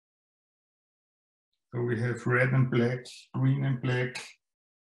 So we have red and black, green and black,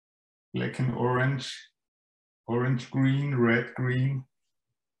 black and orange, orange, green, red, green,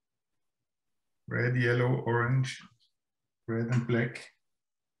 red, yellow, orange, red and black.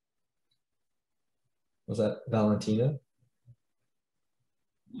 Was that Valentina?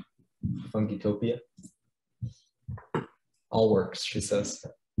 Fungitopia? All works, she says.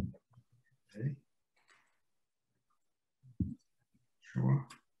 Okay. Sure.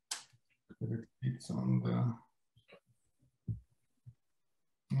 It's on the.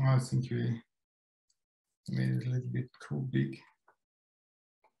 I think we made it a little bit too big.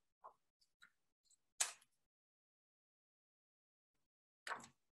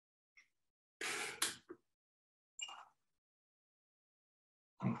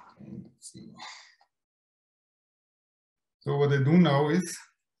 Okay, let's see. So what I do now is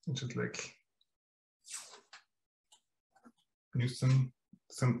just like use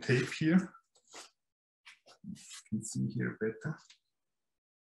some tape here. You can see here better.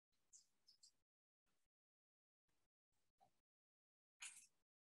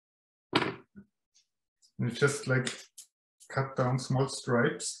 And just like cut down small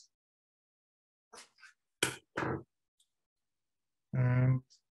stripes. And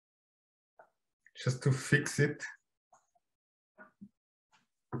just to fix it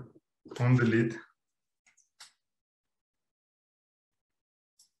on the lid.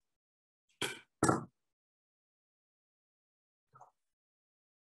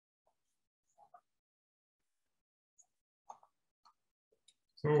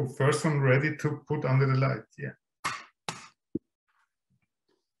 So first I'm ready to put under the light, yeah.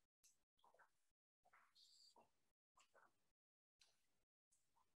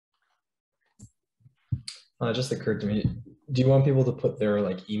 It just occurred to me, do you want people to put their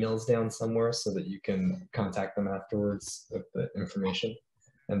like emails down somewhere so that you can contact them afterwards with the information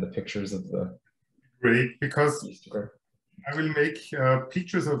and the pictures of the Great, because Yeastograms? I will make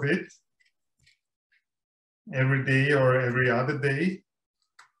pictures of it every day or every other day.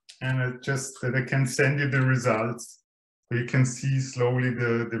 And that I can send you the results. So you can see slowly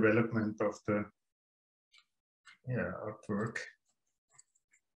the development of the artwork.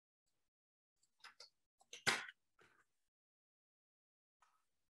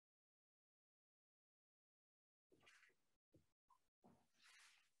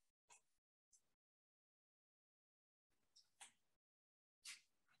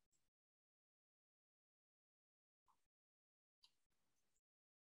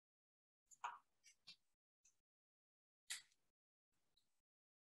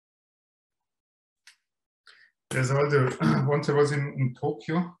 There's other, once I was in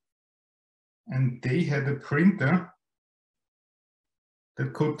Tokyo, and they had a printer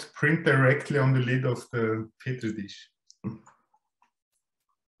that could print directly on the lid of the petri dish. So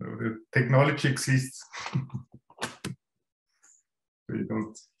the technology exists. So you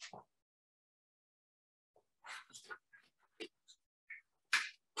don't.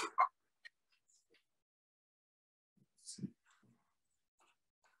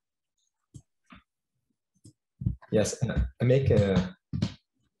 Yes, and I made a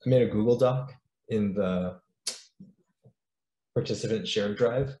Google Doc in the participant share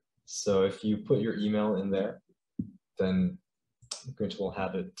drive. So if you put your email in there, then Guenter will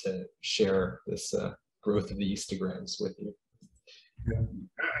have it to share this growth of the Yeastograms with you. Yeah.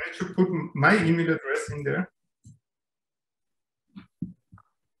 I should put my email address in there.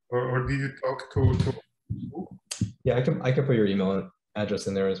 Or did you talk to? Yeah, I can put your email address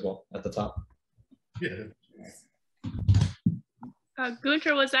in there as well at the top. Yeah.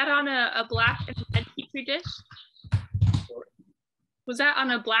 Guenter, was that on a black and red petri dish? Was that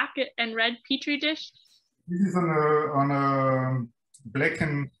on a black and red petri dish? This is on a black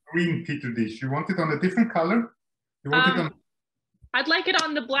and green petri dish. You want it on a different color? You want it on? I'd like it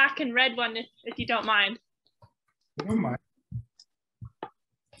on the black and red one, if you don't mind. I don't mind.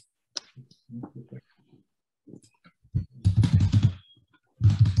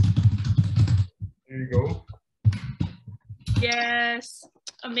 There you go. Yes,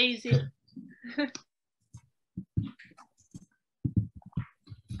 amazing.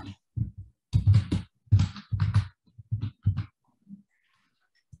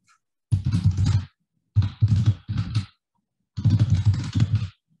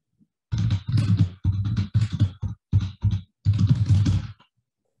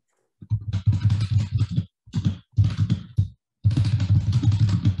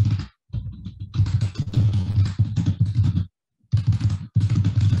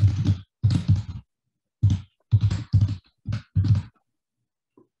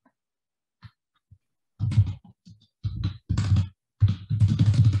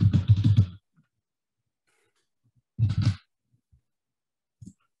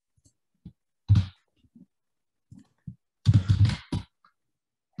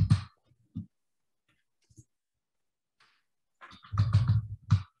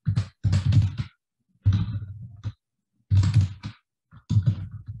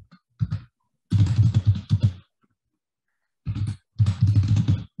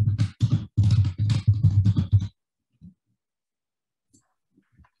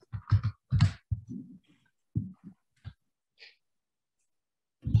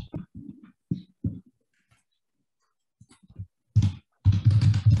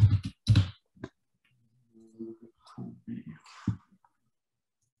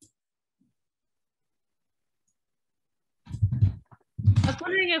 I was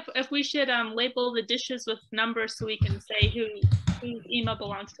wondering if we should label the dishes with numbers so we can say whose email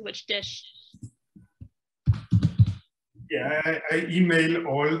belongs to which dish. Yeah, I email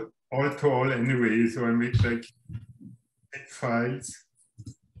all to all anyway, so I make like 8 files.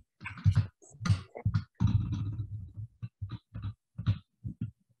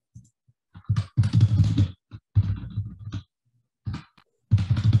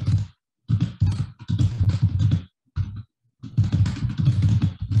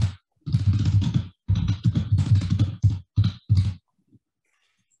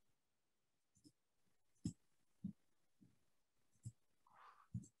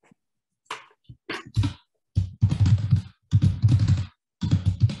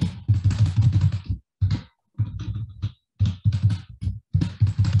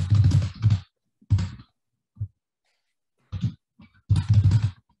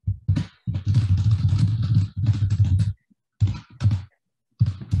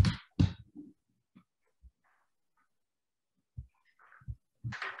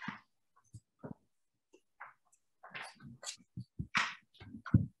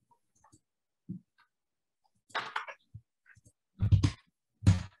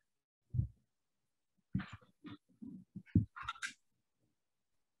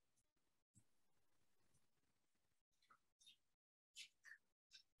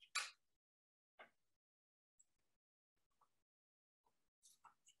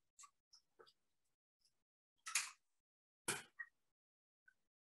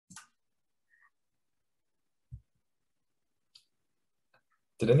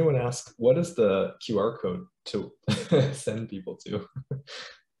 Did anyone ask, what is the QR code to send people to?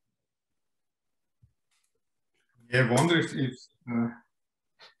 Yeah, I wonder if it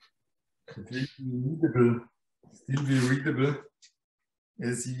will be readable, still be readable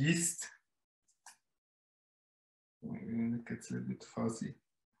as yeast. It gets a little bit fuzzy.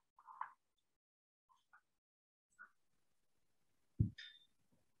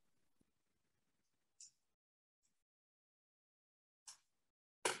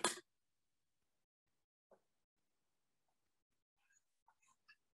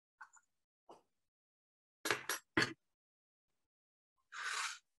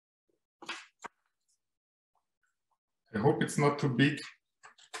 I hope it's not too big.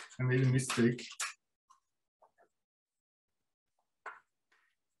 I made a mistake.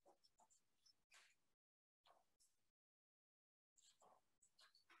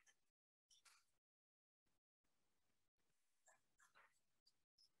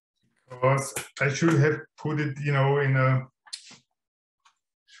 Because I should have put it, you know, in a,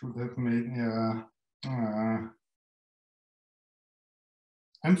 should have made, yeah.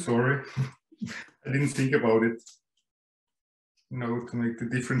 I'm sorry. I didn't think about it. You know, to make the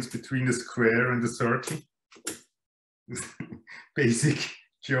difference between the square and the circle. Basic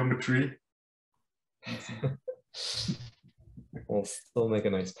geometry. We'll still make a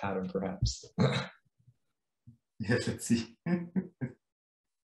nice pattern, perhaps. Yeah, let's see.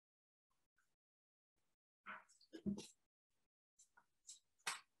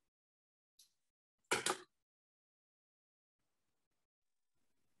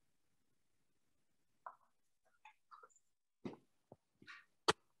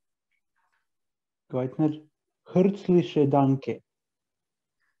 Guenter, herzliche Danke.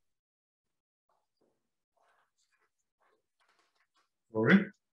 Sorry.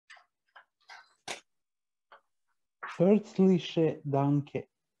 Herzliche Danke.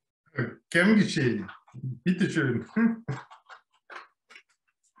 Gern geschehen. Bitteschön.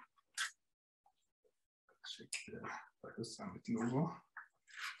 Das mit Logo.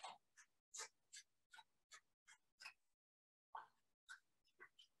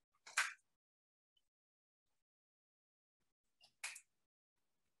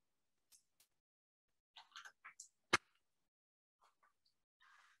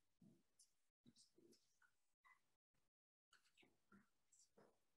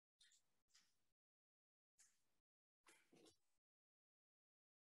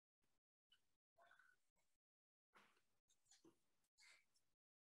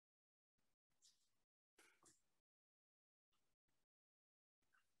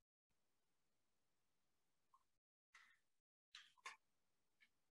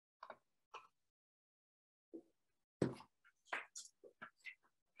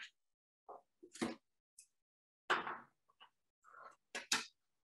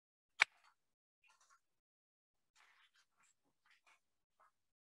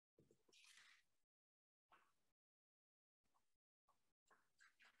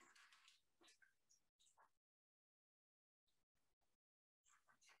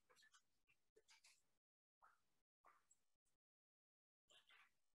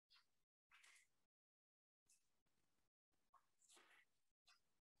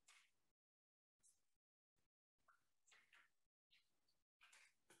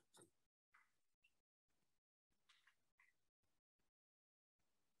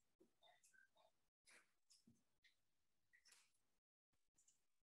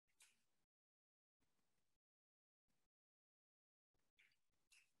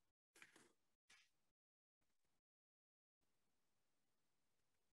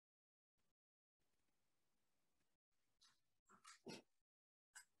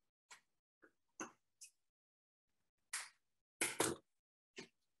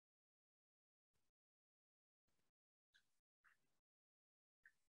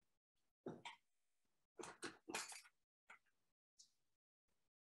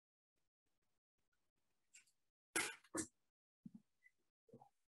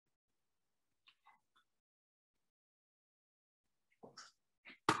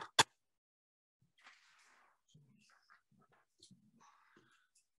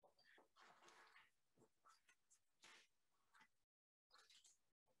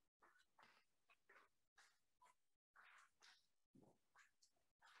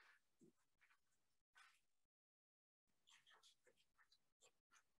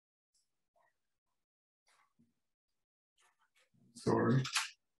 Sorry.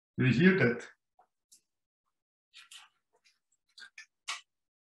 Do you hear that?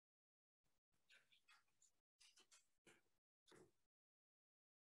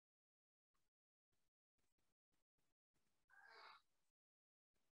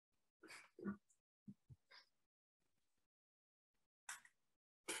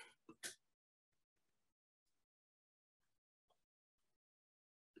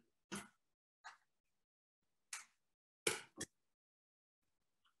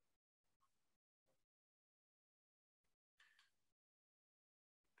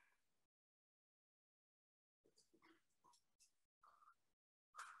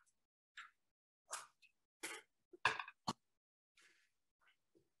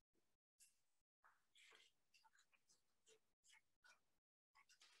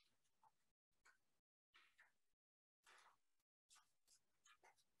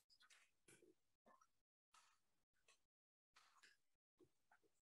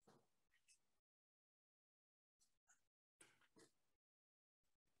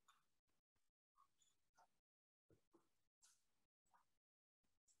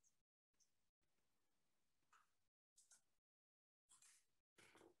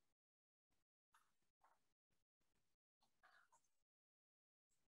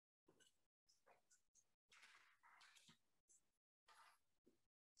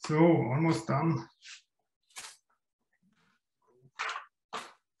 So, almost done.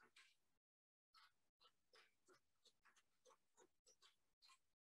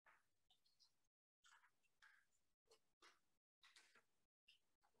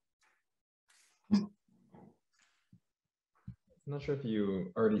 I'm not sure if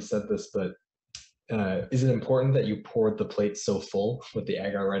you already said this, but is it important that you poured the plate so full with the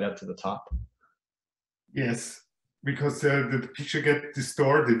agar right up to the top? Yes, because the picture gets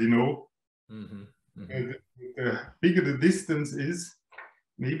distorted, you know. Mm-hmm. Mm-hmm. The bigger the distance is,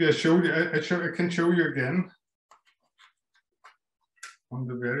 maybe I showed you, I can show you again on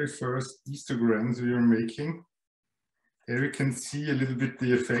the very first histograms we were making. There you can see a little bit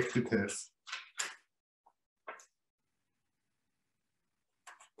the effect it has.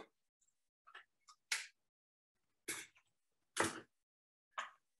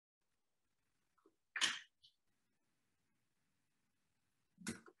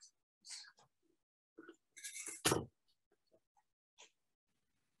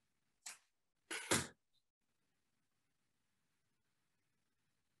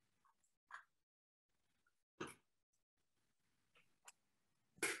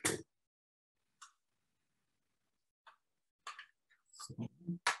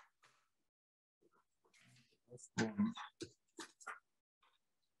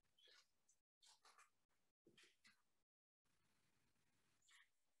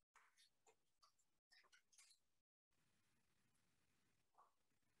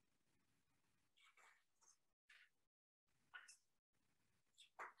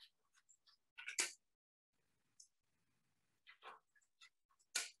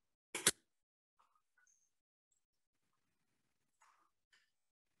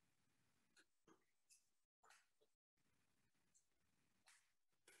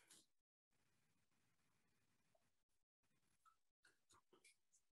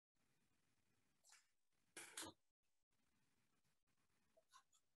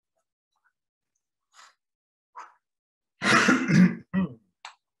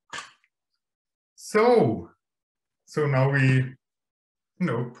 So now we,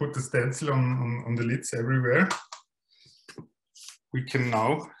 put the stencil on the lids everywhere. We can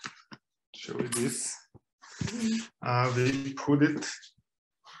now show you this. We put it.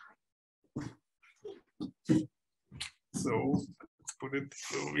 So let's put it.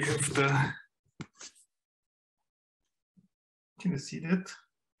 So we have the. Can you see that?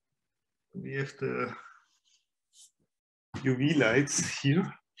 We have the UV lights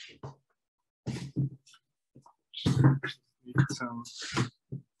here. Need some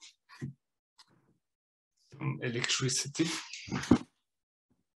electricity.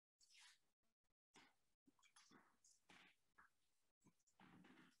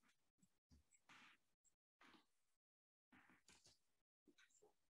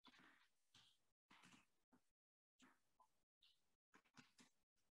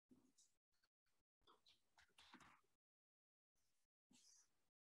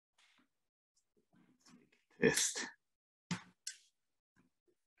 Test.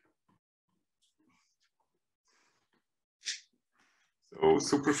 So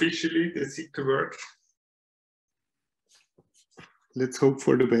superficially, they seem to work. Let's hope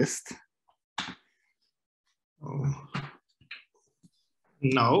for the best. Oh.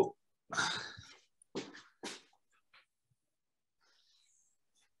 Now,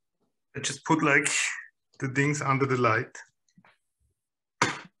 I just put like the things under the light.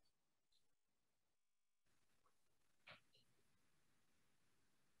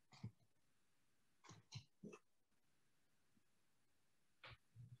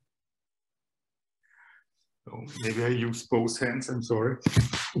 So maybe I use both hands, I'm sorry.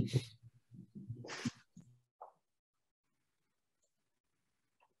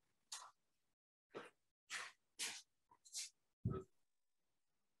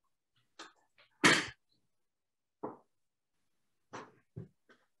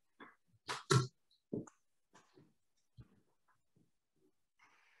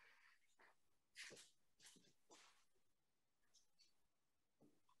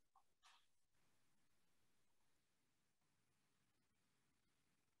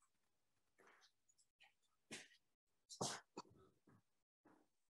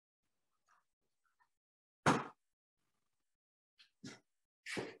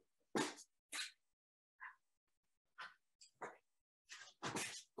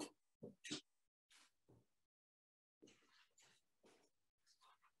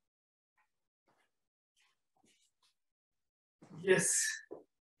 Yes.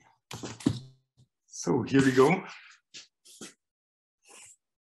 So here we go.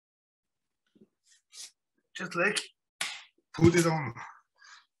 Just like put it on.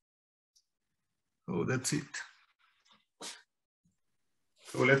 Oh, that's it.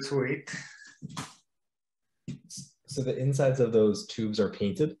 So let's wait. So the insides of those tubes are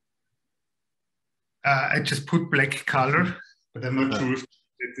painted? I just put black color, but I'm not sure if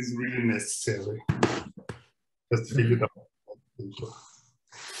that is really necessary. Just fill it up.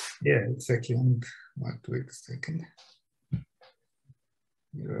 Yeah, exactly. And wait a second.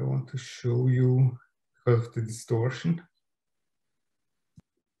 Here I want to show you because of the distortion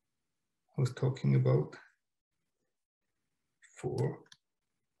I was talking about before.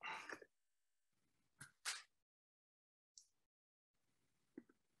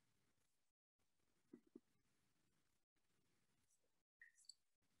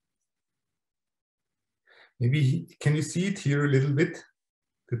 Maybe, can you see it here a little bit?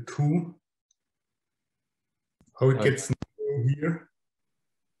 The two, how it gets narrow here.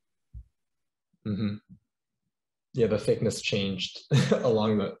 Mm-hmm. Yeah, the thickness changed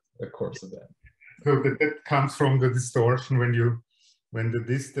along the course of that. So that comes from the distortion when the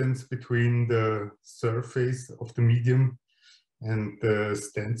distance between the surface of the medium and the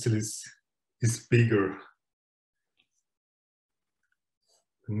stencil is bigger.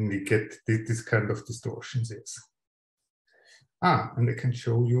 And we get this kind of distortions, yes. And I can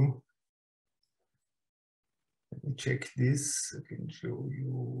show you. Let me check this. I can show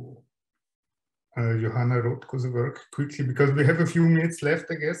you Johanna Rothko's work quickly, because we have a few minutes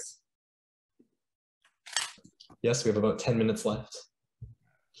left, I guess. Yes, we have about 10 minutes left.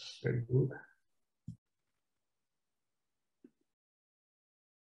 Very good.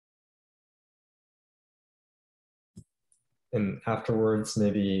 And afterwards,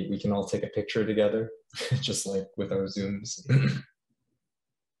 maybe we can all take a picture together, just like with our Zooms.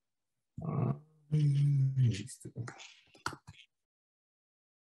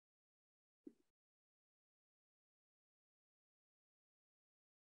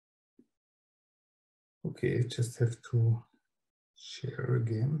 Okay, I just have to share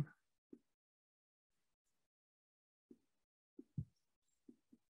again.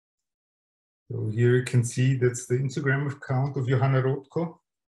 So here you can see that's the Instagram account of Johanna Rothko.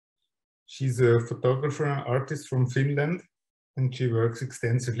 She's a photographer and artist from Finland, and she works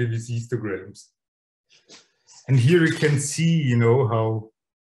extensively with Yeastograms. And here you can see, you know,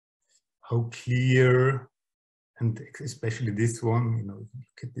 how clear, and especially this one, you know,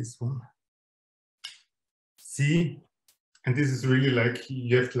 look at this one. See, and this is really like,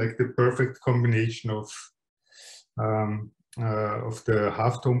 you have like the perfect combination of the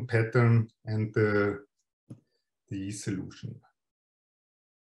halftone pattern and the solution.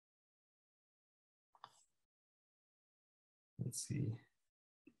 Let's see.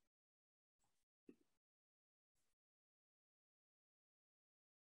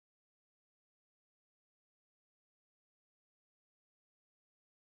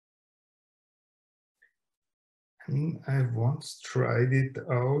 I once tried it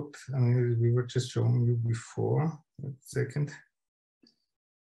out. I mean, we were just showing you before. Wait a second.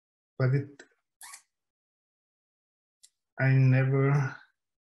 But I never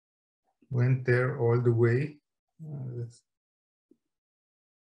went there all the way.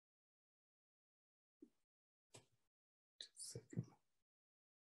 Just a second.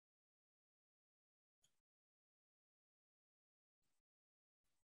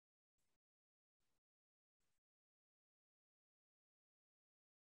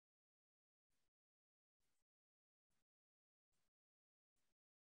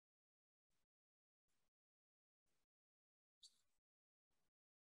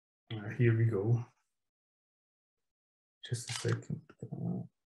 Here we go. Just a second.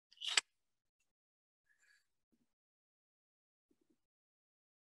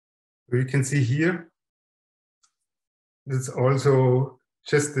 You can see here, it's also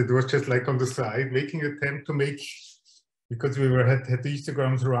just, it was just like on the side, making an attempt to make, because we had the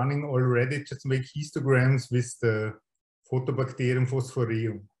histograms running already, just make histograms with the Photobacterium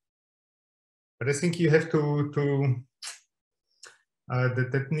phosphoreum. But I think you have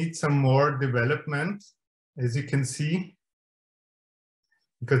that needs some more development, as you can see,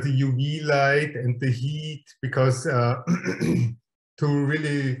 because the UV light and the heat, because to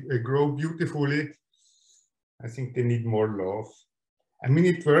really grow beautifully, I think they need more love. I mean,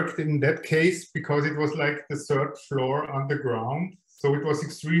 it worked in that case because it was like the third floor underground. So it was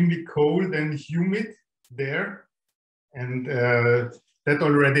extremely cold and humid there. And that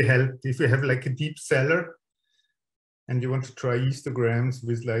already helped. If you have like a deep cellar and you want to try histograms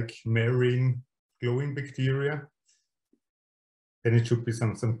with like marine glowing bacteria, then it should be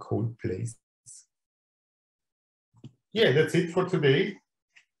some cold place. Yeah, that's it for today.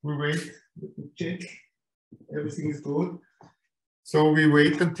 We wait, let me check. Everything is good. So we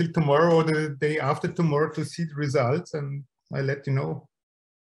wait until tomorrow or the day after tomorrow to see the results, and I'll let you know.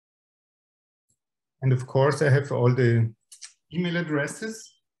 And of course, I have all the email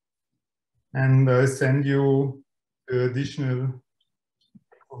addresses, and I send you the additional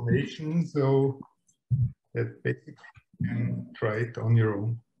information so that basically you can try it on your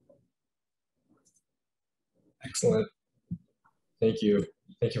own. Excellent. Thank you.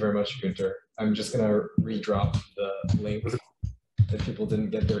 Thank you very much, Guenter. I'm just going to redrop the link if people didn't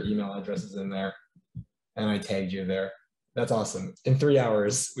get their email addresses in there. And I tagged you there. That's awesome. In 3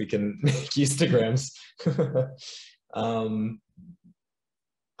 hours, we can make histograms.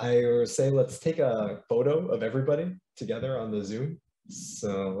 I would say let's take a photo of everybody together on the Zoom.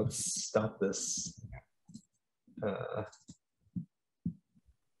 So let's stop this.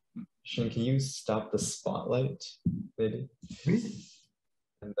 Chen, can you stop the spotlight, maybe?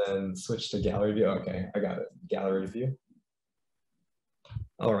 And then switch to gallery view. Okay, I got it. Gallery view.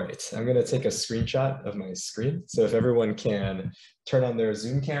 All right, I'm gonna take a screenshot of my screen. So if everyone can turn on their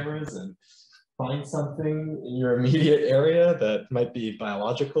Zoom cameras and find something in your immediate area that might be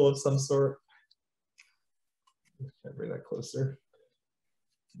biological of some sort. Can I bring that closer?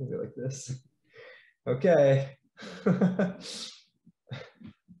 Maybe like this. Okay.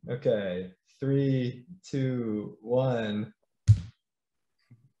 Okay, 3, 2, 1.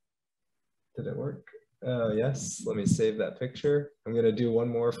 Did it work? Yes, let me save that picture. I'm gonna do one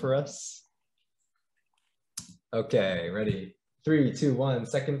more for us. Okay, ready? 3, 2, 1,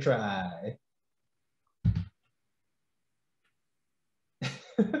 second try.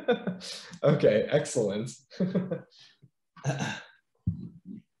 Okay, excellent.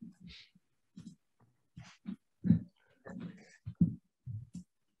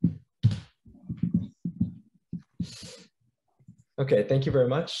 Okay, thank you very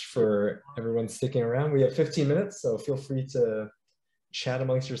much for everyone sticking around. We have 15 minutes, so feel free to chat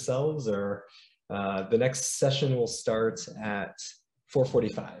amongst yourselves, or the next session will start at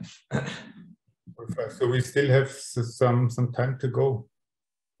 4:45. So we still have some time to go.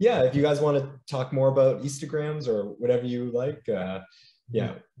 Yeah, if you guys want to talk more about Yeastograms or whatever you like, yeah,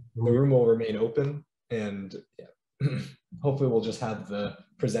 the room will remain open, and yeah, hopefully we'll just have the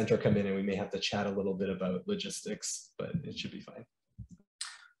presenter come in and we may have to chat a little bit about logistics, but it should be fine.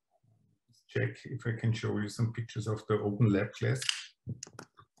 Check if I can show you some pictures of the open lab class.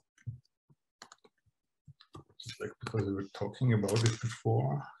 Just like because we were talking about it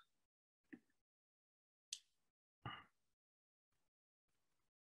before.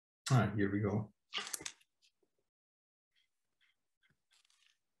 Ah, here we go.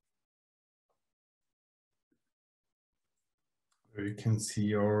 There you can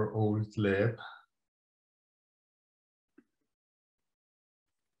see our old lab.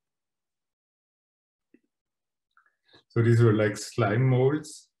 So these were like slime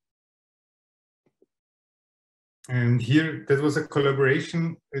molds. And here, that was a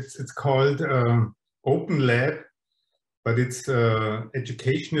collaboration. It's called Open Lab, but it's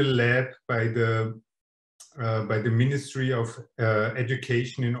educational lab by the Ministry of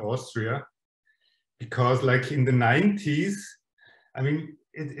Education in Austria. Because like in the 90s, I mean,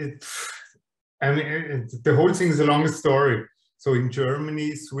 the whole thing is a long story. So in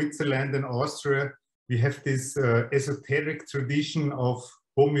Germany, Switzerland, and Austria, we have this esoteric tradition of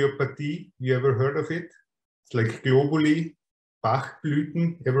homeopathy. You ever heard of it? It's like globally,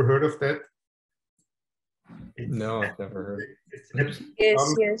 Bachblüten. Ever heard of that? No, I've never heard.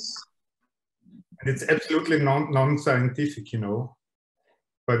 Yes, yes. And it's absolutely non-scientific, you know.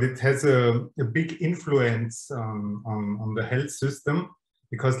 But it has a big influence on the health system,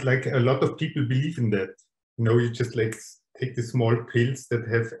 because like a lot of people believe in that. You know, you just like take the small pills that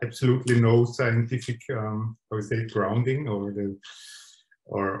have absolutely no scientific, how we say, grounding or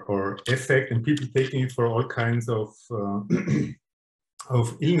effect, and people taking it for all kinds of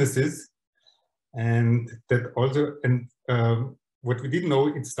illnesses. And that also, and what we didn't know,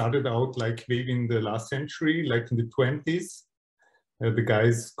 it started out like maybe in the last century, like in the 20s. The guy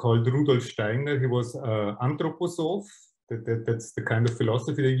is called Rudolf Steiner. He was anthroposoph. That's the kind of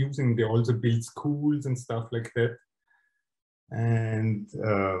philosophy they're using. They also build schools and stuff like that. And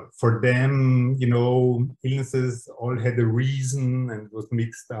for them, you know, illnesses all had a reason, and was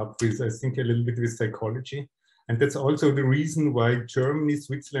mixed up with, I think, a little bit with psychology. And that's also the reason why Germany,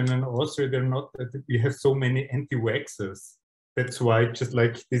 Switzerland, and Austria, they're not, we have so many anti-vaxxers. That's why, just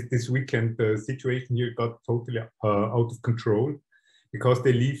like this weekend, the situation here got totally out of control, because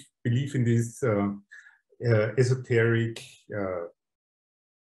they believe in this esoteric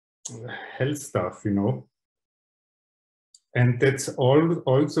health stuff, you know. And that's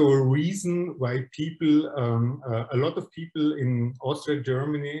also a reason why people, a lot of people in Austria,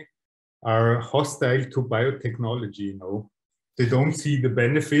 Germany, are hostile to biotechnology, you know. They don't see the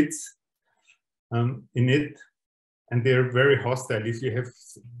benefits in it, and they're very hostile. If you have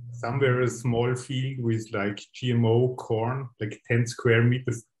somewhere a small field with like GMO corn, like 10 square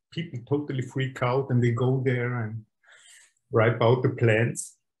meters, people totally freak out and they go there and wipe out the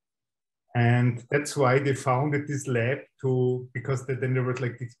plants. And that's why they founded this lab because then there was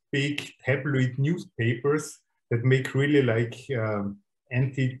like these big tabloid newspapers that make really like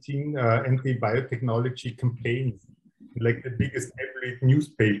anti-biotechnology campaigns. Like the biggest tabloid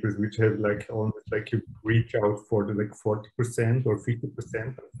newspapers, which have like almost like you reach out for the like 40% or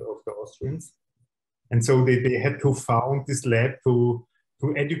 50% of the Austrians. And so they had to found this lab to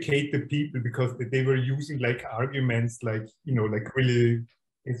to educate the people, because they were using like arguments, like, you know, like really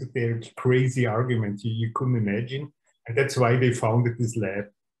esoteric, crazy arguments you couldn't imagine. And that's why they founded this lab.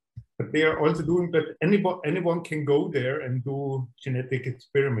 But they are also doing that. Anyone can go there and do genetic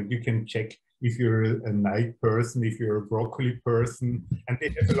experiment. You can check if you're a night person, if you're a broccoli person, and they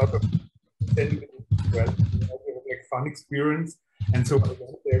have a lot of like fun experience. And so I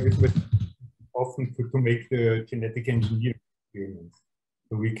went there with often to make the genetic engineering experiments.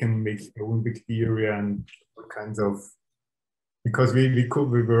 So we can make clone bacteria and all kinds of, because we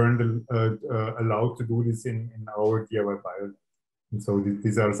weren't allowed to do this in our DIY bio. And so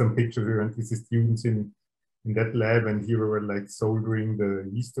these are some pictures. We went with the students in that lab, and here we were like soldering the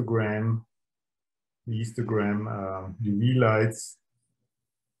Yeastogram UV lights,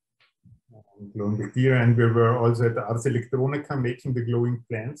 glowing bacteria, and we were also at the Ars Electronica making the glowing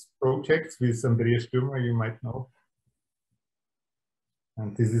plants projects with Andreas Stürmer, you might know.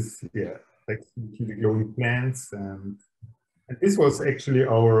 And this is, yeah, like the glowing plants, and this was actually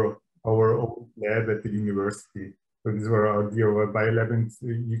our own lab at the university. So these were our biolab, and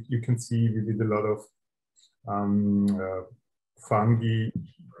you can see we did a lot of fungi.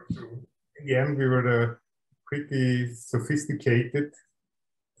 In the end, we were pretty sophisticated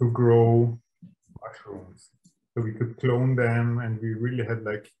to grow mushrooms. So we could clone them, and we really had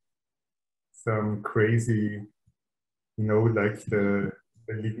like some crazy, you know, like the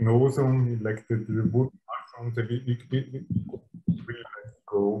lignosome, like the wood mushrooms. So we really like to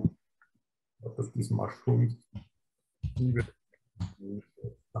grow a lot of these mushrooms. Even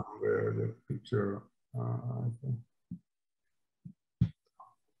somewhere the picture.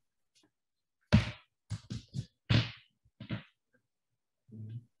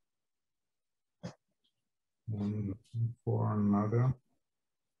 For another.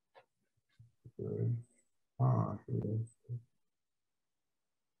 Here is.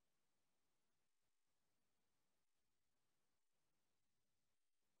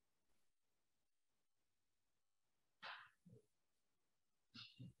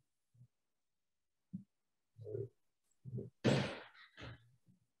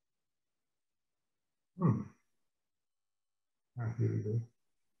 Here we go.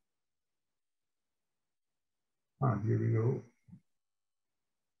 Here we go.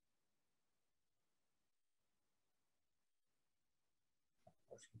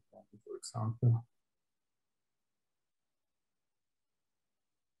 For example.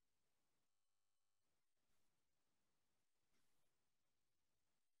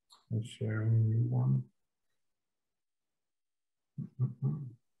 I'm sharing a new one.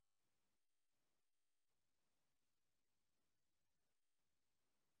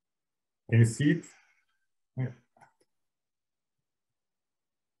 Can you see it? Yeah.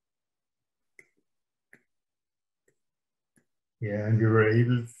 Yeah, and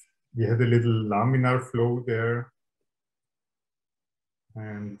we had a little laminar flow there.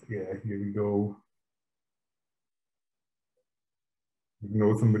 And yeah, here we go.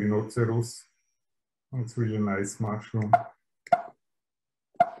 Ignosum rhinoceros. It's really nice mushroom.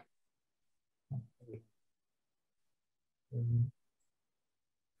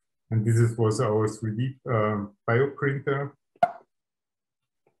 And this was our 3D bioprinter.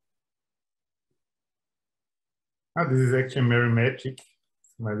 This is actually Mary Magic.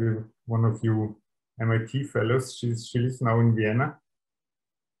 Maybe one of you MIT fellows. She lives now in Vienna.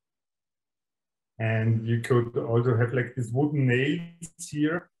 And you could also have like these wooden nails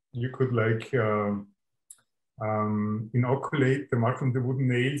here. You could like inoculate the mushroom, the wooden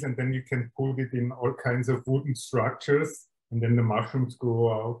nails, and then you can put it in all kinds of wooden structures, and then the mushrooms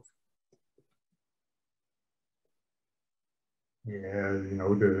grow out. Yeah, you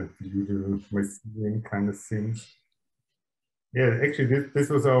know, the usual mycelium kind of things. Yeah, actually, this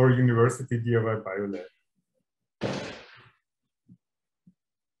was our university DIY biolab.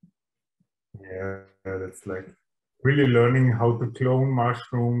 Yeah, that's like really learning how to clone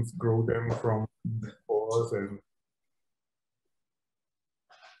mushrooms, grow them from spores, and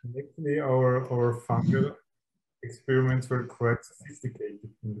actually our fungal experiments were quite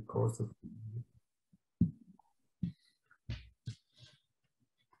sophisticated in the course of the year.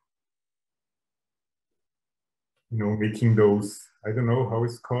 You know, making those, I don't know how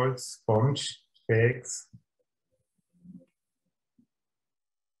it's called, sponge bags.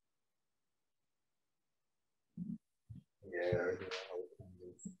 Yeah.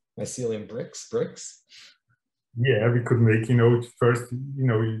 Mycelium bricks. Yeah, we could make, you know, first, you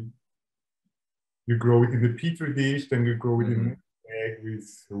know, you grow it in the petri dish, then you grow it in a bag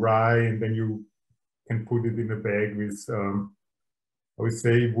with rye, and then you can put it in a bag with, I would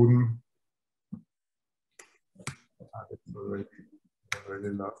say, wooden. That's already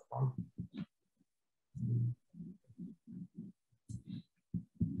really last one.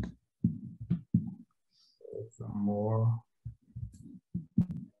 Some more.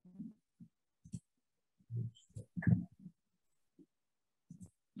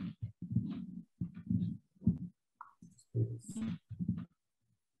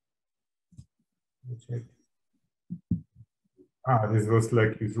 Check. This was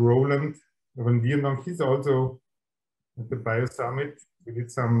like with Roland Van Dierendonk. He's also at the Bio Summit. We did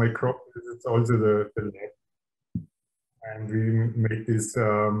some microscopy. It's also the lab. And we made this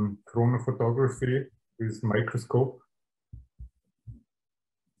chronophotography with microscope.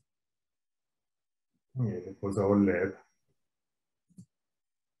 Yeah, that was our lab.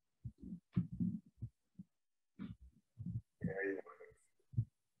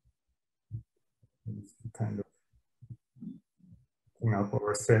 It's kind of picking up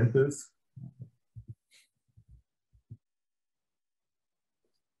our samples.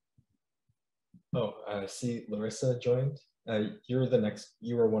 Oh, I see Larissa joined. You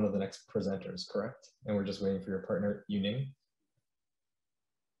were one of the next presenters, correct? And we're just waiting for your partner, Yuning.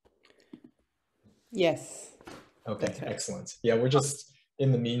 Yes. Okay, Right. excellent. Yeah, we're just,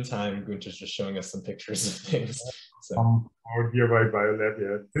 in the meantime, Guenter's just showing us some pictures of things. So. Our DIY biolab,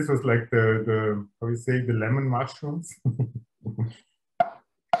 yeah. This was like the how you say, the lemon mushrooms.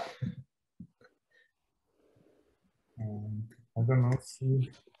 I don't know,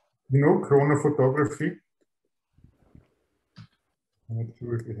 see, you know, chronophotography. I'm not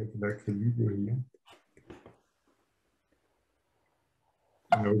sure if we have like the video here.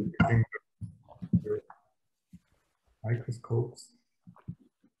 You know, using the microscopes.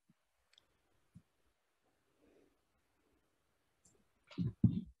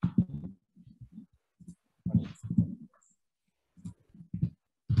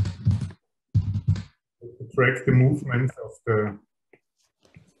 To track the movements of the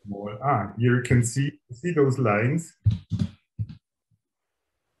ball. Here you can see those lines.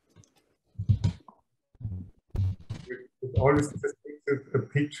 It always just takes a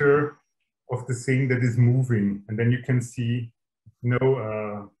picture of the thing that is moving, and then you can see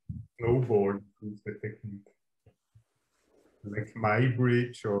snowboard use the technique, like my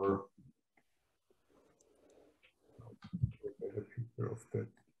bridge or a picture of that.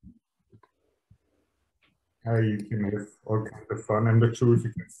 You can have all kinds of fun. I'm not sure if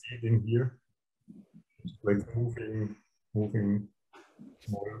you can see it in here, like moving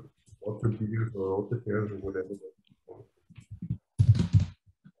small water beers or water bears or whatever.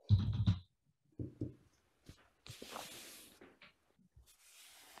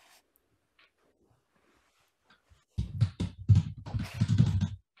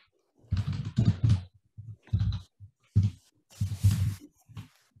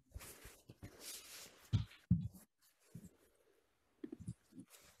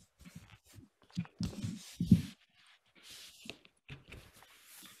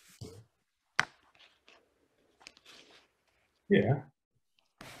 Yeah,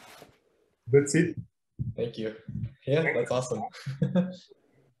 that's it. Thank you. Yeah, that's awesome.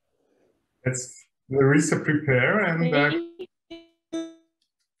 Let's Larissa prepare and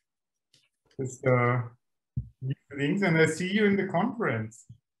just things, and I see you in the conference.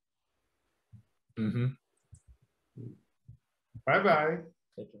 Mm-hmm. Bye-bye.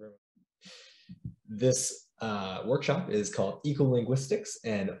 Thank you very much. This workshop is called Eco-Linguistics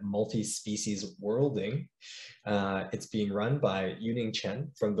and Multi-Species Worlding. It's being run by Yuning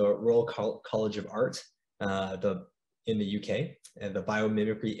Chen from the Royal College of Art in the UK, and the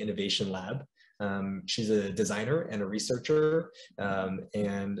Biomimicry Innovation Lab. She's a designer and a researcher,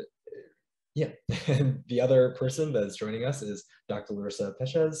 and yeah, and the other person that's joining us is Dr. Larissa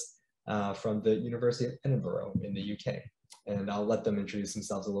Pschetz from the University of Edinburgh in the UK. And I'll let them introduce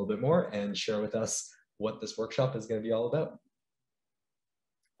themselves a little bit more and share with us what this workshop is going to be all about.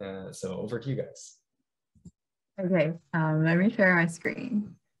 So over to you guys. Okay, let me share my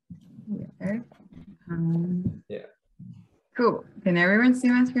screen. Here. Yeah. Cool. Can everyone see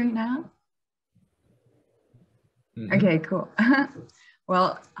my screen now? Mm-hmm. Okay, cool.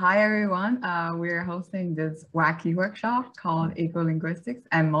 Well, hi everyone. We're hosting this wacky workshop called Eco-Linguistics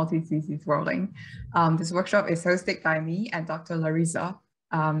and Multi-Species Worlding. This workshop is hosted by me and Dr. Larissa.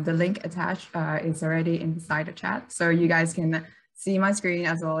 The link attached is already inside the chat, so you guys can see my screen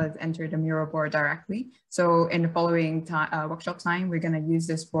as well as enter the Miro board directly. So in the following workshop time, we're going to use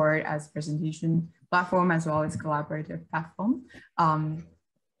this board as presentation platform as well as collaborative platform.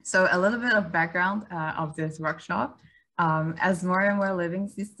 So a little bit of background of this workshop. As more and more living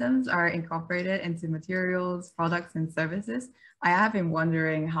systems are incorporated into materials, products, and services, I have been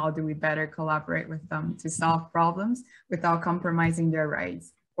wondering, how do we better collaborate with them to solve problems without compromising their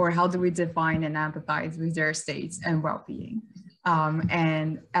rights? Or how do we define and empathize with their states and well-being?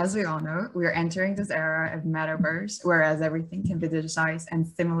 And as we all know, we're entering this era of metaverse, whereas everything can be digitized and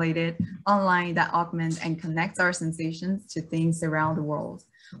simulated online that augments and connects our sensations to things around the world.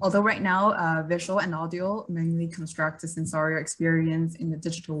 Although right now, visual and audio mainly construct a sensorial experience in the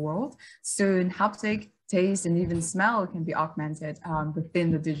digital world, soon haptic, taste, and even smell can be augmented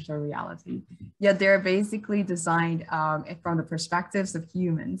within the digital reality. Yet they're basically designed from the perspectives of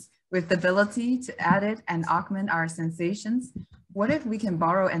humans, with the ability to edit and augment our sensations. What if we can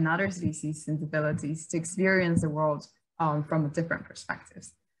borrow another species' sensibilities to experience the world from different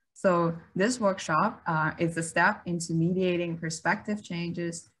perspectives? So this workshop is a step into mediating perspective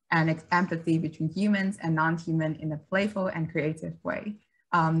changes and empathy between humans and non-human in a playful and creative way.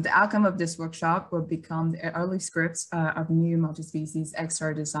 The outcome of this workshop will become the early scripts of new multi-species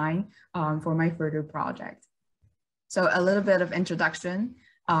XR design for my further project. So a little bit of introduction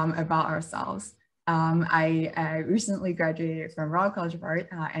about ourselves. I recently graduated from Royal College of Art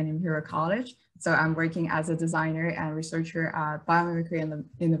and Imperial College. So I'm working as a designer and researcher at Biomimicry and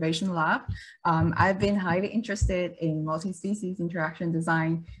Innovation Lab. I've been highly interested in multi-species interaction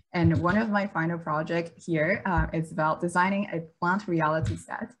design. And one of my final projects here is about designing a plant reality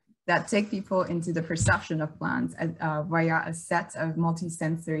set that take people into the perception of plants via a set of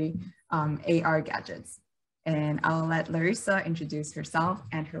multi-sensory AR gadgets. And I'll let Larissa introduce herself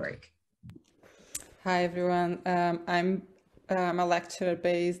and her work. Hi, everyone. I'm a lecturer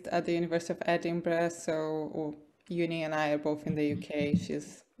based at the University of Edinburgh. So Uni and I are both in the UK.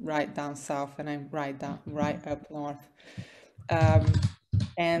 She's right down south and I'm right up north.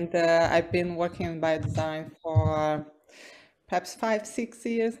 And I've been working in biodesign for perhaps 5-6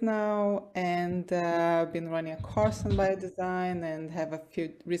 years now, and I've been running a course on biodesign and have a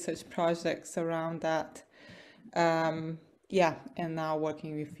few research projects around that. Yeah, and now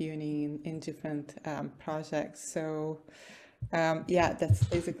working with Uni in different projects. So yeah, that's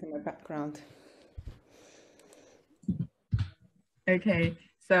basically my background. Okay,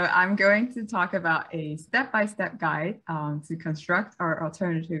 so I'm going to talk about a step-by-step guide to construct our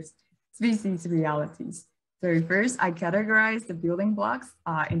alternative species realities. So first, I categorize the building blocks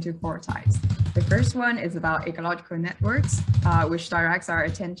into 4 types. The first one is about ecological networks, which directs our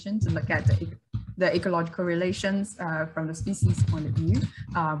attention to look at the ecological relations from the species point of view,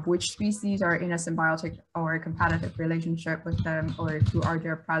 which species are in a symbiotic or competitive relationship with them, or who are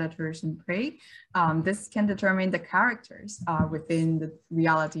their predators and prey. This can determine the characters within the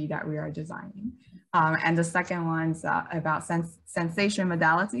reality that we are designing. And the second one's about sensation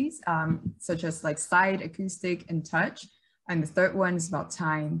modalities, such as like sight, acoustic, and touch. And the third one is about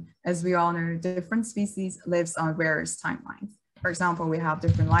time. As we all know, different species lives on various timelines. For example, we have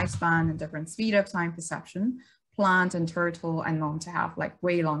different lifespan and different speed of time perception. Plant and turtle are known to have like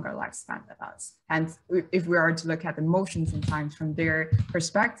way longer lifespan than us. And if we are to look at the motions and times from their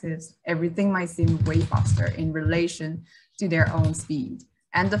perspectives, everything might seem way faster in relation to their own speed.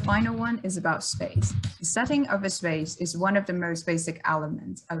 And the final one is about space. The setting of a space is one of the most basic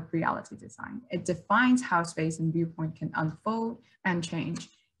elements of reality design. It defines how space and viewpoint can unfold and change.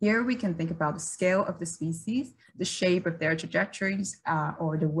 Here we can think about the scale of the species, the shape of their trajectories,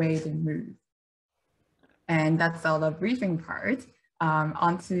 or the way they move. And that's all the briefing part.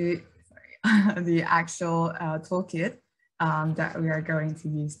 Onto the actual toolkit that we are going to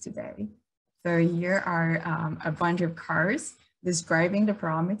use today. So here are a bunch of cards describing the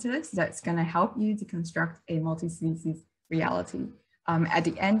parameters that's going to help you to construct a multi-species reality. At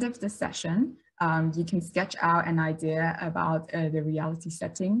the end of the session, you can sketch out an idea about the reality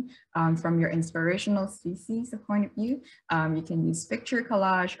setting from your inspirational species point of view. You can use picture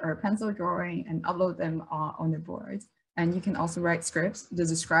collage or pencil drawing and upload them on the board. And you can also write scripts to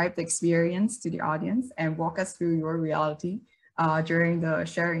describe the experience to the audience and walk us through your reality during the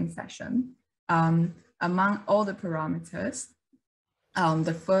sharing session. Among all the parameters,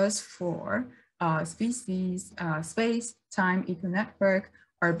 the first 4, species, space, time, eco-network,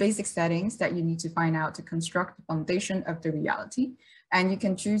 are basic settings that you need to find out to construct the foundation of the reality. And you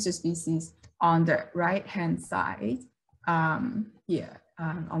can choose a species on the right-hand side here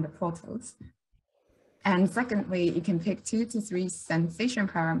on the photos. And secondly, you can pick 2 to 3 sensation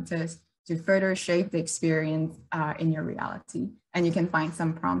parameters to further shape the experience in your reality. And you can find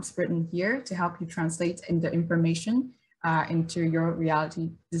some prompts written here to help you translate in the information into your reality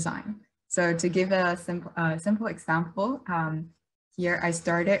design. So to give a simple example, here I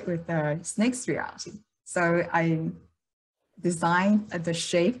started with the snake's reality. So I design the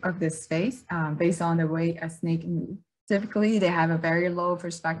shape of this space based on the way a snake moves. Typically, they have a very low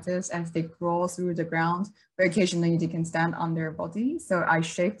perspectives as they crawl through the ground, but occasionally they can stand on their body. So I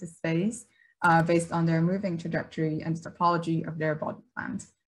shaped the space based on their moving trajectory and topology of their body plan.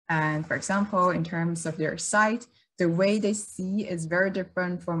 And for example, in terms of their sight, the way they see is very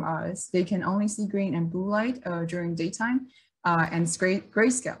different from us. They can only see green and blue light during daytime and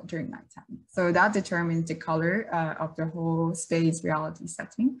grayscale during nighttime. So that determines the color of the whole space reality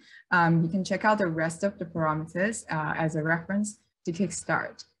setting. You can check out the rest of the parameters as a reference to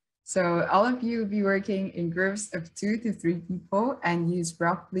kickstart. So all of you will be working in groups of 2 to 3 people and use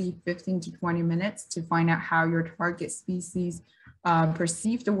roughly 15 to 20 minutes to find out how your target species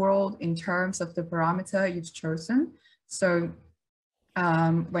perceive the world in terms of the parameter you've chosen. So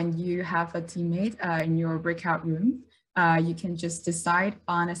when you have a teammate in your breakout room, you can just decide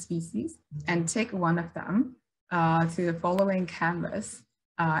on a species and take one of them to the following canvas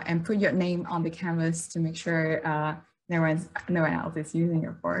and put your name on the canvas to make sure no one else is using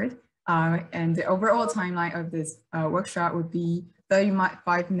your board. And the overall timeline of this workshop would be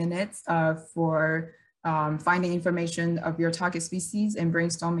 35 minutes for finding information of your target species and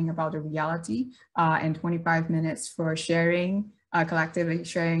brainstorming about the reality, and 25 minutes for sharing, collectively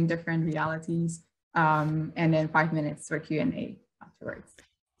sharing different realities, and then 5 minutes for Q&A afterwards.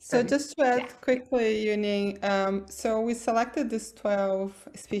 So just to add quickly, Yuning, so we selected these 12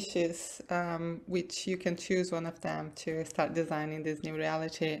 species, which you can choose one of them to start designing this new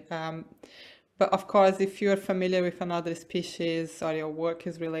reality. But of course, if you're familiar with another species or your work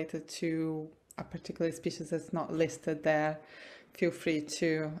is related to a particular species that's not listed there, feel free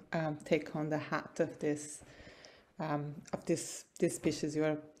to take on the hat of this species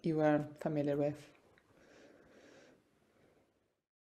you are familiar with.